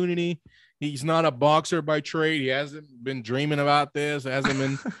opportunity. He's not a boxer by trade. He hasn't been dreaming about this. Hasn't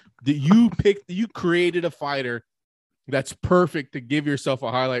been. You created a fighter that's perfect to give yourself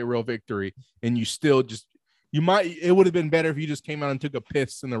a highlight reel victory, and you still just it would have been better if you just came out and took a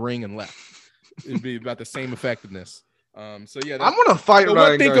piss in the ring and left. It'd be about the same effectiveness. So yeah, I'm gonna fight. So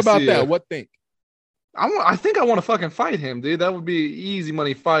what think about that? What think? I think I want to fucking fight him, dude. That would be an easy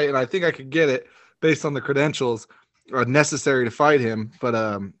money fight, and I think I could get it based on the credentials necessary to fight him.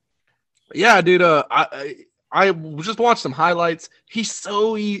 But yeah, dude. I just watched some highlights. He's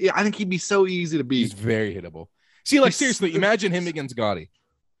so easy. I think he'd be so easy to beat. He's very hittable. See, like seriously, imagine him against Gotti.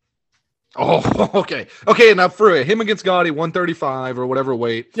 Oh, okay. Okay, now for it, him against Gotti, 135 or whatever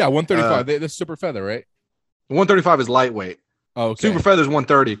weight. Yeah, 135. That's super feather, right? 135 is lightweight. Oh, okay. Super feather's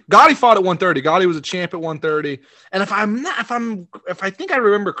 130. Gotti fought at 130. Gotti was a champ at 130. And if I think I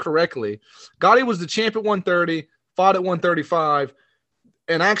remember correctly, Gotti was the champ at 130, fought at 135,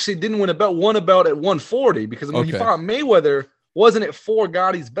 and actually didn't win a belt, won a belt at 140 because when he fought Mayweather, wasn't it for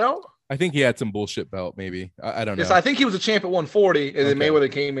Gotti's belt? I think he had some bullshit belt, maybe. I don't know. Yes, I think he was a champ at 140, and then Mayweather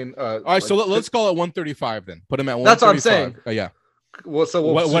came in. All right, so let's call it 135 then. Put him at 135. That's what I'm saying. Yeah. Well, so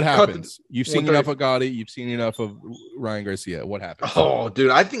what happens? You've seen enough of Gotti. You've seen enough of Ryan Garcia. What happens? Oh,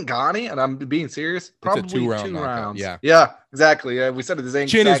 dude, I think Gotti, and I'm being serious, probably it's a two rounds. Yeah, exactly. Yeah, we said it the same.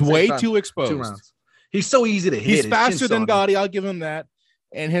 Chin is way too exposed. 2 rounds. He's so easy to hit. He's faster than Gotti. I'll give him that.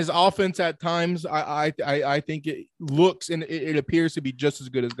 And his offense at times, I think it looks and it appears to be just as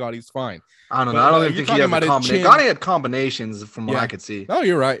good as Gotti's. Fine. I don't know. I don't even think he has a combination. Gotti had combinations from what I could see. Oh,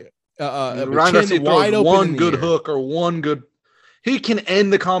 you're right. Ryan Garcia throws one good hook or one good. He can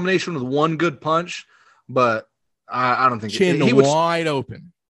end the combination with one good punch, but I don't think he was wide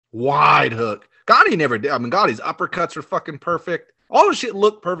open. Wide hook. Gotti never did. I mean, Gotti's uppercuts are fucking perfect. All the shit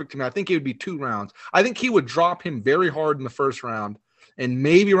looked perfect to me. I think it would be 2 rounds. I think he would drop him very hard in the first round. And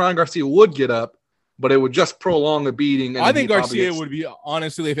maybe Ryan Garcia would get up, but it would just prolong the beating. And I think Garcia would be,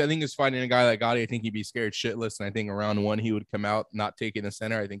 honestly, if I think he's fighting a guy like Gotti, I think he'd be scared shitless. And I think around 1, he would come out, not taking the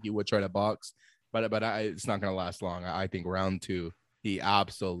center. I think he would try to box, but it's not going to last long. I think round 2, he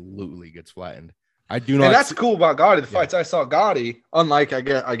absolutely gets flattened. I do not. And that's cool about Gotti. The fights I saw Gotti, unlike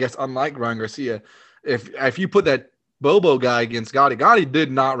Ryan Garcia, if you put that Bobo guy against Gotti. Gotti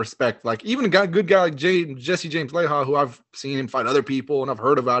did not respect, like, even a good guy like Jesse James Leha, who I've seen him fight other people and I've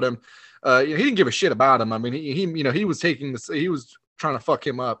heard about him. He didn't give a shit about him. I mean, he was taking this, he was trying to fuck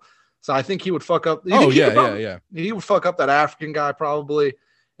him up. So I think he would fuck up. He would fuck up that African guy probably.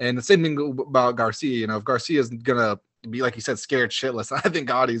 And the same thing about Garcia. If Garcia is gonna be, like you said, scared shitless, I think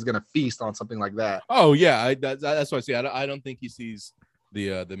Gotti is gonna feast on something like that. Oh yeah, that's what I see. I don't think he sees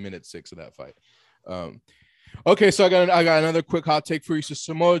the minute 6 of that fight. Okay, so I got another quick hot take for you. So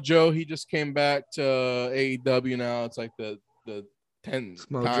Samoa Joe, he just came back to AEW now. It's like the 10th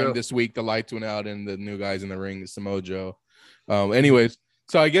time this week the lights went out and the new guys in the ring, Samoa Joe. Anyways,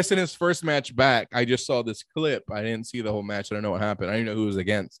 so I guess in his first match back, I just saw this clip. I didn't see the whole match. I don't know what happened. I didn't know who it was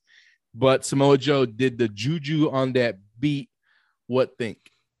against. But Samoa Joe did the juju on that beat. What think?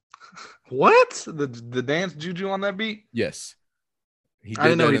 What? The dance juju on that beat? Yes. I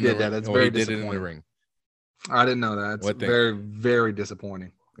didn't know he did that. That's very disappointing. Did it in the ring. I didn't know that. It's very, very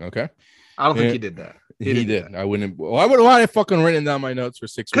disappointing. Okay. I don't think he did that. He did. I wouldn't. Well, I would have lied fucking written down my notes for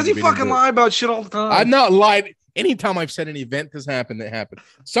 6 weeks. Because you fucking lie about shit all the time. I've not lied. Anytime I've said an event has happened, it happened.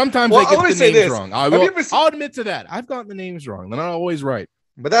 Sometimes I get the names wrong. I'll admit to that. I've gotten the names wrong. They're not always right.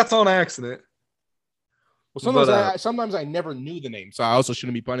 But that's on accident. Well, But sometimes I never knew the name, so I also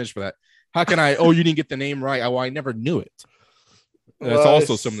shouldn't be punished for that. How can I? Oh, you didn't get the name right. I never knew it. That's well,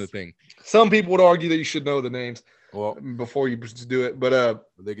 also some of the thing. some people would argue that you should know the names before you do it. But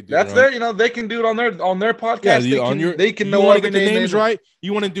they could do that's their, they can do it on their podcast. Yeah, they can you know want to every get the name names right.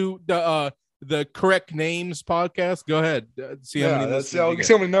 You want to do the correct names podcast. Go ahead. See how many. See how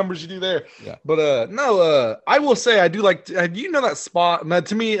many numbers you do there. Yeah. But no, I will say I do like. Do you know that spot? Now,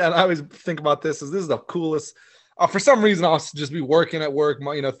 to me, and I always think about this is the coolest. For some reason, I'll just be working at work,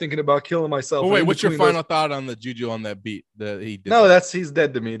 thinking about killing myself. Wait, what's your final thought on the Juju on that beat that he did? No, he's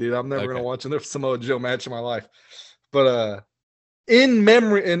dead to me, dude. I'm never gonna watch another Samoa Joe match in my life. But in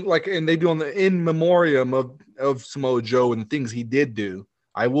memory and they do on the in memoriam of Samoa Joe and things he did do,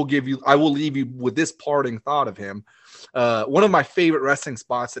 I will leave you with this parting thought of him. One of my favorite wrestling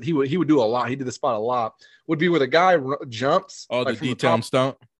spots that he would do a lot. He did the spot a lot. Would be where the guy jumps. Oh, the detail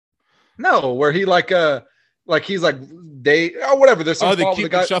stunt. No, where he he's whatever. There's some the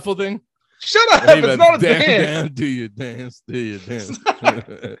keep the shuffle thing. Shut up! It's not a dance. Do your dance. The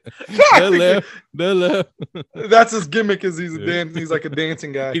left. That's his gimmick. Is he's a dance? He's like a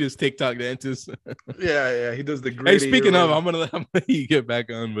dancing guy. He does TikTok dances. Yeah. He does the. Hey, speaking of, I'm gonna let you get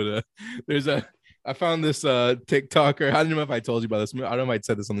back on, but I found this TikToker. I don't know if I told you about this. I don't know if I'd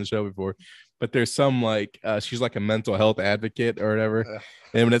said this on the show before, but there's some she's like a mental health advocate or whatever,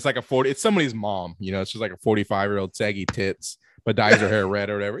 and it's like it's somebody's mom. She's like a 45-year-old saggy tits, but dyes her hair red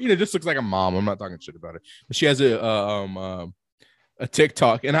or whatever. Just looks like a mom. I'm not talking shit about it. But she has a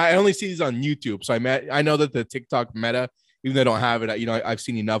TikTok, and I only see these on YouTube. So I know that the TikTok meta, even though I don't have it, I've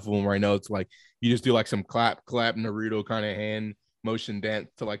seen enough of them where I know it's like you just do like some clap Naruto kind of hand motion dance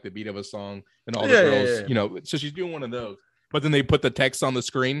to like the beat of a song, and all the girls, so she's doing one of those. But then they put the text on the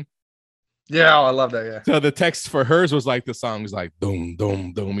screen. Yeah, I love that. Yeah. So the text for hers was like the song's like boom,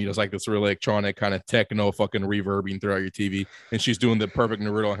 boom, boom. It's like this really electronic kind of techno fucking reverbing throughout your TV, and she's doing the perfect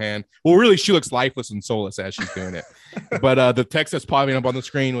Naruto hand. Well, really, she looks lifeless and soulless as she's doing it. But the text that's popping up on the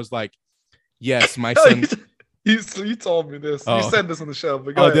screen was like, "Yes, my son." You told me this. You said this on the show.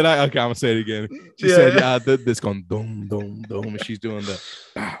 But did I? Okay, I'm gonna say it again. She said, "This going dum dum dum," and she's doing the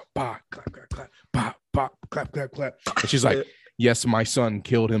bah, bah, clap clap clap, bah, bah, clap clap clap, and she's like, "Yes, my son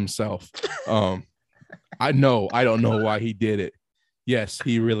killed himself. I don't know why he did it. Yes,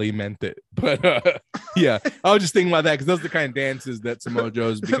 he really meant it." But yeah, I was just thinking about that because those are the kind of dances that Samoa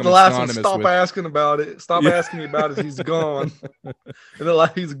Joe's become the last synonymous one. Stop with. asking about it. Stop asking me about it. He's gone.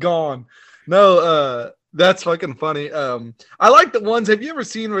 And he's gone. No, that's fucking funny. I like the ones. Have you ever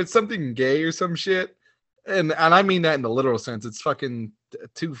seen where it's something gay or some shit? And I mean that in the literal sense. It's fucking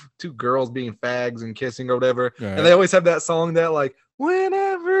two girls being fags and kissing or whatever. Right. And they always have that song that like,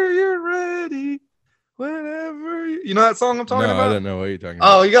 whenever you're ready, whenever you know that song I'm talking about? I don't know what you're talking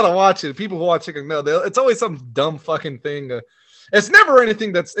about. Oh, you gotta watch it. People who watch it can know. It's always some dumb fucking thing. It's never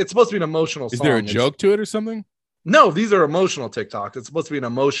anything it's supposed to be an emotional song. Is there a joke to it or something? No, these are emotional TikToks. It's supposed to be an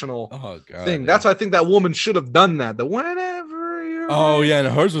emotional thing. That's why I think that woman should have done that. The whenever you're yeah, and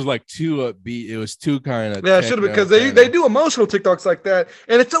hers was like too upbeat. It was too kind of it should have, because they do emotional TikToks like that,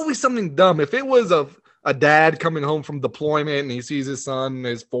 and it's always something dumb. If it was a dad coming home from deployment and he sees his son,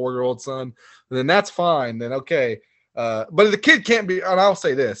 his 4-year-old son, then that's fine. Then okay, but the kid can't be. And I'll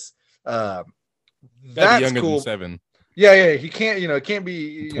say this, that's younger cool. than 7. Yeah, he can't. It can't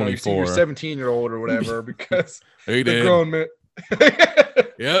be 24, 17-year-old or whatever, because the grown man.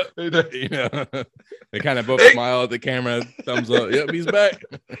 Yep. They kind of both smile at the camera, thumbs up. Yep, he's back.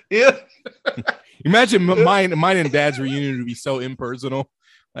 Yeah. Imagine mine and Dad's reunion would be so impersonal.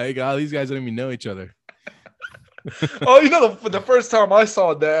 Like, these guys don't even know each other. The first time I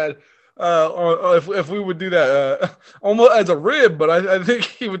saw Dad, or if we would do that, almost as a rib, but I think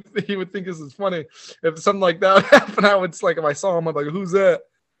he would think this is funny if something like that would happen. If I saw him, I'd be like, "Who's that?"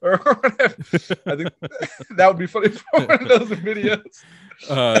 Or whatever. I think that would be funny for one of those videos.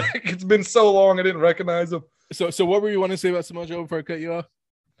 It's been so long I didn't recognize him. So what were you want to say about Samoa Joe before I cut you off?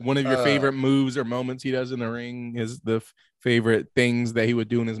 One of your favorite moves or moments he does in the ring is the favorite things that he would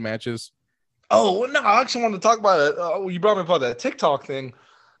do in his matches. Oh no, I actually wanted to talk about it. You brought me about that TikTok thing.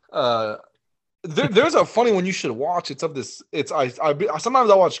 There's a funny one you should watch. It's of this.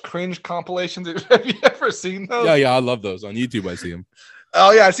 Sometimes I watch cringe compilations. Have you ever seen those? Yeah, I love those on YouTube. I see them.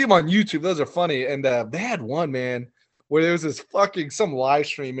 Oh yeah, I see them on YouTube. Those are funny. And they had one, man, where there was this some live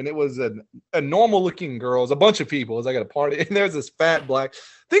stream, and it was a normal looking girl. It was a bunch of people. It was like at a party, and there's this fat black.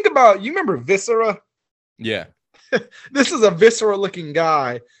 Think about, you remember Viscera? Yeah. This is a Viscera looking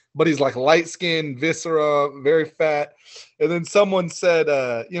guy, but he's like light skinned, Viscera, very fat. And then someone said,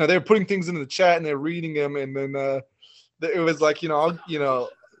 they were putting things into the chat and they're reading them, and then it was like, I'll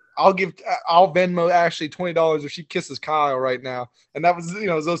I'll Venmo Ashley $20 if she kisses Kyle right now. And that was, it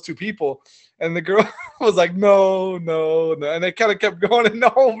was those two people. And the girl was like, no. And they kind of kept going in the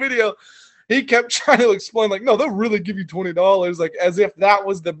whole video. He kept trying to explain, like, no, they'll really give you $20, like as if that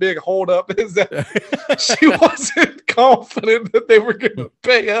was the big holdup, is that she wasn't confident that they were going to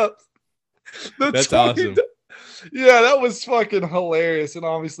pay up. That's $20. Awesome. Yeah, that was fucking hilarious. And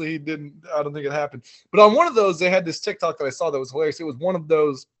obviously he didn't, I don't think it happened. But on one of those, they had this TikTok that I saw that was hilarious. It was one of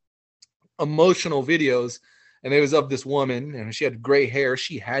those emotional videos, and it was of this woman, and she had gray hair.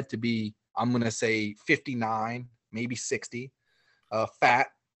 She had to be, I'm going to say 59, maybe 60, fat.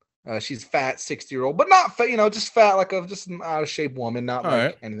 She's fat, 60-year-old, but not fat, just fat, like just an out of shape woman, not all like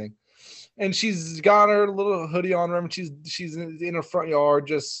right. anything. And she's got her little hoodie on her, and she's in her front yard,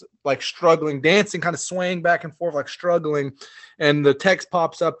 just like struggling, dancing, kind of swaying back and forth, like struggling. And the text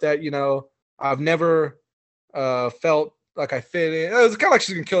pops up that, I've never felt like I fit in. It was kind of like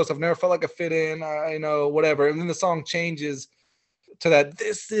she's gonna kill herself. I've never felt like I fit in, whatever. And then the song changes to that,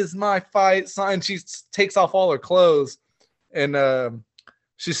 this is my fight sign. She takes off all her clothes, and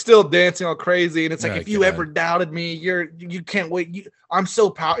she's still dancing all crazy, and it's like, if you ever doubted me, you can't wait. I'm so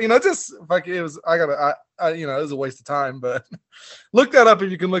powerful. Just like it was. It was a waste of time. But look that up if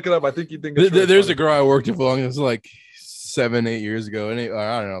you can look it up. I think you think it's really there's funny. A girl I worked with long. It was like 7-8 years ago, and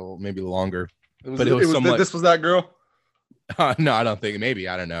I don't know, maybe longer. This was that girl. No, I don't think. Maybe,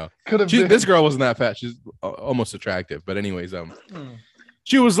 I don't know. This girl wasn't that fat. She's almost attractive. But anyways,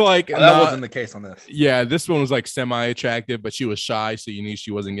 she was like, that wasn't the case on this. Yeah, this one was like semi-attractive, but she was shy, so you knew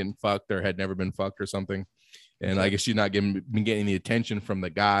she wasn't getting fucked or had never been fucked or something. And I guess she's not been getting the attention from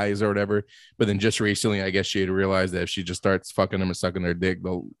the guys or whatever. But then just recently, I guess she had realized that if she just starts fucking them and sucking their dick,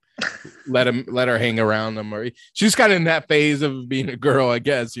 they'll let her hang around them. Or she's kind of in that phase of being a girl, I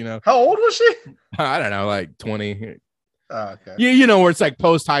guess. How old was she? I don't know, like 20. Okay. Yeah, where it's like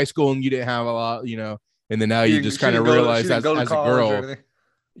post high school and you didn't have a lot, and then now you just kind of realize as a girl.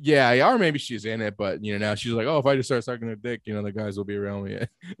 Yeah, or maybe she's in it, but now she's like, oh, if I just start sucking her dick, the guys will be around me.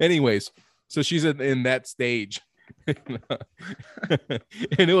 Anyways, so she's in that stage. And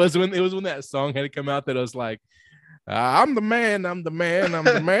it was when that song had to come out that I was like, I'm the man, I'm the man, I'm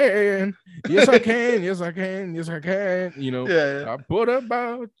the man. Yes, I can, yes, I can, yes, I can. I put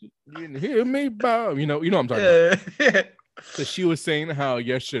about you can hear me bow. You know what I'm talking about. Yeah. So she was saying how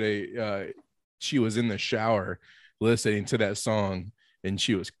yesterday she was in the shower listening to that song, and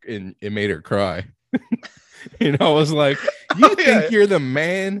it made her cry. I was like, you think you're the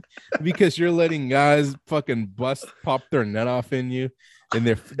man because you're letting guys fucking pop their nut off in you, and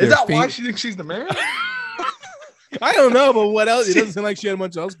is that why she thinks she's the man? I don't know, but what else? It doesn't seem like she had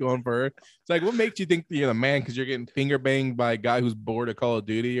much else going for her. It's like, what makes you think you're the man? Because you're getting finger banged by a guy who's bored of Call of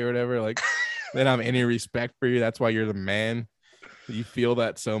Duty or whatever. Like, they don't have any respect for you. That's why you're the man. You feel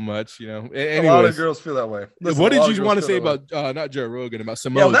that so much, Anyways, a lot of girls feel that way. Listen, what did you want to say about not Joe Rogan, about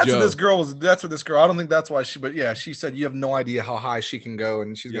Samoa Joe? That's what this girl. I don't think that's why she. But yeah, she said you have no idea how high she can go,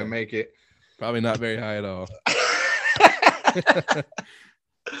 and she's gonna make it. Probably not very high at all.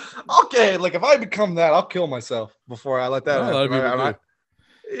 Okay, like if I become that, I'll kill myself before I let that happen.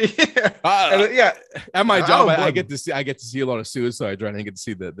 Yeah. At my job, I get to see a lot of suicides, right? I get to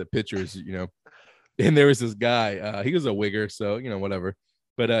see the pictures, And there was this guy. He was a wigger, so whatever.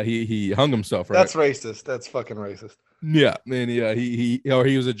 But he hung himself. Right? That's racist. That's fucking racist. Yeah, and he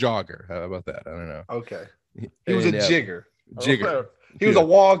was a jogger. How about that? I don't know. Okay, he was a jigger. He was a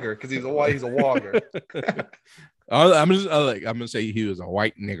wogger because he's a wogger. I'm gonna say he was a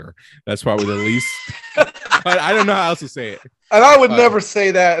white nigger. That's probably the least. I don't know how else to say it. And I would never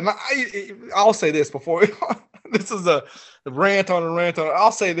say that. And I'll say this before. This is a rant on a rant on.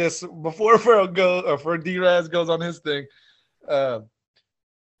 I'll say this before Pharrell goes or for D-Raz goes on his thing.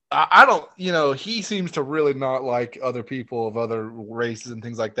 I don't. He seems to really not like other people of other races and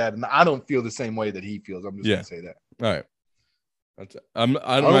things like that. And I don't feel the same way that he feels. I'm just gonna say that. All right. I'm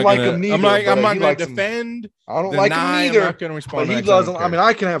not like him neither. I'm not going to defend. I don't like him neither. I'm not going to respond. But he doesn't. I mean,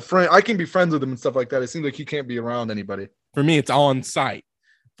 I can have friends. I can be friends with him and stuff like that. It seems like he can't be around anybody. For me, it's on site.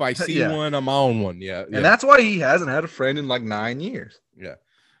 If I see one, I'm on one. Yeah, and that's why he hasn't had a friend in like 9 years. Yeah,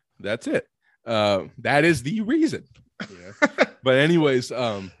 that's it. That is the reason. But anyways,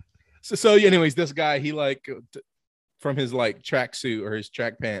 so anyways, this guy, he from his tracksuit or his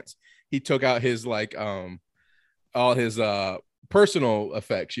track pants, he took out his all his personal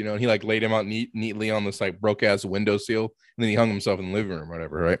effects, and he laid him out neatly on this broke ass windowsill, and then he hung himself in the living room or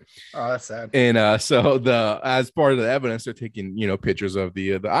whatever, right? Oh, that's sad. And so as part of the evidence, they're taking pictures of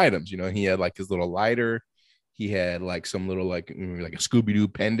the items. He had his little lighter, He had like some little like a Scooby-Doo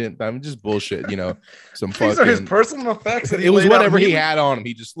pendant. I mean, just bullshit, some These fucking. are his personal effects. It was whatever he had on him.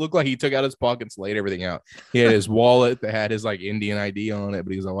 He just looked like he took out his pockets, laid everything out. He had his wallet that had his like Indian ID on it,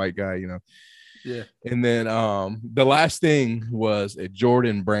 but he was a white guy, Yeah. And then the last thing was a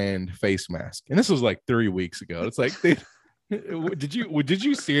Jordan brand face mask, and this was like 3 weeks ago. It's like, did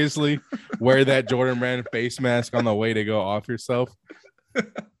you seriously wear that Jordan brand face mask on the way to go off yourself?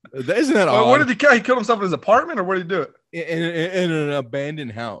 Isn't that odd? Where did he kill? He killed himself in his apartment, or where did he do it? In an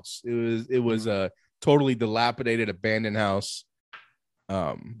abandoned house. It was a totally dilapidated abandoned house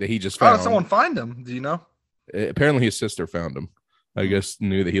that he just found. How did someone find him? Do you know? Apparently his sister found him. I guess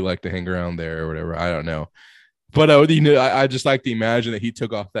knew that he liked to hang around there or whatever. I don't know. But I just like to imagine that he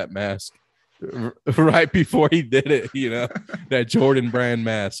took off that mask right before he did it, that Jordan brand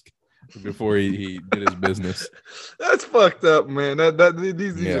mask before he did his business. That's fucked up, man.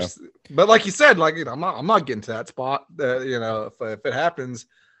 These are, but like you said, like I'm not getting to that spot. If it happens,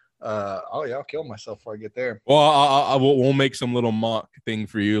 I'll kill myself before I get there. Well, we'll make some little mock thing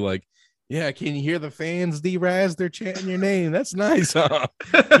for you, like, yeah, can you hear the fans, D-Raz? They're chanting your name. That's nice, huh?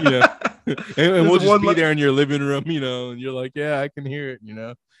 And we'll just be there in your living room, and you're like, yeah, I can hear it,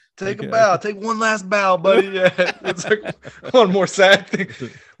 Take a bow. Take one last bow, buddy. Yeah, it's like one more sad thing.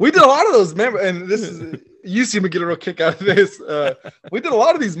 We did a lot of those, remember? And this is you seem to get a real kick out of this. We did a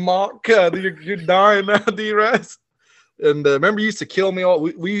lot of these mock. You're dying now, D-Raz. And remember, you used to kill me all.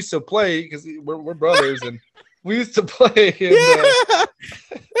 We used to play because we're brothers, and we used to play. And,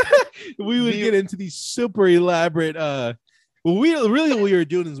 we would get into these super elaborate. What we were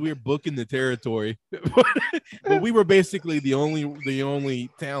doing is we were booking the territory, but we were basically the only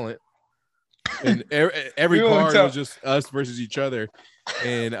talent, and every card was just us versus each other.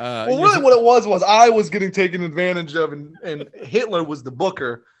 And really, what it was I was getting taken advantage of, and Hitler was the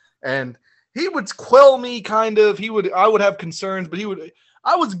booker, and he would quell me kind of. I would have concerns, but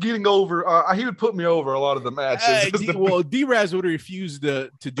I was getting over. He would put me over a lot of the matches. D-Raz would refuse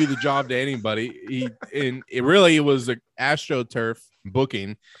to do the job to anybody. It was an AstroTurf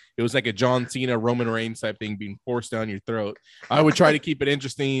booking. It was like a John Cena, Roman Reigns type thing being forced down your throat. I would try to keep it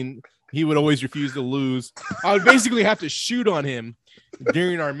interesting. He would always refuse to lose. I would basically have to shoot on him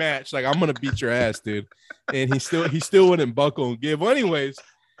during our match. Like, I'm going to beat your ass, dude. And he still wouldn't buckle and give. Well, anyways,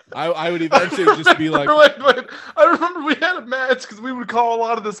 I would eventually just be like, wait. I remember we had a match because we would call a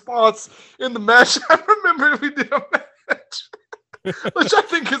lot of the spots in the match. I remember we did a match, which I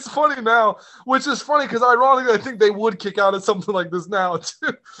think is funny now. Which is funny because ironically, I think they would kick out at something like this now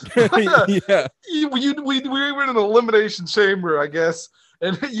too. Yeah, we were in an elimination chamber, I guess,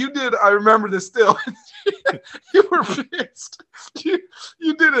 and you did. I remember this still. You were pissed. You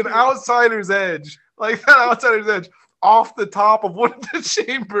did an outsider's edge, like that outsider's edge, off the top of one of the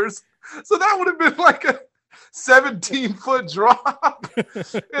chambers. So that would have been like a 17-foot drop.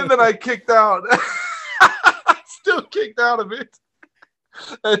 And then I kicked out. I still kicked out of it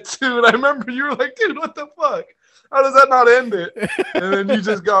at 2. And I remember you were like, dude, what the fuck? How does that not end it? And then you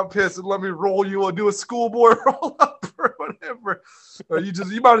just got pissed and let me roll you or do a schoolboy roll up or whatever. Or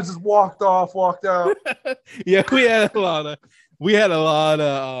you might have just walked out. Yeah, we had a lot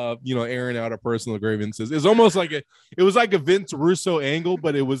of airing out our personal grievances. It's almost like it was like a Vince Russo angle,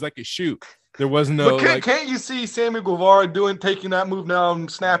 but it was like a shoot. There was no. But can't you see Sammy Guevara taking that move now and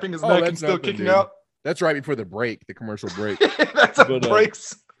snapping his neck and still kicking out? That's right before the break, the commercial break. That's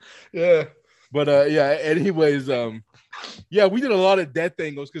breaks. Yeah. But anyways, we did a lot of death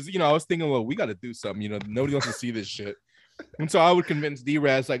angles because I was thinking, well, we got to do something. Nobody wants to see this shit. And so I would convince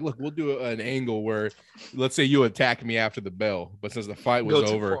D-Raz, like, look, we'll do an angle where, let's say you attack me after the bell, but since the fight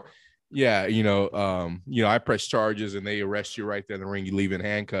was over, I press charges and they arrest you right there in the ring. You leave in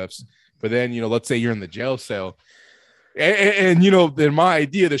handcuffs. But then, let's say you're in the jail cell. And then my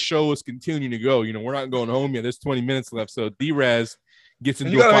idea, the show was continuing to go. We're not going home yet. There's 20 minutes left. So D-Raz gets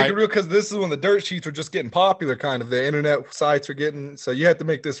into a fight. You gotta make it real because this is when the dirt sheets were just getting popular, kind of. The internet sites were getting, so you have to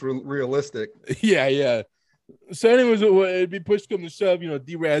make this realistic. Yeah. So anyways, it'd be push come to shove,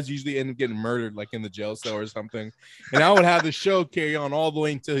 D-Raz usually ended up getting murdered like in the jail cell or something. And I would have the show carry on all the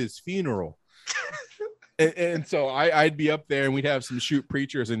way until his funeral. And so I'd be up there and we'd have some shoot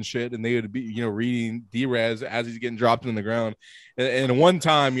preachers and shit. And they would be, reading D-Raz as he's getting dropped on the ground. And one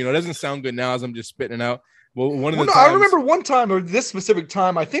time, it doesn't sound good now as I'm just spitting it out. Well, I remember one time, or this specific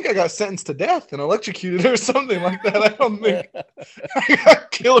time, I think I got sentenced to death and electrocuted or something like that. I don't think I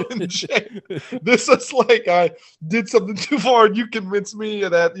got killed in jail. This was like I did something too far, and you convinced me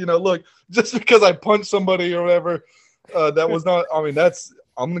that look, just because I punched somebody or whatever, that was not. I mean, I'm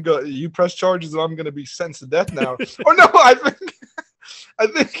gonna go. You press charges, and I'm gonna be sentenced to death now. Or no, I think I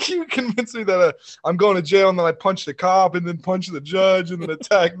think you convinced me that I'm going to jail, and then I punched the cop, and then punched the judge, and then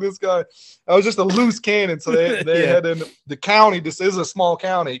attacked this guy. I was just a loose cannon, so they had in the county. This is a small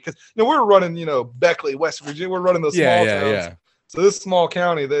county because we're running, Beckley, West Virginia. We're running those small towns. Yeah. So this small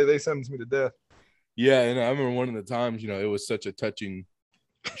county, they sentenced me to death. Yeah, and I remember one of the times, it was such a touching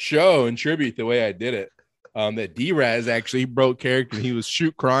show and tribute the way I did it. That D-Raz actually broke character. He was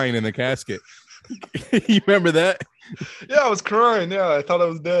crying in the casket. You remember that? Yeah, I was crying. Yeah, I thought I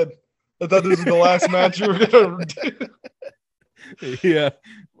was dead. I thought this was the last match you were gonna do.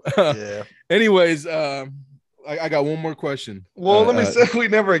 Yeah. Anyways, I got one more question. Well, let me say we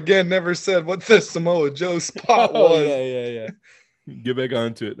never said what the Samoa Joe spot was. Yeah. Get back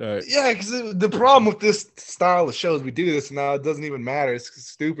onto it. All right. Yeah, because the problem with this style of shows, we do this now, it doesn't even matter. It's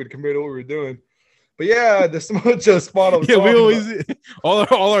stupid compared to what we were doing. But yeah, the Samoa Joe spot. We always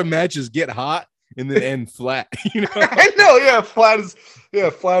all our matches get hot and then end flat. I know. Yeah, flat as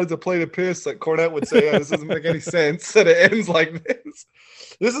a plate of piss, like Cornette would say. Yeah, this doesn't make any sense that it ends like this.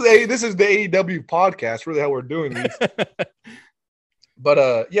 This is the AEW podcast. Really, how we're doing these.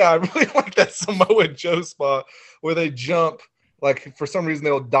 But yeah, I really like that Samoa Joe spot where they jump. Like, for some reason,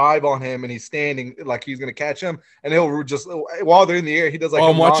 they'll dive on him, and he's standing like he's going to catch him, and he'll just, while they're in the air, he does like.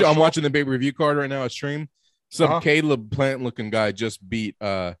 I'm watching the big review card right now. A stream. Some Caleb Plant looking guy just beat.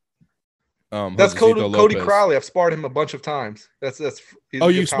 That's Cody Crowley. I've sparred him a bunch of times.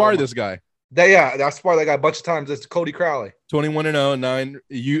 You sparred this guy. I sparred that guy a bunch of times. It's Cody Crowley. 21-0, 9.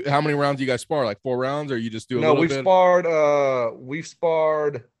 How many rounds do you guys spar? Like 4 rounds, or you just do a little bit? No, we've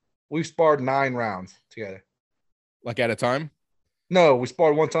sparred 9 rounds together. Like at a time? No, we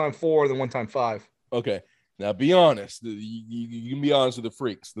sparred one time 4, then one time 5. Okay. Now, be honest. You can be honest with the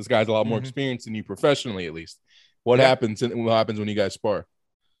freaks. This guy's a lot more experienced than you, professionally at least. What happens when you guys spar?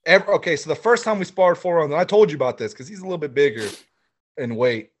 Okay, so the first time we sparred 4 rounds, and I told you about this because he's a little bit bigger in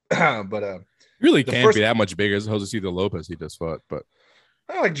weight. But really can't be that much bigger as Josecito Lopez he just fought. But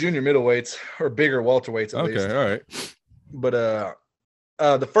I like junior middleweights or bigger welterweights at least. Okay, all right. But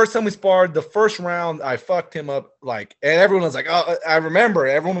the first time we sparred, the first round, I fucked him up, and everyone was like, "Oh, I remember."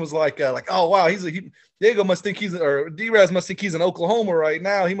 Everyone was like, "Oh wow, Diego must think D-Raz must think he's in Oklahoma right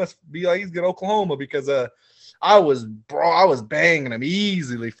now. He must be like he's in Oklahoma because I was banging him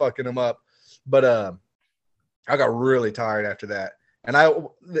easily, fucking him up." But I got really tired after that, and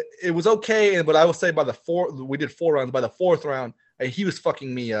it was okay. But I will say we did 4 rounds. By the 4th round, he was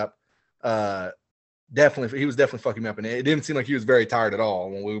fucking me up. He was definitely fucking me up, and it didn't seem like he was very tired at all.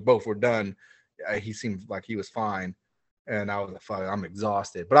 When we both were done, he seemed like he was fine, and I was like, "Fuck, I'm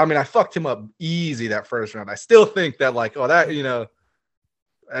exhausted." But I mean, I fucked him up easy that first round. I still think that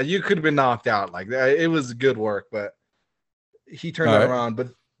you could have been knocked out like that. It was good work, but he turned that around. But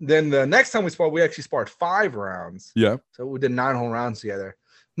then the next time we sparred, we actually sparred 5 rounds. Yeah, so we did 9 whole rounds together.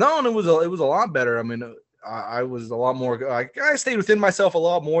 No, and it was a lot better. I mean, I was a lot more. I stayed within myself a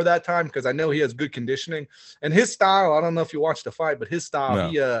lot more that time because I know he has good conditioning and his style. I don't know if you watched the fight, but his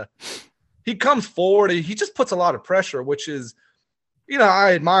style, he comes forward. He just puts a lot of pressure, which is,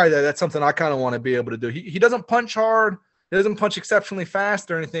 I admire that. That's something I kind of want to be able to do. He doesn't punch hard. He doesn't punch exceptionally fast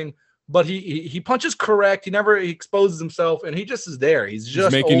or anything, but he punches correct. He exposes himself, and he just is there. He's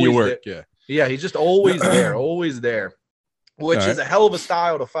just making you work. There. Yeah. He's just always there, which is a hell of a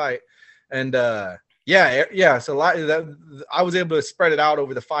style to fight. And yeah. So I was able to spread it out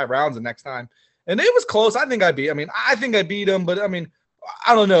over the 5 rounds the next time, and it was close. I think I beat him, but I mean,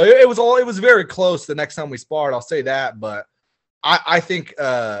 I don't know. It was very close the next time we sparred. I'll say that, but I think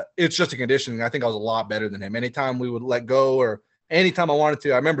it's just a conditioning. I think I was a lot better than him. Anytime we would let go or anytime I wanted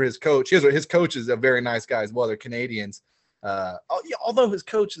to, I remember his coach. His coach is a very nice guy as well. They're Canadians. Although his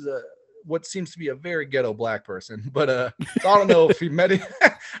coach is what seems to be a very ghetto black person, but so I don't know if he met him.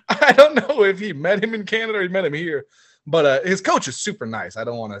 I don't know if he met him in Canada or he met him here. But his coach is super nice. I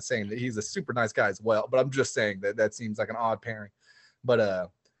don't want to say that he's a super nice guy as well, but I'm just saying that seems like an odd pairing. But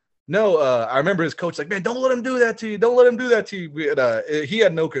no, I remember his coach like, "Man, don't let him do that to you. Don't let him do that to you." But, he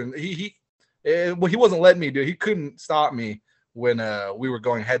had no he wasn't letting me do it. He couldn't stop me when we were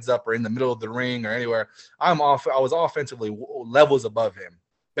going heads up or in the middle of the ring or anywhere. I was offensively levels above him.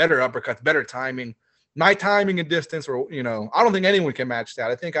 Better uppercuts, better timing. My timing and distance were, I don't think anyone can match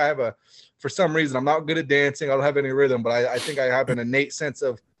that. I think I have for some reason, I'm not good at dancing. I don't have any rhythm, but I think I have an innate sense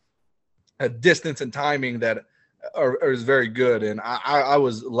of a distance and timing that is very good. And I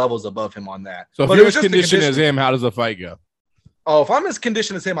was levels above him on that. So if you're as conditioned as him, how does the fight go? Oh, if I'm as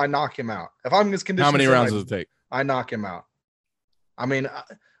conditioned as him, I knock him out. If I'm as conditioned, how many rounds does it take? I knock him out. I mean,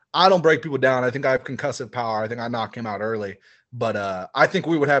 I don't break people down. I think I have concussive power. I think I knock him out early. But I think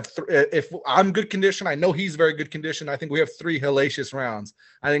we would have if I'm good condition. I know he's very good condition. I think we have 3 hellacious rounds.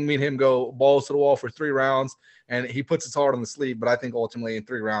 I think me and him go balls to the wall for 3 rounds, and he puts his heart on the sleeve. But I think ultimately in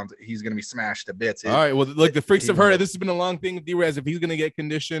 3 rounds he's going to be smashed to bits. All right. Well, look, the freaks have heard it. This has been a long thing with D-Raz. If he's going to get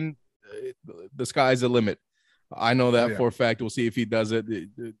conditioned, the sky's the limit. I know that for a fact. We'll see if he does it.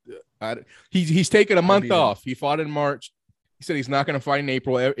 He's taken a month off. He fought in March. He said he's not going to fight in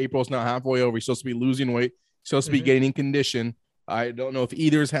April. April's now halfway over. He's supposed to be losing weight. He's supposed to be gaining condition. I don't know if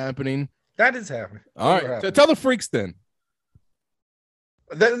either is happening. That is happening. All right. So tell the freaks then.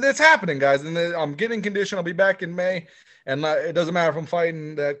 That's happening, guys. And I'm getting condition. I'll be back in May. And it doesn't matter if I'm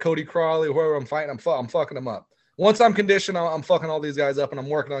fighting Cody Crawley or whoever I'm fighting. I'm fucking them up. Once I'm conditioned, I'm fucking all these guys up, and I'm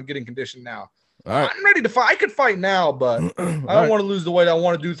working on getting conditioned now. All right. I'm ready to fight. I could fight now, but I don't want to lose the weight. I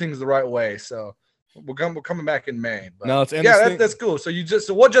want to do things the right way. So we're coming back in May. But no, it's that's cool. So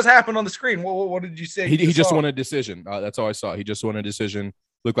what just happened on the screen? What did you say? He just won a decision. That's all I saw. He just won a decision.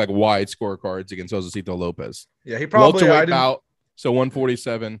 Looked like wide scorecards against Josecito Lopez. Yeah, he probably welterweight out. So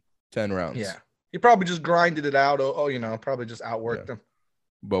 147, 10 rounds. Yeah, he probably just grinded it out. Probably just outworked him.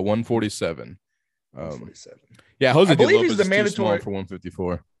 But 147. 147. Yeah, Josecito I believe Lopez he's the is mandatory too small for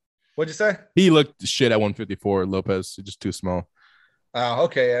 154. What'd you say? He looked shit at 154. Lopez just too small. Oh,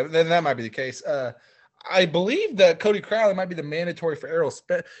 okay. Then that might be the case. I believe that Cody Crowley might be the mandatory for Errol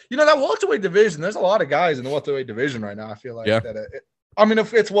Spence. That welterweight division, there's a lot of guys in the welterweight division right now. I feel like that.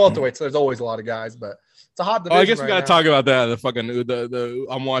 If it's welterweight, so there's always a lot of guys, but it's a hot division. I guess we got to talk about that.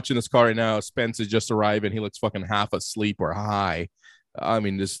 I'm watching this car right now. Spence is just arriving. He looks fucking half asleep or high. I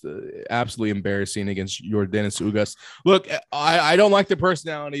mean, just absolutely embarrassing against Yordenis Ugas. Look, I don't like the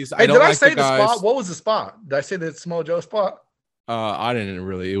personalities. Hey, I don't did I like say the spot? What was the spot? Did I say the Samoa Joe spot? I didn't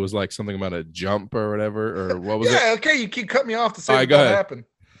really. It was like something about a jump or whatever, or what was it? Yeah, okay. You keep cutting me off to say that happened.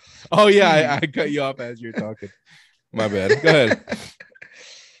 Oh yeah, I cut you off as you're talking. My bad. Go ahead.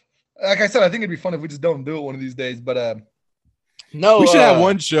 Like I said, I think it'd be fun if we just don't do it one of these days. But no, we should have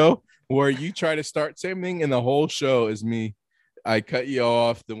one show where you try to start same thing, and the whole show is me. I cut you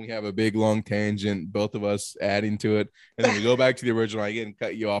off, then we have a big long tangent, both of us adding to it, and then we go back to the original. I get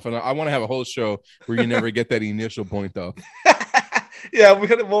cut you off, and I want to have a whole show where you never get that initial point off. Yeah,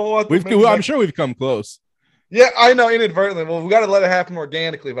 I'm sure we've come close. Yeah, I know, inadvertently. Well, we got to let it happen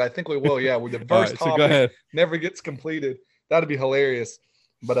organically, but I think we will. Yeah, with the first topic never gets completed. That'd be hilarious.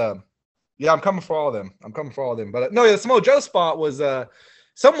 But yeah, I'm coming for all of them. But no, the Samoa Joe spot was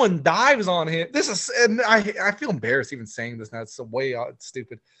someone dives on him. And I feel embarrassed even saying this now. It's so way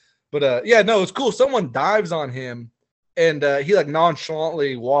stupid. But yeah, no, it's cool. Someone dives on him, and he like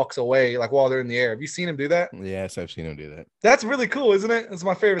nonchalantly walks away like while they're in the air. Have you seen him do that? Yes, I've seen him do that. That's really cool, isn't it? It's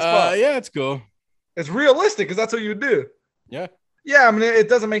my favorite spot. Yeah, it's cool. It's realistic because that's what you would do. Yeah. Yeah, I mean, it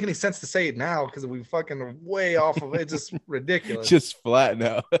doesn't make any sense to say it now because we fucking way off of it. It's just ridiculous. Just flat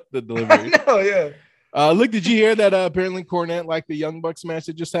now, the delivery. I know, yeah. Look, did you hear that apparently Cornette liked the Young Bucks match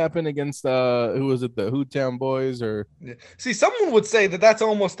that just happened against, who was it, the Hootown Boys? Or yeah. See, someone would say that that's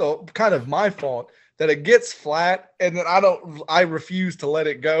almost kind of my fault, that it gets flat and then I refuse to let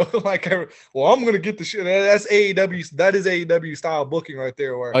it go. I'm going to get the shit. That's AEW. That is AEW style booking right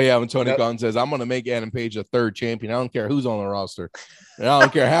there. Where, oh, yeah. When Tony Khan says, I'm going to make Adam Page a third champion. I don't care who's on the roster. And I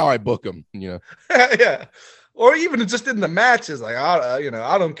don't care how I book him, Yeah. Or even just in the matches. Like,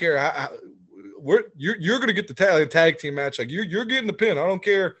 I don't care how you're going to get the tag team match. Like you're getting the pin. I don't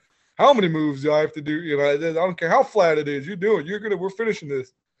care how many moves I have to do. I don't care how flat it is. You do it. We're finishing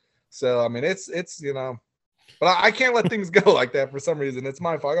this. So, I mean, it's but I can't let things go like that for some reason. It's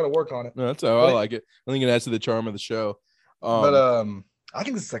my fault. I got to work on it. No, that's how I like it. I think it adds to the charm of the show. But I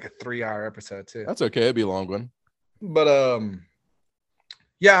think this is like a 3-hour episode too. That's okay. It'd be a long one. But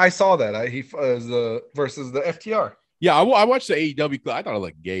yeah, I saw that. He was versus the FTR. Yeah, I watched the AEW clip. I thought it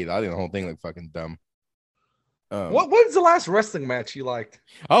looked gay. I think the whole thing looked fucking dumb. What was the last wrestling match you liked?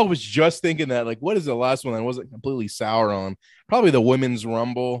 I was just thinking that. Like, what is the last one I wasn't completely sour on? Probably the Women's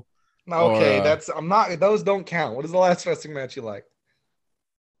Rumble. Okay, those don't count. What is the last wrestling match you liked?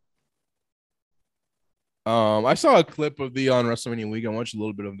 I saw a clip of the on WrestleMania week. I watched a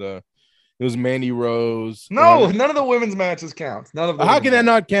little bit of it was Mandy Rose. No, none of the women's matches count. None of them. How can that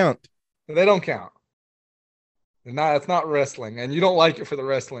not count? They don't count. It's not wrestling, and you don't like it for the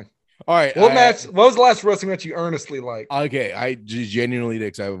wrestling. All right. What was the last wrestling match you earnestly liked? Okay, I genuinely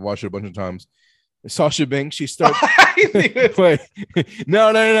did because I've watched it a bunch of times. Sasha Banks, she starts. Wait,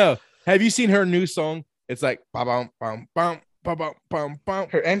 no. Have you seen her new song? It's like bum bum bum bum bum bum.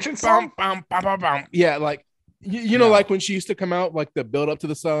 Her entrance song. Bum, bum, bum, bum. Yeah, like you know, like when she used to come out, like the build up to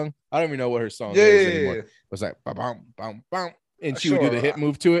the song. I don't even know what her song is anymore. Yeah. It was like bum bum bum bum, and she would do the hit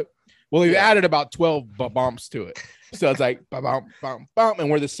move to it. Well, they've added about 12 bumps to it. So it's like bump, bump, bump. And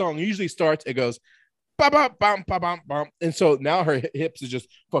where the song usually starts, it goes bump, bump, bump, bump, bump. And so now her hips is just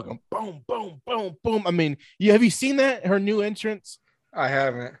fucking boom, boom, boom, boom. I mean, have you seen that? Her new entrance? I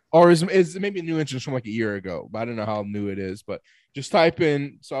haven't. Or is maybe a new entrance from like a year ago, but I don't know how new it is. But just type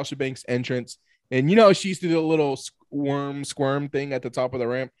in Sasha Banks entrance. And she used to do a little squirm thing at the top of the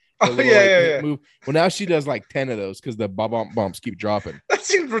ramp. Oh, yeah. Move. Well, now she does like 10 of those because the bumps keep dropping. That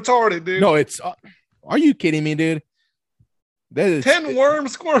seems retarded, dude. No, it's. Are you kidding me, dude? That is 10 worm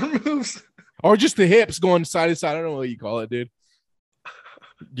squirm moves. Or just the hips going side to side. I don't know what you call it, dude.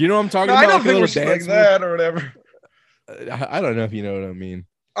 Do you know what I'm talking about? I don't think it was like that or whatever. I don't know if you know what I mean.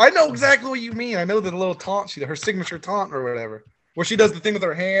 I know exactly what you mean. I know the little taunt her signature taunt or whatever, where she does the thing with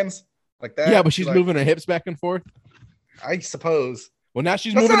her hands like that. Yeah, but she's moving her hips back and forth. I suppose. Well, now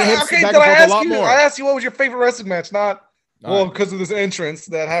she's moving her hips back and forth a lot more. I asked you what was your favorite wrestling match, not because of this entrance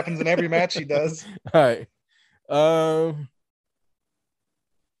that happens in every match she does. All right.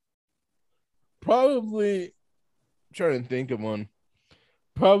 Probably I'm trying to think of one.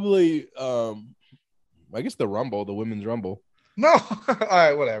 Probably I guess the women's rumble. No. All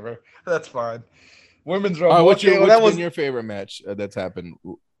right, whatever. That's fine. Women's rumble. What's been your favorite match that's happened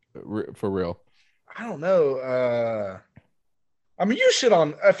for real? I don't know. I mean, you shit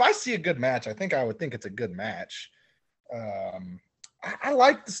on. If I see a good match, I think I would think it's a good match. I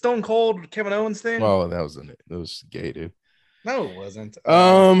like the Stone Cold Kevin Owens thing. Oh, that was gay, dude. No, it wasn't.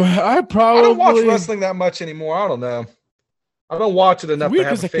 I don't watch wrestling that much anymore. I don't know. I don't watch it enough. Weird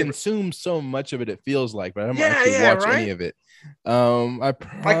because I consume so much of it. It feels like, but I don't actually watch any of it. I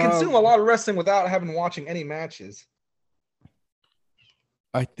consume a lot of wrestling without watching any matches.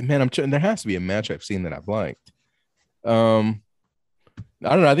 There has to be a match I've seen that I've liked. I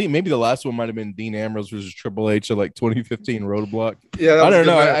don't know. I think maybe the last one might have been Dean Ambrose versus Triple H at like 2015 Roadblock. Yeah, I don't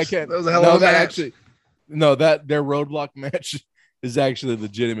know. I can't. That was a hell of a match. That their Roadblock match is actually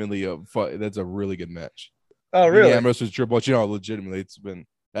legitimately that's a really good match. Oh, really? Dean Ambrose versus Triple H. Legitimately,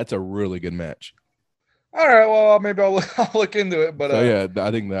 that's a really good match. All right. Well, maybe I'll look into it. But I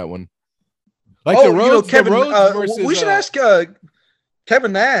think that one. Like the Rhodes, Kevin. Versus, we should ask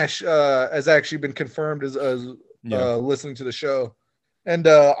Kevin Nash has actually been confirmed as listening to the show. And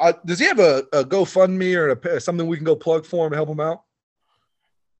does he have a GoFundMe or something we can go plug for him and help him out?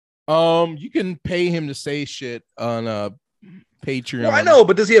 You can pay him to say shit on Patreon. Well, I know,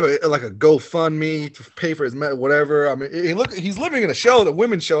 but does he have a GoFundMe to pay for his whatever? I mean, he's living in a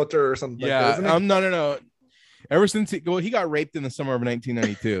women's shelter or something. Yeah, like that, isn't he? No. Ever since he got raped in the summer of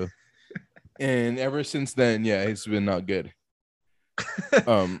 1992, and ever since then, yeah, he's been not good.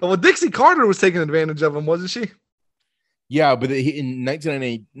 Well, Dixie Carter was taking advantage of him, wasn't she? Yeah, but in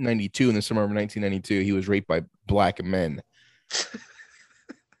 1992, in the summer of 1992, he was raped by black men.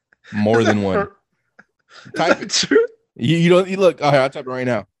 More than one. Type it. True? You don't. You look. I'll type it right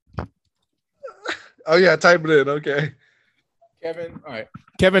now. Oh yeah, type it in. Okay. Kevin. All right.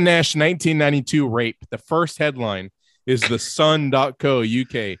 Kevin Nash, 1992 rape. The first headline is the Sun.co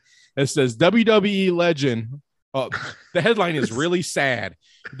UK. It says WWE legend. Oh, the headline is really sad.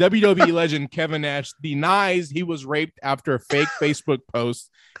 WWE legend Kevin Nash denies he was raped after a fake Facebook post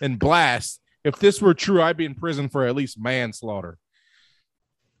and blast. If this were true, I'd be in prison for at least manslaughter.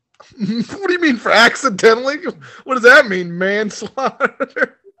 What do you mean for accidentally? What does that mean,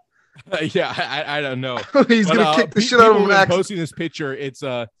 manslaughter? I don't know. He's gonna kick the shit out of him. Posting this picture, it's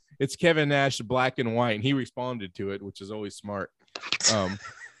Kevin Nash, black and white, and he responded to it, which is always smart.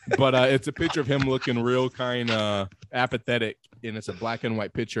 But it's a picture of him looking real kind of apathetic, and it's a black and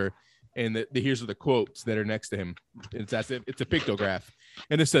white picture. And here's the quotes that are next to him. It's as if it's a pictograph,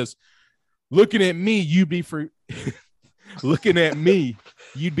 and it says, "Looking at me, you'd be forgiven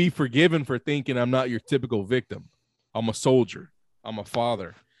for thinking I'm not your typical victim. I'm a soldier. I'm a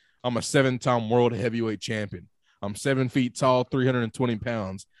father. I'm a 7-time world heavyweight champion. I'm 7 feet tall, 320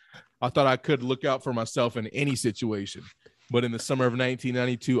 pounds. I thought I could look out for myself in any situation. But in the summer of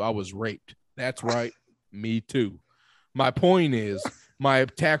 1992, I was raped. That's right. Me too. My point is, my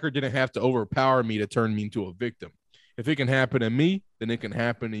attacker didn't have to overpower me to turn me into a victim. If it can happen to me, then it can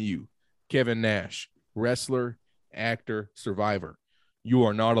happen to you. Kevin Nash, wrestler, actor, survivor. You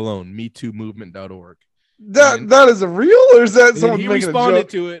are not alone. MeTooMovement.org. That is a real, or is that someone making a joke? He responded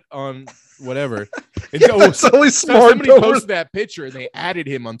to it on whatever. And that's always smart. Somebody posted that picture and they added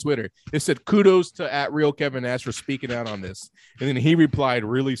him on Twitter. It said, "Kudos to @RealKevinNash for speaking out on this." And then he replied,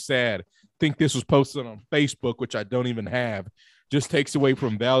 really sad. Think this was posted on Facebook, which I don't even have. Just takes away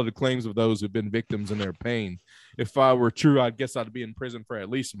from valid claims of those who've been victims in their pain. If I were true, I guess I'd be in prison for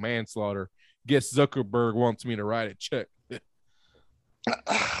at least manslaughter. Guess Zuckerberg wants me to write a check.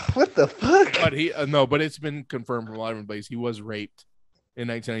 What the fuck? But he no, but it's been confirmed from a lot of places he was raped in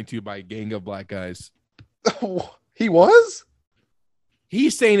 1992 by a gang of black guys. He was?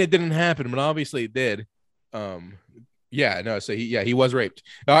 He's saying it didn't happen, but obviously it did. Yeah, no, so he was raped.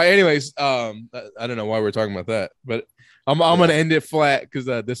 Anyways, I don't know why we're talking about that, but I'm gonna end it flat because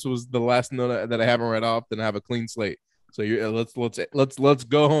this was the last note that I haven't read off, then I have a clean slate. So let's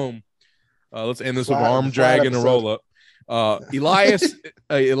go home. Let's end this with arm drag and a roll up.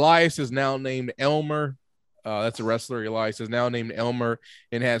 Elias is now named Elmer. That's a wrestler. Elias is now named Elmer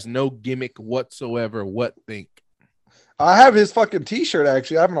and has no gimmick whatsoever. What think? I have his fucking t-shirt,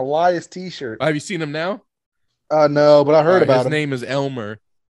 actually. I have an Elias t-shirt. Have you seen him now? No, but I heard about him. His name is Elmer,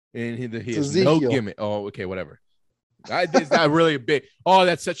 and he has no gimmick. Oh, okay, whatever. It's not really a big. Oh,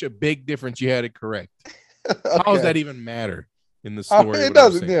 that's such a big difference. You had it correct. Okay. How does that even matter in the story? It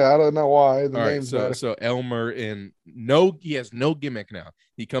doesn't. Yeah, I don't know why the name's matter. So Elmer and he has no gimmick now.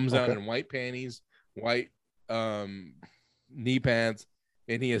 He comes out in white panties, white knee pads,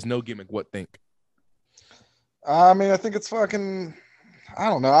 and he has no gimmick. What think? I mean, I think it's fucking. I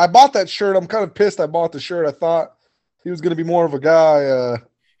don't know. I bought that shirt. I'm kind of pissed. I bought the shirt. I thought he was going to be more of a guy.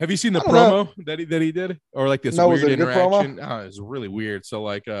 Have you seen the promo that he did, or like this weird interaction? Oh, it's really weird. So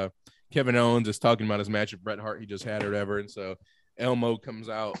like, Kevin Owens is talking about his match with Bret Hart he just had or whatever, and so Elmo comes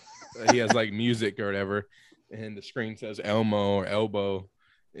out. He has like music or whatever, and the screen says Elmo or Elbow,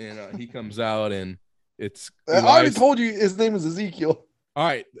 and he comes out and it's. I already told you his name is Ezekiel. All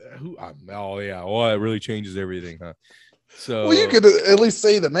right, oh yeah, well it really changes everything, huh? So well, you could at least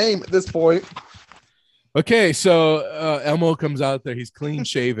say the name at this point. Okay, so Elmo comes out there. He's clean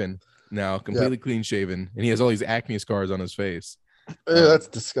shaven now, completely clean shaven, and he has all these acne scars on his face. Yeah, that's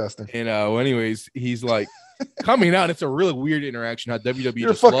disgusting. And anyways, he's like coming out. It's a really weird interaction. How WWE You're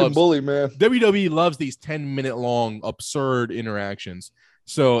just a fucking bully, man. WWE loves these 10-minute long absurd interactions.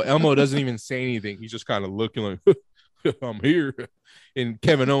 So Elmo doesn't even say anything. He's just kind of looking like I'm here. And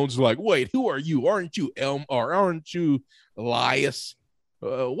Kevin Owens is like, wait, who are you? Aren't you Elmo? Or aren't you Elias?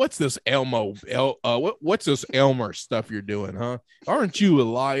 What's this Elmo? What's this Elmer stuff you're doing, huh? Aren't you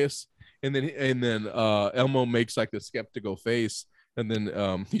Elias? And then Elmo makes like the skeptical face, and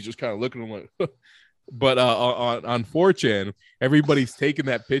then he's just kind of looking at him like. But on 4chan, everybody's taking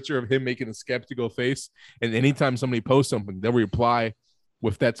that picture of him making a skeptical face, and anytime somebody posts something, they'll reply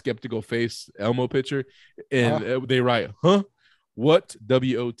with that skeptical face Elmo picture, and they write, "Huh? What?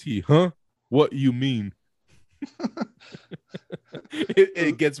 WOT? Huh? What you mean?"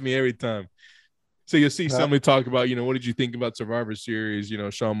 it gets me every time. So you'll see somebody talk about, what did you think about Survivor Series?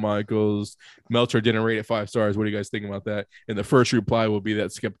 Shawn Michaels, Meltzer didn't rate it 5 stars. What do you guys think about that? And the first reply will be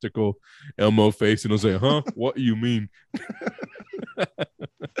that skeptical Elmo face, and he'll say, "Huh? What you mean?"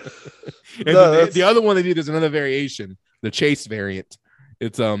 And the other one they did is another variation, the Chase variant.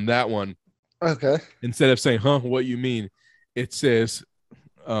 It's that one. Okay. Instead of saying, "Huh? What you mean?" it says,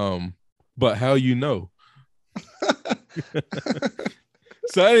 "But how you know?"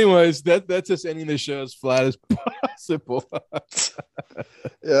 So anyways, that's just ending the show as flat as possible. Yeah,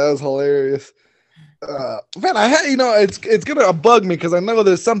 that was hilarious. Man, I had it's gonna bug me because I know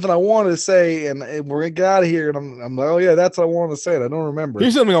there's something I wanted to say, and we're gonna get out of here, and I'm like, oh yeah, that's what I wanted to say, and I don't remember.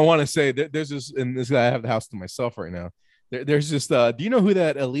 Here's something I want to say. There's this, and this guy, I have the house to myself right now. There's just do you know who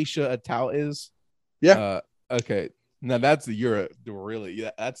that Alicia Atal is? Yeah. Okay. Now that's really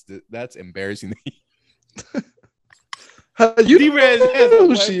that's embarrassing. You know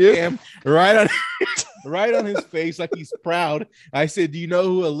who she is. Right on his face, like he's proud. I said, "Do you know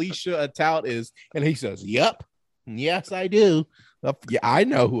who Alicia Atout is?" And he says, "Yep, yes, I do. Yeah, I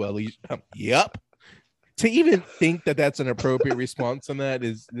know who Alicia. Yep." To even think that that's an appropriate response on that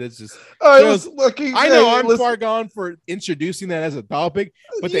that's just. I was looking. I know I'm far gone for introducing that as a topic,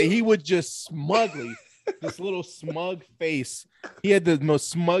 but that he would just smugly, this little smug face. He had the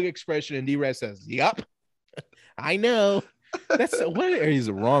most smug expression, and D-Red says, "Yep, I know." That's what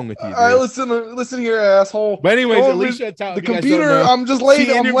is wrong with you, dude? All right, listen here, asshole. But anyways, Alicia Atout, the computer. I'm just late.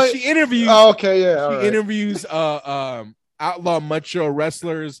 She interviews. Oh, okay, yeah. She interviews outlaw macho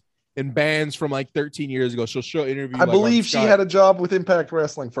wrestlers and bands from like 13 years ago. She'll interview. I believe she had a job with Impact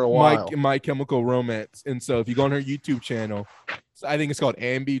Wrestling for a while. My Chemical Romance, and so if you go on her YouTube channel, I think it's called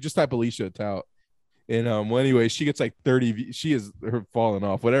Ambi. Just type Alicia Atout. And well, anyway, she gets like 30 views. She is her falling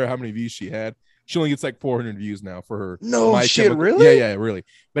off. Whatever, how many views she had. She only gets like 400 views now for her. No shit, really? Yeah, really.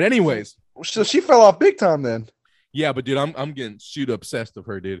 But anyways, so she fell off big time then. Yeah, but dude, I'm getting obsessed with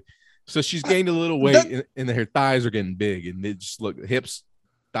her, dude. So she's gained a little weight, and her thighs are getting big, and they just look hips,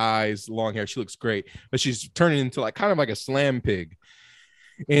 thighs, long hair. She looks great, but she's turning into like kind of like a slam pig.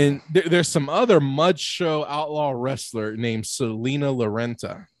 And there's some other mud show outlaw wrestler named Selena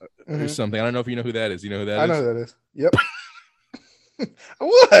Lorenta or something. I don't know if you know who that is. You know who that is? I know who that is. Yep.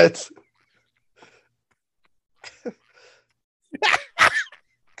 What?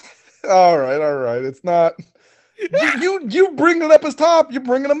 All right. It's not. You bring it up as top. You're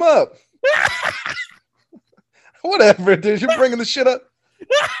bringing them up. Whatever, dude. You're bringing the shit up.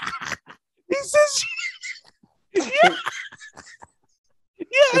 He says, yeah,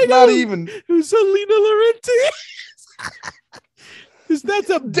 it's not even who Selena Lorenta is. That's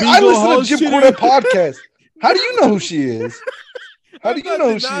a I listen to Jim Cornette podcast. How do you know who she is? How do you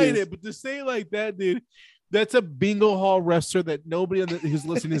know who she is? It, but to say like that, dude, that's a bingo hall wrestler that nobody who's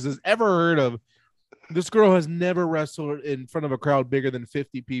listening has ever heard of. This girl has never wrestled in front of a crowd bigger than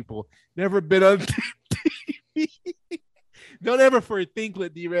 50 people. Never been on TV. Don't ever for a think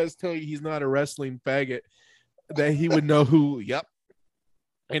let D-Raz tell you he's not a wrestling faggot, that he would know who. Yep,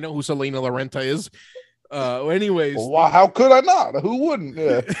 I know who Selena Lorenta is. Anyways, well, how could I not? Who wouldn't?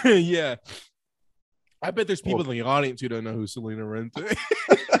 Yeah. Yeah. I bet there's people in the audience who don't know who Selena Lorenta is.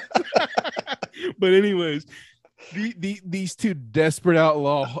 But anyways, these two desperate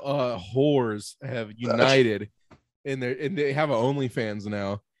outlaw whores have united, and they have an OnlyFans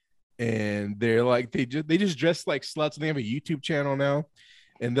now, and they're like they just dress like sluts, and they have a YouTube channel now,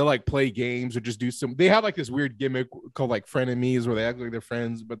 and they'll like play games or just do some. They have like this weird gimmick called like frenemies, where they act like they're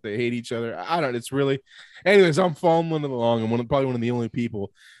friends but they hate each other. I don't. It's really. Anyways, I'm following along. I'm probably one of the only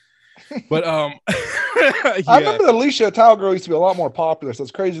people. But yeah. I remember Alicia Talgirl used to be a lot more popular, so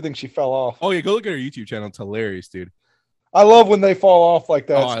it's crazy to think she fell off. Oh yeah, go look at her YouTube channel. It's hilarious, dude. I love when they fall off like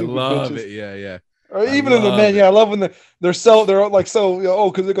that. Oh, I love it. Yeah. Or even in the men, I love when they're like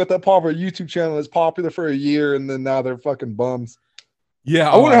because they got that popular YouTube channel that's popular for a year and then now they're fucking bums. Yeah,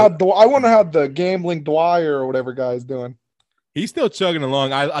 I wonder how the gambling Dwyer or whatever guy's doing. He's still chugging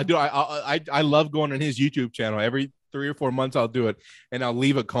along. I love going on his YouTube channel. Every 3 or 4 months I'll do it, and I'll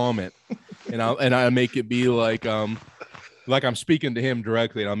leave a comment, and I make it be like I'm speaking to him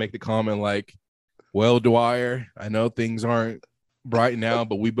directly, and I'll make the comment like, "Well, Dwyer, I know things aren't bright now,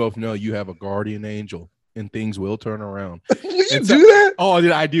 but we both know you have a guardian angel, and things will turn around." Will you do that? Oh,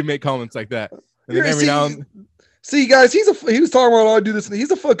 dude, I do make comments like that, and then every now and see, guys, he was talking about I do this, and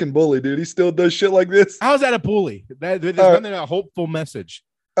he's a fucking bully, dude. He still does shit like this. How's that a bully? There's nothing a hopeful message.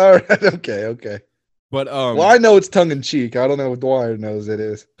 All right, okay. But well, I know it's tongue in cheek. I don't know if Dwyer knows it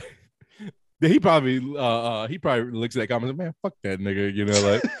is. He probably looks at that comment, man, fuck that nigga, you know,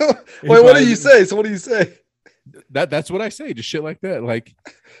 like. Wait, what do you say? So what do you say? That's what I say, just shit like that. Like,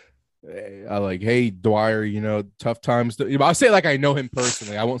 I like, hey, Dwyer, you know, tough times. I'll say it like I know him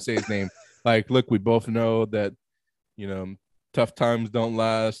personally. I won't say his name. Like, look, we both know that, you know, tough times don't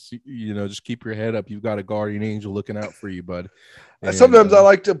last. You know, just keep your head up. You've got a guardian angel looking out for you, bud. And, sometimes I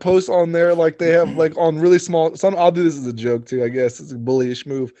like to post on there, like they have like on really small. I'll do this as a joke too. I guess it's a bullyish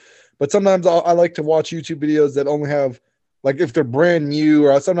move, but sometimes I like to watch YouTube videos that only have like if they're brand new,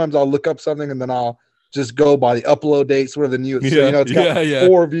 or sometimes I'll look up something and then I'll just go by the upload dates, what are the new. So, you know, it's got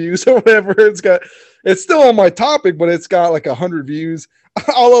 4 views or whatever. It's still on my topic, but it's got like 100 views.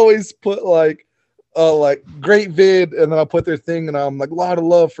 I'll always put like great vid, and then I'll put their thing, and I'm like, a lot of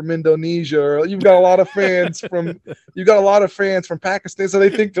love from Indonesia, or you've got a lot of fans from Pakistan, so they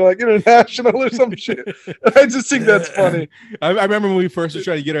think they're like international or some shit. I just think that's funny. I remember when we first were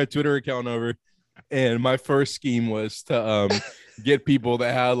trying to get our Twitter account over, and my first scheme was to get people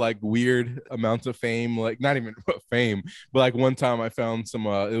that had like weird amounts of fame, like not even fame, but like one time I found some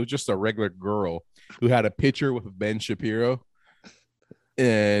it was just a regular girl who had a picture with Ben Shapiro.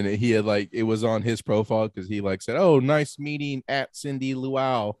 And he had like it was on his profile because he like said, "Oh, nice meeting at Cindy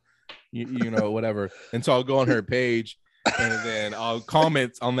Luau," you know, whatever. And so I'll go on her page and then I'll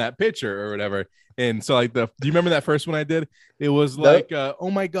comment on that picture or whatever. And so like do you remember that first one I did? It was like,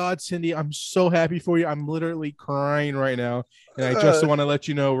 "Oh my God, Cindy, I'm so happy for you. I'm literally crying right now, and I just want to let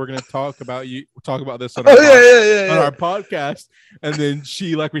you know we're gonna talk about this on our podcast." And then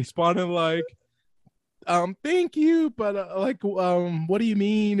she like responded like, thank you, but what do you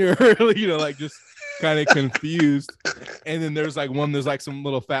mean? Or you know, like just kind of confused. And then there's like some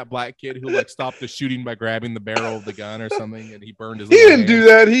little fat black kid who like stopped the shooting by grabbing the barrel of the gun or something, and he burned his. He didn't do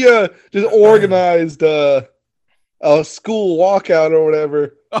that. He just organized a school walkout or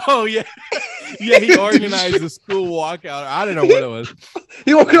whatever. Oh yeah, yeah. He organized a school walkout. I don't know what it was.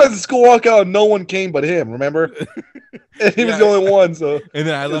 He organized a school walkout, and no one came but him. Remember? And he was the only one. So. And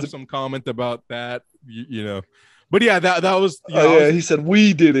then I left some comment about that. You know, but yeah, that was. He said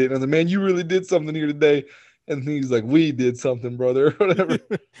we did it, and the man, you really did something here today. And he's like, "We did something, brother," or whatever.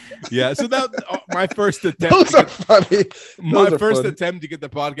 Yeah. So that my first attempt. Those are funny. My first attempt to get the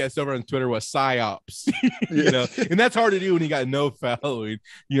podcast over on Twitter was psyops. You know, and that's hard to do when you got no following.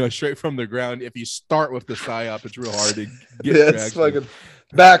 You know, straight from the ground. If you start with the psyop, it's real hard to get. Yeah, it's fucking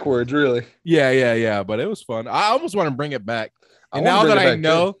backwards, really. Yeah. But it was fun. I almost want to bring it back. And now that I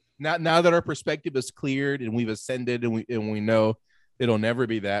know, now that our perspective is cleared and we've ascended and we know it'll never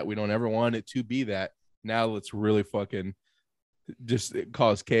be that. We don't ever want it to be that. Now let's really fucking just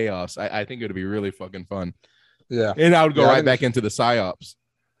cause chaos. I think it would be really fucking fun. Yeah. And I would go right back into the psyops.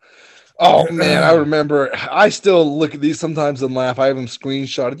 Oh, man. I remember. I still look at these sometimes and laugh. I have them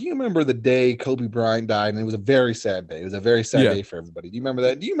screenshotted. Do you remember the day Kobe Bryant died? And it was a very sad day. It was a very sad day for everybody. Do you remember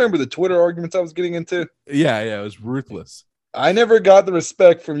that? Do you remember the Twitter arguments I was getting into? Yeah. It was ruthless. I never got the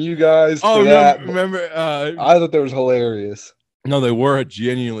respect from you guys for that. Remember? I thought that was hilarious. No, they were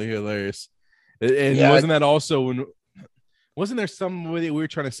genuinely hilarious. And wasn't that also when wasn't there somebody we were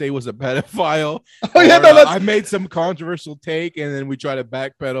trying to say was a pedophile? Oh yeah, no, I made some controversial take and then we try to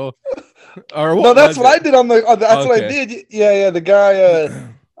backpedal. Or what? No, that's what I did on the. That's what I did. Yeah. The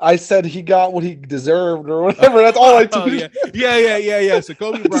guy. I said he got what he deserved or whatever. That's all I tweeted. Yeah. So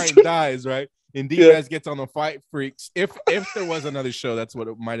Kobe Bryant dies, right? And D-Raz gets on the Fight Freaks. If there was another show, that's what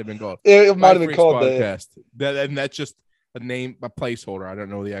it might have been called. It might have been called podcast. And that's just a name, a placeholder. I don't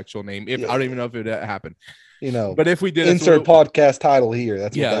know the actual name. I don't even know if it happened. You know, but if we did insert podcast title here,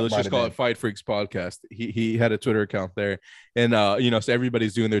 that's let's just call it Fight Freaks Podcast. He had a Twitter account there, and so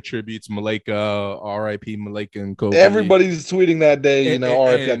everybody's doing their tributes. Malika, R.I.P. Malika and Kobe. Everybody's tweeting that day.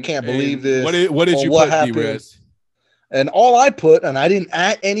 R.I.P. I can't believe this. What did you put, D-Raz? And all I put, and I didn't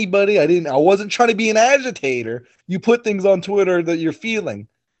at anybody. I wasn't trying to be an agitator. You put things on Twitter that you're feeling.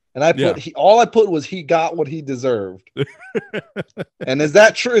 And I put all I put was he got what he deserved. And is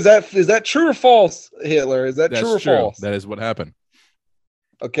that true? Is that true or false, Hitler? Is that true or false? That is what happened.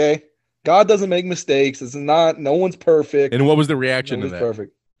 Okay. God doesn't make mistakes. It's not. No one's perfect. And what was the reaction to that?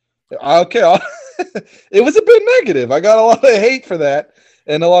 Perfect. Okay. It was a bit negative. I got a lot of hate for that.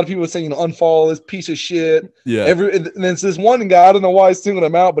 And a lot of people were saying, unfollow this piece of shit. Yeah. And then this one guy, I don't know why I singled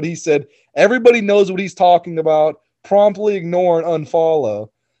him out, but he said, everybody knows what he's talking about. Promptly ignore and unfollow.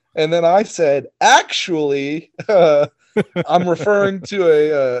 And then I said, actually, I'm referring to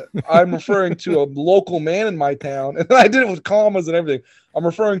a local man in my town. And I did it with commas and everything. I'm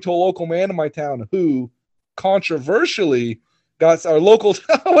referring to a local man in my town who controversially got our local.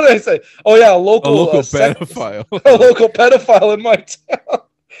 What did I say? Oh yeah, a local pedophile. A local pedophile in my town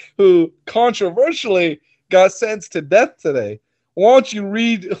who controversially got sentenced to death today. Why don't you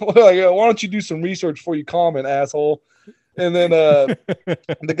why don't you do some research before you comment, asshole? And then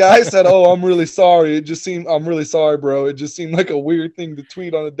the guy said, "Oh, I'm really sorry. I'm really sorry, bro. It just seemed like a weird thing to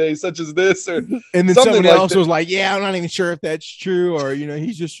tweet on a day such as this." Or and then somebody else was like, "Yeah, I'm not even sure if that's true, or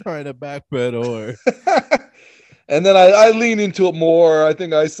he's just trying to backpedal." Or and then I lean into it more. I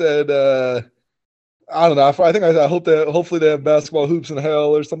think I said, I don't know. I think I hope that hopefully they have basketball hoops in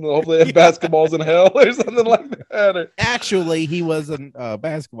hell or something. Hopefully they have basketballs in hell or something like that. Or... Actually, he was a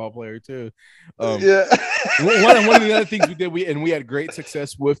basketball player too. Yeah. one of the other things we did, we had great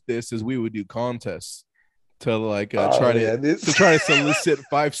success with this, is we would do contests to try to solicit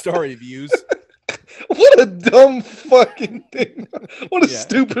 5-star reviews. What a dumb fucking thing! What a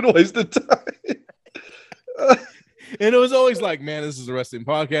stupid waste of time. And it was always like, man, this is a wrestling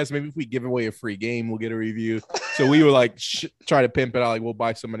podcast. Maybe if we give away a free game, we'll get a review. So we were like, try to pimp it out. Like, we'll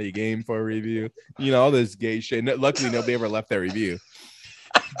buy somebody a game for a review. All this gay shit. Luckily, nobody ever left that review.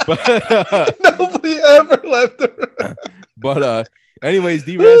 But nobody ever left it. But anyways,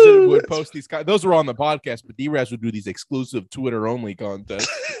 D-Raz would post these. Those were on the podcast, but D-Raz would do these exclusive Twitter only contests.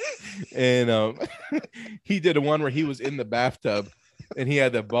 And he did one where he was in the bathtub. And he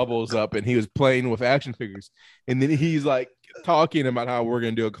had the bubbles up and he was playing with action figures. And then he's like talking about how we're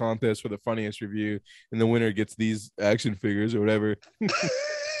going to do a contest for the funniest review. And the winner gets these action figures or whatever.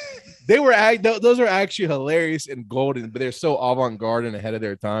 Those are actually hilarious and golden, but they're so avant-garde and ahead of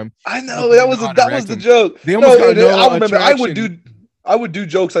their time. I know that was the joke. I remember I would do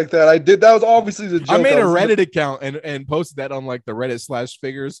jokes like that. I did. That was obviously the joke. I made a Reddit account and posted that on like the Reddit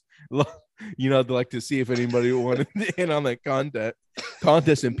 /figures. To see if anybody wanted in on that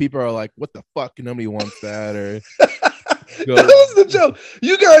contest, and people are like, "What the fuck?" Nobody wants that. Or that was the joke.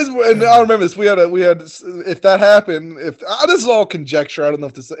 You guys were, and I remember this. We had. If that happened, this is all conjecture. I don't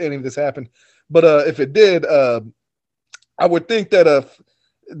know if any of this happened, but if it did, I would think that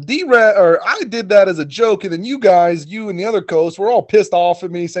D-Rat or I did that as a joke, and then you and the other coast were all pissed off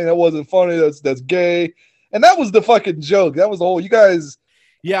at me, saying that wasn't funny. That's gay, and that was the fucking joke. That was the whole. You guys.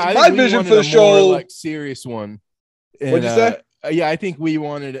 Yeah, I my think we vision wanted for the a show. more like serious one. And, What'd you say? Yeah, I think we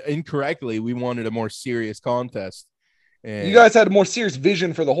wanted incorrectly. We wanted a more serious contest. And You guys had a more serious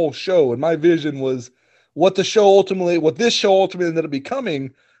vision for the whole show, and my vision was what this show ultimately ended up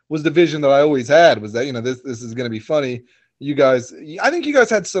becoming was the vision that I always had. Was that this is going to be funny. You guys, I think you guys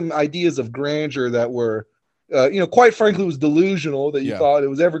had some ideas of grandeur that were, quite frankly, was delusional. That you thought it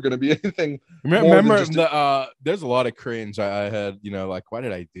was ever going to be anything. Remember there's a lot of cringe I had. Like why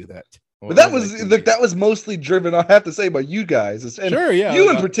did I do that? But that was mostly driven, I have to say, by you guys. And sure, yeah. You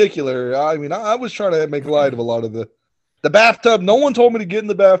in particular. I mean, I was trying to make light of a lot of the bathtub. No one told me to get in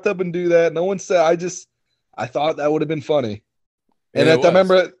the bathtub and do that. No one said. I thought that would have been funny. And I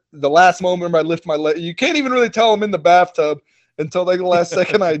remember the last moment I lift my leg. You can't even really tell I'm in the bathtub until like the last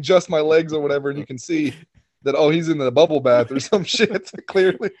second I adjust my legs or whatever, and you can see that he's in the bubble bath or some shit.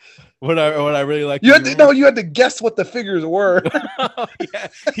 Clearly, what I really like. You had to guess what the figures were.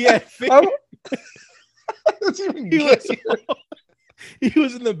 yeah. He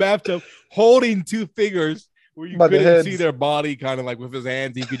was in the bathtub holding two figures where you couldn't see their body, kind of like with his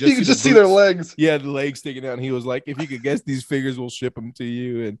hands. You could just see their legs. Yeah, the legs sticking out. And he was like, if you could guess these figures, we'll ship them to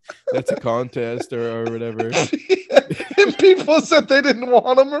you. And that's a contest or whatever. And people said they didn't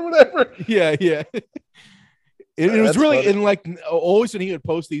want them or whatever. Yeah. It was really, funny. And like always when he would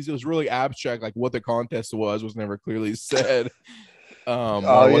post these, it was really abstract. Like what the contest was never clearly said. What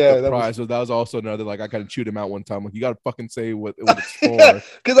the prize was. That was also another, like I kind of chewed him out one time. Like you got to fucking say what it's for.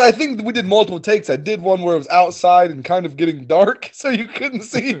 Because I think we did multiple takes. I did one where it was outside and kind of getting dark, so you couldn't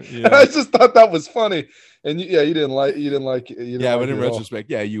see. And I just thought that was funny. And you didn't like it. But in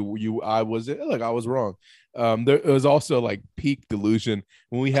retrospect, I was wrong. There was also like peak delusion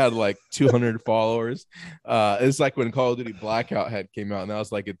when we had like 200 followers. It's like when Call of Duty Blackout came out, and that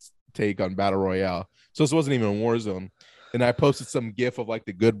was like its take on Battle Royale. So this wasn't even a Warzone. And I posted some gif of like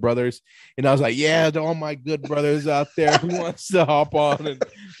the Good Brothers, and I was like, "Yeah, to all my Good Brothers out there who wants to hop on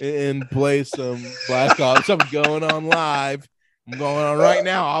and play some Black Ops, I'm going on live. I'm going on right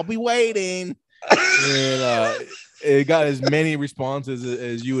now. I'll be waiting." And it got as many responses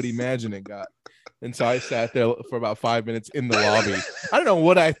as you would imagine it got. And so I sat there for about 5 minutes in the lobby. I don't know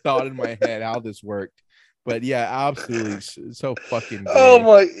what I thought in my head how this worked. But yeah, absolutely, so fucking gay. Oh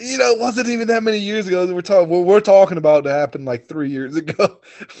my! It wasn't even that many years ago. We're talking about it happened like 3 years ago,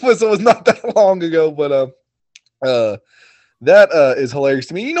 so it was not that long ago. But that is hilarious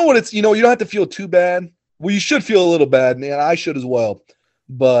to me. You know what? You don't have to feel too bad. Well, you should feel a little bad, and I should as well.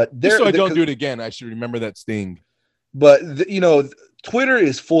 But so I don't do it again. I should remember that sting. But Twitter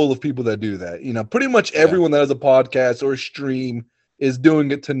is full of people that do that. Pretty much everyone that has a podcast or a stream is doing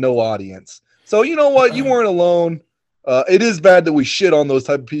it to no audience. So you know what? You weren't alone. It is bad that we shit on those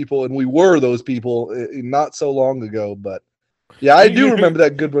type of people, and we were those people not so long ago. But yeah, I do remember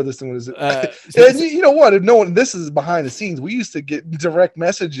that Good Brothers thing. And you know what? This is behind the scenes. We used to get direct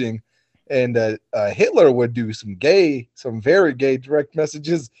messaging, and Hitler would do some very gay direct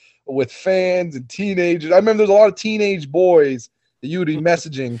messages with fans and teenagers. I remember there's a lot of teenage boys that you would be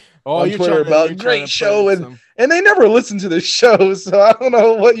messaging on Twitter about great show, and they never listened to this show, so I don't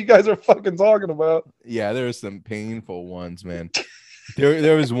know what you guys are fucking talking about. Yeah, there were some painful ones, man.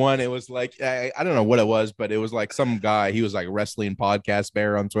 There was one. It was like I don't know what it was, but it was like some guy. He was like wrestling podcast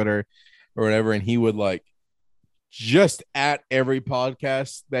bear on Twitter or whatever, and he would like just at every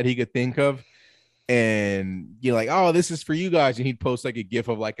podcast that he could think of, and you're like, "Oh, this is for you guys," and he'd post like a gif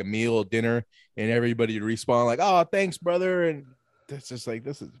of like a meal, dinner, and everybody would respond like, "Oh, thanks, brother," and it's just like,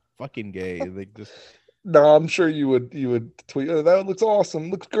 this is fucking gay. Like just no, I'm sure you would tweet, "Oh, that looks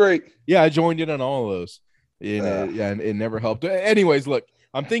awesome, looks great." Yeah, I joined in on all of those. And it never helped. Anyways, look,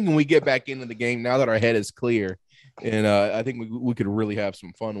 I'm thinking we get back into the game now that our head is clear, and I think we could really have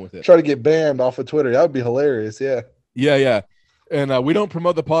some fun with it. Try to get banned off of Twitter. That would be hilarious. Yeah. And we don't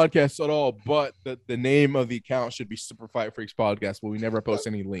promote the podcast at all, but the name of the account should be Super Fight Freaks Podcast, but we never post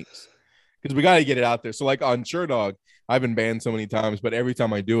any links because we got to get it out there. So like on SureDog, I've been banned so many times, but every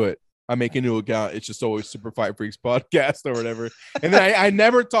time I do it, I make a new account. It's just always Super Fight Freaks Podcast or whatever. And then I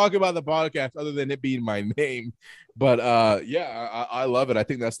never talk about the podcast other than it being my name. But I love it. I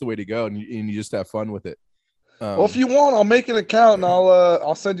think that's the way to go. And you just have fun with it. Well, if you want, I'll make an account and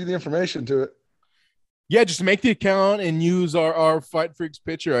I'll send you the information to it. Yeah, just make the account and use our Fight Freaks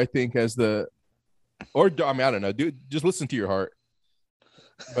picture, I think, as I don't know, dude, just listen to your heart.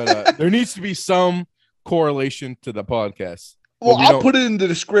 But there needs to be some correlation to the podcast. Well, I'll put it in the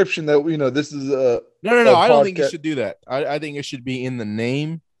description that this is no. I don't think you should do that. I think it should be in the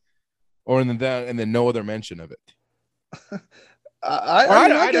name, or in the and then no other mention of it.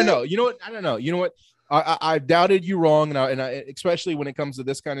 I don't know. You know what? I don't know. You know what? I doubted you wrong, and I especially when it comes to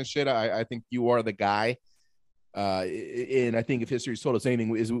this kind of shit, I think you are the guy. And I think if history's told us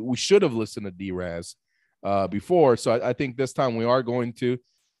anything, is we should have listened to D-Raz before. So I think this time we are going to.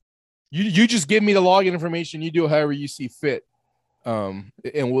 You just give me the login information. You do it however you see fit, and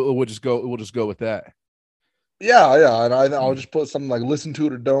we'll just go with that. Yeah, and I'll just put something like "listen to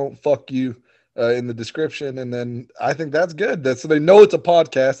it or don't." Fuck you. In the description, and then I think that's good. That's so they know it's a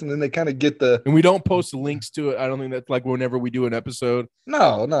podcast, and then they kind of get the. And we don't post links to it. I don't think that's like whenever we do an episode.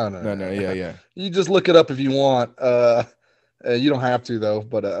 No. Yeah. You just look it up if you want. You don't have to though.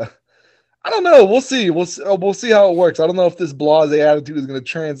 But I don't know. We'll see. We'll see how it works. I don't know if this blase attitude is going to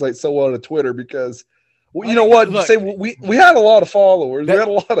translate so well to Twitter because. Well, you know what? Look, say we had a lot of followers. We had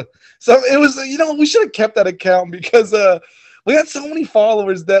a lot of so it was. We should have kept that account because we had so many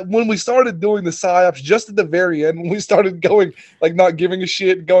followers that when we started doing the psyops, just at the very end, when we started going, like not giving a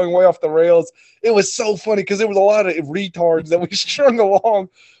shit, going way off the rails, it was so funny because there was a lot of retards that we strung along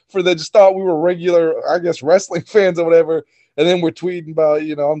for that just thought we were regular, I guess, wrestling fans or whatever. And then we're tweeting about,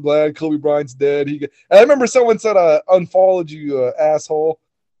 I'm glad Kobe Bryant's dead. And I remember someone said, unfollowed you, asshole.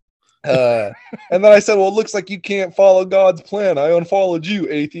 And then I said, well, it looks like you can't follow God's plan. I unfollowed you,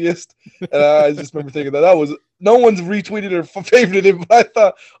 atheist. And I just remember thinking that was no one's retweeted or favorited it, but I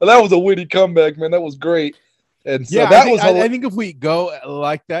thought, well, that was a witty comeback, man. That was great. And so I think if we go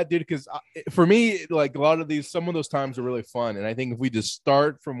like that, dude, because for me, like a lot of some of those times are really fun. And I think if we just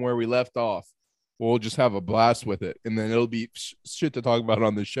start from where we left off, we'll just have a blast with it. And then it'll be shit to talk about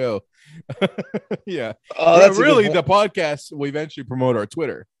on the show. Yeah. That's really the podcast will eventually promote our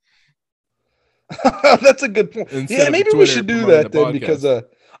Twitter. That's a good point. Yeah, maybe we should do that then because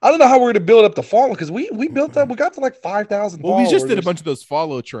I don't know how we're going to build up the following because we built up, we got to like 5,000 Well, we just did a bunch of those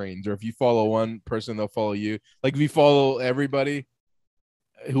follow trains, or if you follow one person, they'll follow you. Like if you follow everybody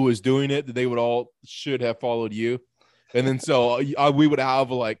who was doing it, they would all should have followed you. And then so we would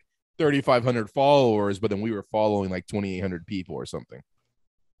have like 3,500 followers, but then we were following like 2,800 people or something.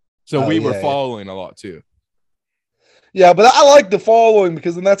 So we were following a lot too. Yeah, but I like the following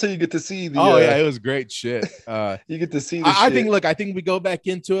because then that's how you get to see the. Oh yeah, it was great shit. You get to see. I think we go back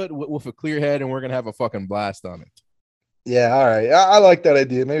into it with a clear head, and we're gonna have a fucking blast on it. Yeah, all right. I like that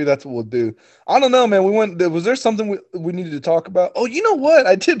idea. Maybe that's what we'll do. I don't know, man. Was there something we needed to talk about? Oh, you know what?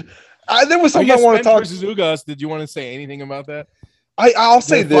 There was something I want to talk. Versus Ugas. Did you want to say anything about that? I'll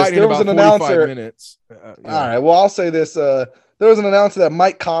say this. There was an announcer. Minutes. All right. Well, I'll say this. There was an announcer that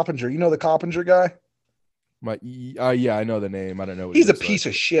Mike Coppinger. You know the Coppinger guy. Yeah, I know the name. I don't know what he's a piece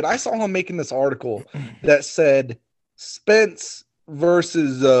of shit. I saw him making this article that said Spence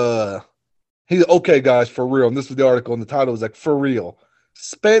versus he's okay, guys, for real. And this was the article, and the title was like, for real.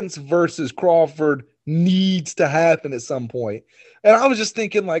 Spence versus Crawford needs to happen at some point. And I was just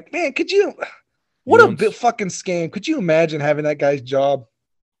thinking, like, man, what a bit fucking scam. Could you imagine having that guy's job?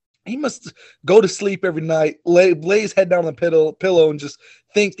 He must go to sleep every night, lay his head down on the pillow and just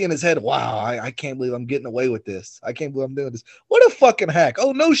think in his head, wow, I can't believe I'm getting away with this. I can't believe I'm doing this. What a fucking hack.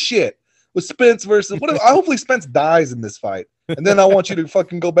 Oh, no shit. With Spence versus hopefully Spence dies in this fight. And then I want you to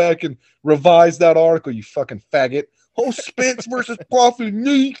fucking go back and revise that article, you fucking faggot. Oh, Spence versus Crawford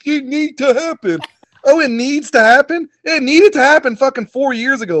need to happen. Oh, it needs to happen? It needed to happen fucking 4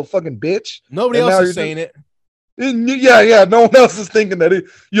 years ago, fucking bitch. Nobody else is saying it. Yeah. No one else is thinking that.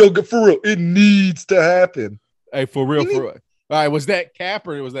 For real, it needs to happen. Hey, for real. All right, was that cap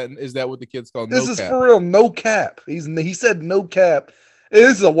or is that what the kids call? This is for real, no cap. He said no cap.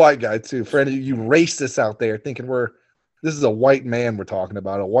 This is a white guy too. For any of you racists out there thinking this is a white man we're talking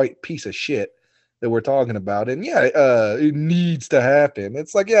about, a white piece of shit that we're talking about. And yeah, it needs to happen.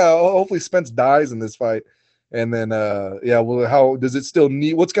 It's like, yeah, hopefully Spence dies in this fight. And then, well, how does it still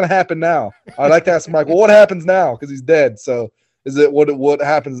need? What's going to happen now? I'd like to ask Mike, well, what happens now? Because he's dead. So is it what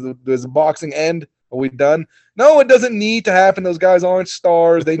happens? Does the boxing end? Are we done? No, it doesn't need to happen. Those guys aren't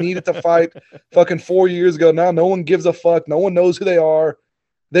stars. They needed to fight fucking 4 years ago. Now no one gives a fuck. No one knows who they are.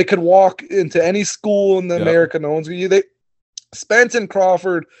 They could walk into any school in America. No one's going to. Spence and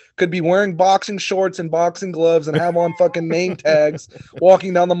Crawford could be wearing boxing shorts and boxing gloves and have on fucking name tags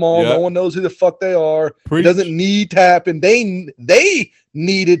walking down the mall. No one knows who the fuck they are. Preach. It doesn't need to happen. They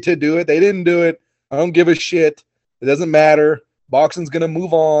needed to do it. They didn't do it. I don't give a shit. It doesn't matter. Boxing's going to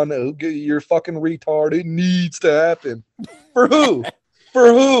move on. You're fucking retard. It needs to happen. For who? For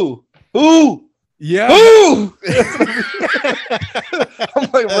who? Who? Yeah. Who?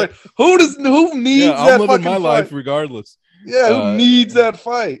 I'm like, who needs that I'm living fucking my fight? Life regardless. Yeah, who needs that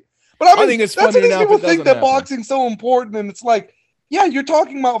fight? But I think it's funny. That's what people think that boxing's so important, and it's like, yeah, you're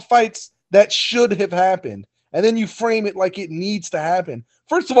talking about fights that should have happened, and then you frame it like it needs to happen.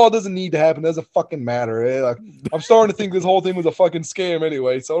 First of all, it doesn't need to happen. It doesn't fucking matter. Like, I'm starting to think this whole thing was a fucking scam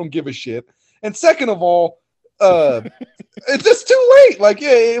anyway, so I don't give a shit. And second of all, it's just too late. Like,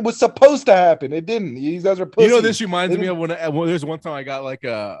 yeah, it was supposed to happen. It didn't. You guys are pussies. This reminds me of when there's one time I got like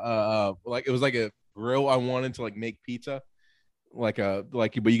like it was like a grill I wanted to like make pizza. But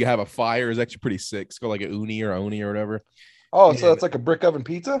you can have a fire. It's actually pretty sick. It's called like a uni or whatever. Oh, so that's like a brick oven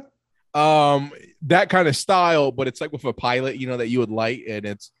pizza? That kind of style, but it's like with a pilot, that you would light, and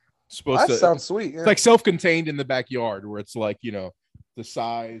it's supposed to sound sweet. Yeah. It's like self-contained in the backyard where it's like, the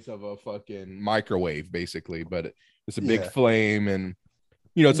size of a fucking microwave basically, but it's a big flame, and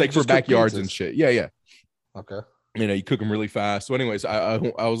it's like for backyards and shit. Yeah. Okay. You cook them really fast. So anyways, I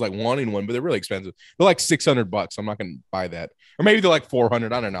was like wanting one, but they're really expensive. They're like $600. I'm not going to buy that. Or maybe they're like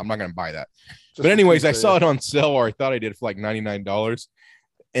 400. I don't know. I'm not going to buy that. But anyways, I saw it on sale, or I thought I did for like $99.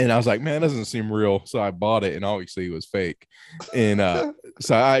 And I was like, man, that doesn't seem real. So I bought it, and obviously it was fake. And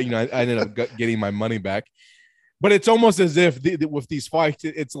so I ended up getting my money back. But it's almost as if with these fights,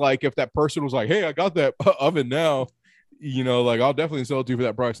 it's like if that person was like, hey, I got that oven now, like I'll definitely sell it to you for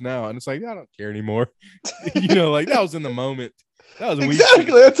that price now. And it's like, I don't care anymore. Like that was in the moment. That was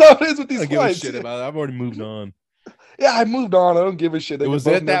exactly. That's how it is with these fights. I give a shit about it. I've already moved on. Yeah, I moved on. I don't give a shit. It was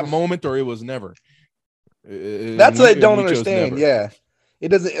at that moment, or it was never. That's what I don't understand. Yeah. It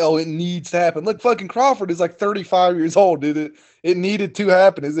doesn't. Oh, it needs to happen. Look, fucking Crawford is like 35 years old, dude. It needed to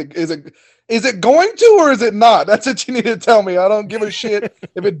happen. Is it going to, or is it not? That's what you need to tell me. I don't give a shit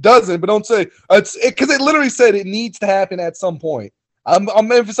if it doesn't, but don't say because it literally said it needs to happen at some point. I'm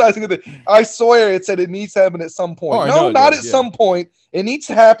emphasizing that. I swear it said it needs to happen at some point. No, not at some point. It needs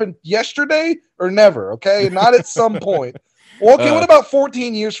to happen yesterday or never. Okay, not at some point. Well, okay, what about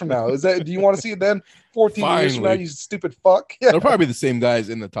 14 years from now? Do you want to see it then? 14 years from now, you stupid fuck. Yeah. They'll probably be the same guys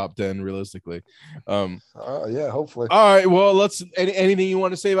in the top 10, realistically. Yeah, hopefully. All right. Well, anything you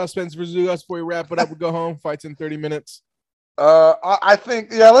want to say about Spence versus Ugas before we wrap it up? We go home. Fights in 30 minutes. I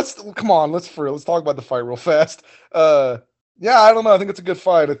think, let's talk about the fight real fast. I don't know. I think it's a good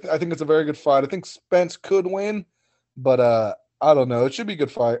fight. I think it's a very good fight. I think Spence could win, but I don't know. It should be a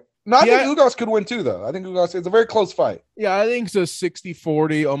good fight. No, I think Ugas could win too, though. I think Ugas, it's a very close fight. Yeah, I think it's a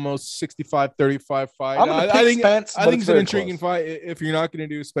 60-40, almost 65-35 fight. I think Spence. I think it's an intriguing fight. If you're not going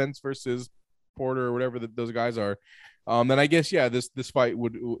to do Spence versus Porter or whatever those guys are, then I guess this fight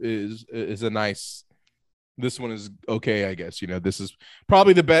is a nice. This one is okay, I guess. This is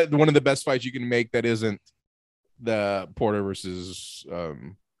probably one of the best fights you can make that isn't the Porter versus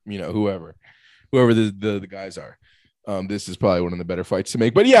whoever the guys are. This is probably one of the better fights to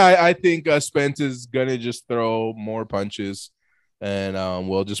make. But yeah, I think Spence is gonna just throw more punches, and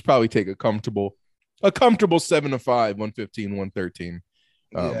we'll just probably take a comfortable 7-5, 115, 113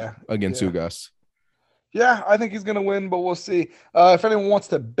 against Ugas. Yeah, I think he's gonna win, but we'll see. If anyone wants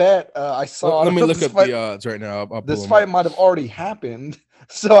to bet, I saw. Let me look up the odds right now. This fight might have already happened,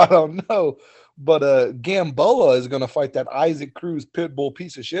 so I don't know. But Gamboa is gonna fight that Isaac Cruz pitbull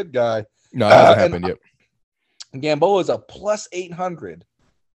piece of shit guy. No, it hasn't happened yet. Gamboa is a plus 800.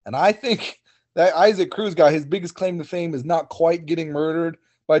 And I think that Isaac Cruz guy, his biggest claim to fame is not quite getting murdered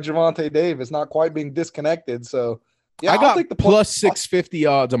by Gervonta Davis, not quite being disconnected. So, I got the plus 650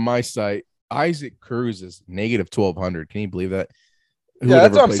 odds on my site. Isaac Cruz is negative 1,200. Can you believe that?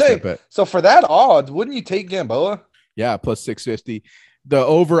 That's what I'm saying. So, for that odds, wouldn't you take Gamboa? Yeah, plus 650. The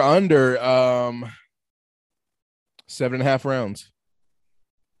over-under, 7.5 rounds.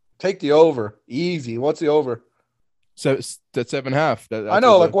 Take the over. Easy. What's the over? So that's 7.5. I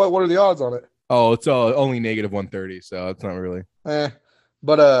know. Like, what are the odds on it? Oh, it's only negative 130. So it's not really.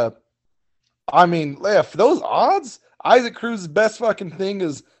 But I mean, for those odds, Isaac Cruz's best fucking thing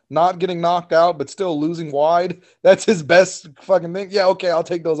is not getting knocked out, but still losing wide. That's his best fucking thing. Yeah, okay, I'll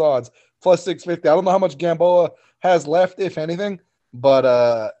take those odds. Plus 650. I don't know how much Gamboa has left, if anything, but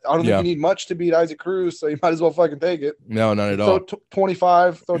I don't think you need much to beat Isaac Cruz, so you might as well fucking take it. No, not at all. Throw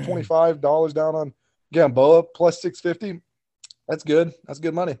 $25 down on Gamboa plus 650. That's good. That's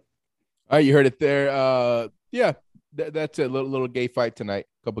good money. All right, you heard it there. That's a little gay fight tonight.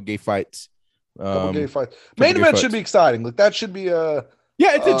 Couple gay fights. Main event should be exciting. Like that should be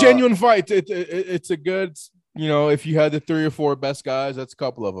it's a genuine fight. It's a good. If you had the 3 or 4 best guys, that's a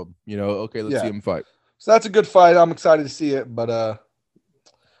couple of them. Okay, let's see them fight. So that's a good fight. I'm excited to see it, but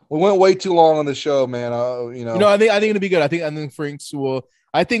we went way too long on the show, man. I think it'll be good. I think Franks will.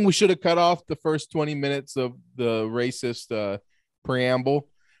 I think we should have cut off the first 20 minutes of the racist preamble.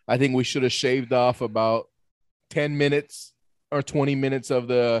 I think we should have shaved off about 10 minutes or 20 minutes of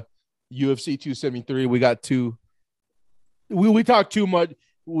the UFC 273. We got too. We talked too much.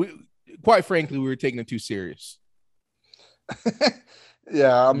 Quite frankly, we were taking it too serious.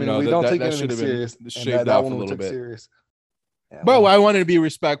 Yeah, I mean, know, we that- don't that- take that anything should have been serious. And shaved that off one a we little took bit. serious. Yeah, But well, I wanted to be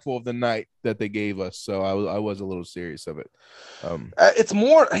respectful of the night that they gave us, so I was a little serious of it. it's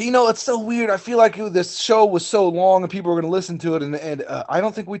more, it's so weird. I feel like this show was so long and people were going to listen to it, and I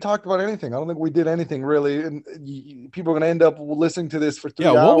don't think we talked about anything. I don't think we did anything really, and people are going to end up listening to this for 3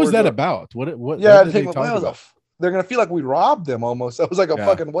 hours. What was that about? What? Yeah, what I did think they talk about? they're going to feel like we robbed them almost. That was like a Yeah.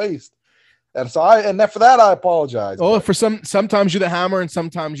 fucking waste. And so for that I apologize. Oh, but- for sometimes you're the hammer and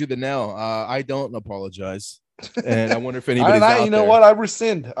sometimes you're the nail. I don't apologize, and I wonder if anybody's out you know there. what? I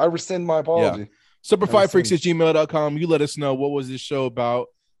rescind my apology. Superfightfreaks@gmail.com. You let us know, what was this show about?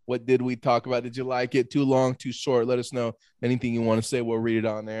 What did we talk about? Did you like it? Too long, too short? Let us know. Anything you want to say, we'll read it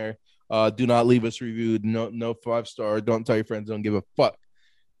on there. Do not leave us reviewed. No 5-star. Don't tell your friends. Don't give a fuck.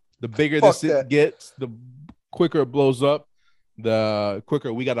 The bigger Fuck this that. it gets, the quicker it blows up. The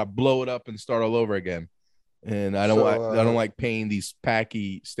quicker we gotta blow it up and start all over again. And I don't like paying these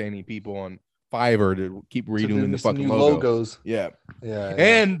Pakistani people on Fiverr to keep redoing the fucking new logo. logos. Yeah. Yeah.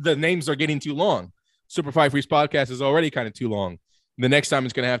 And the names are getting too long. Super Fight Freaks podcast is already kind of too long. The next time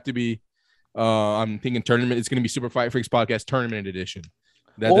it's going to have to be, I'm thinking tournament. It's going to be Super Fight Freaks podcast tournament edition.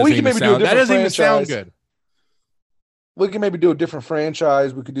 That Well, we can maybe do a that different doesn't even sound franchise. good. We can maybe do a different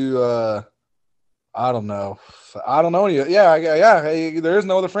franchise. We could do I don't know. Yeah. Hey, there is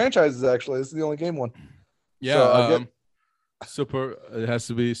no other franchises actually. This is the only game one. Yeah. Super. It has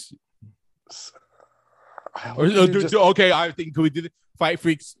to be. Okay, I think could we do the Fight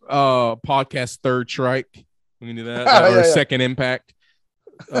Freaks podcast Third Strike? We can do that. Or Second Impact.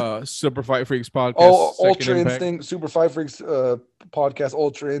 Super Fight Freaks podcast. Ultra Instinct, Super Fight Freaks podcast,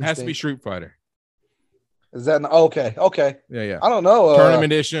 Ultra Instinct. It has to be Street Fighter. Is that okay? Yeah. I don't know.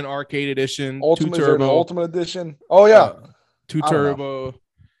 Tournament edition, arcade edition, Ultimate, 2 turbo, Ultimate edition. Oh yeah, 2 turbo,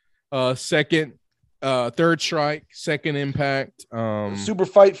 second, Third Strike, Second Impact, Super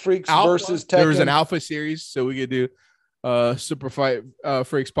Fight Freaks Alpha versus Tekken. There was an Alpha series, so we could do Super Fight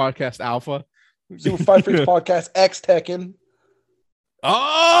Freaks podcast Alpha, Super Fight Freaks podcast X Tekken.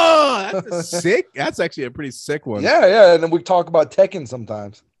 Oh, that's sick. That's actually a pretty sick one. Yeah, and then we talk about Tekken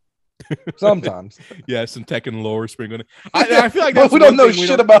sometimes. Yeah, some Tekken lore sprinkled in. I feel like that's we don't know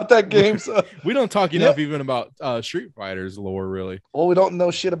shit about that game. So we don't talk enough even about Street Fighter's lore, really. Well, we don't know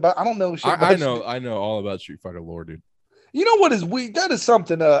shit about. I don't know shit. I know all about Street Fighter lore, dude. You know what is weird? That is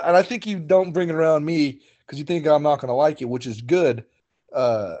something, and I think you don't bring it around me because you think I'm not going to like it, which is good.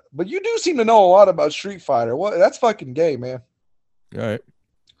 But you do seem to know a lot about Street Fighter. What? That's fucking gay, man. All right.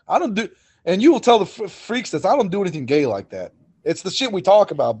 I don't do, and you will tell the freaks this. I don't do anything gay like that. It's the shit we talk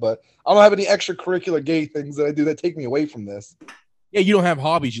about, but I don't have any extracurricular gay things that I do that take me away from this. Yeah, you don't have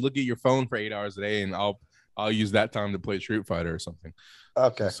hobbies. You look at your phone for 8 hours a day, and I'll use that time to play Street Fighter or something.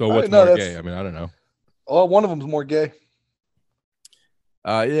 Okay. So what's more gay? I mean, I don't know. Oh, one of them's more gay.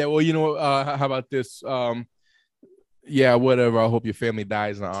 Yeah. Well, you know, how about this? Yeah, whatever. I hope your family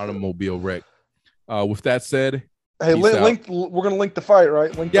dies in an automobile wreck. With that said, hey, we're gonna link the fight,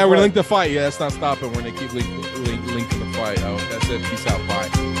 right? We're gonna link the fight. Yeah, that's not stopping. We're gonna keep linking the fight. With that said, peace out. Bye.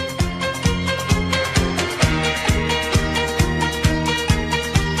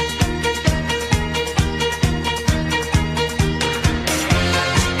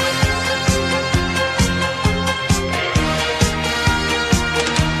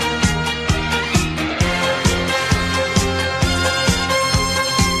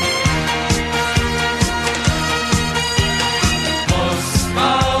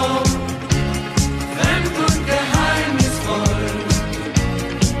 Geheimnisvoll,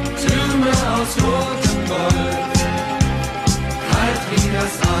 Türme aus Rot.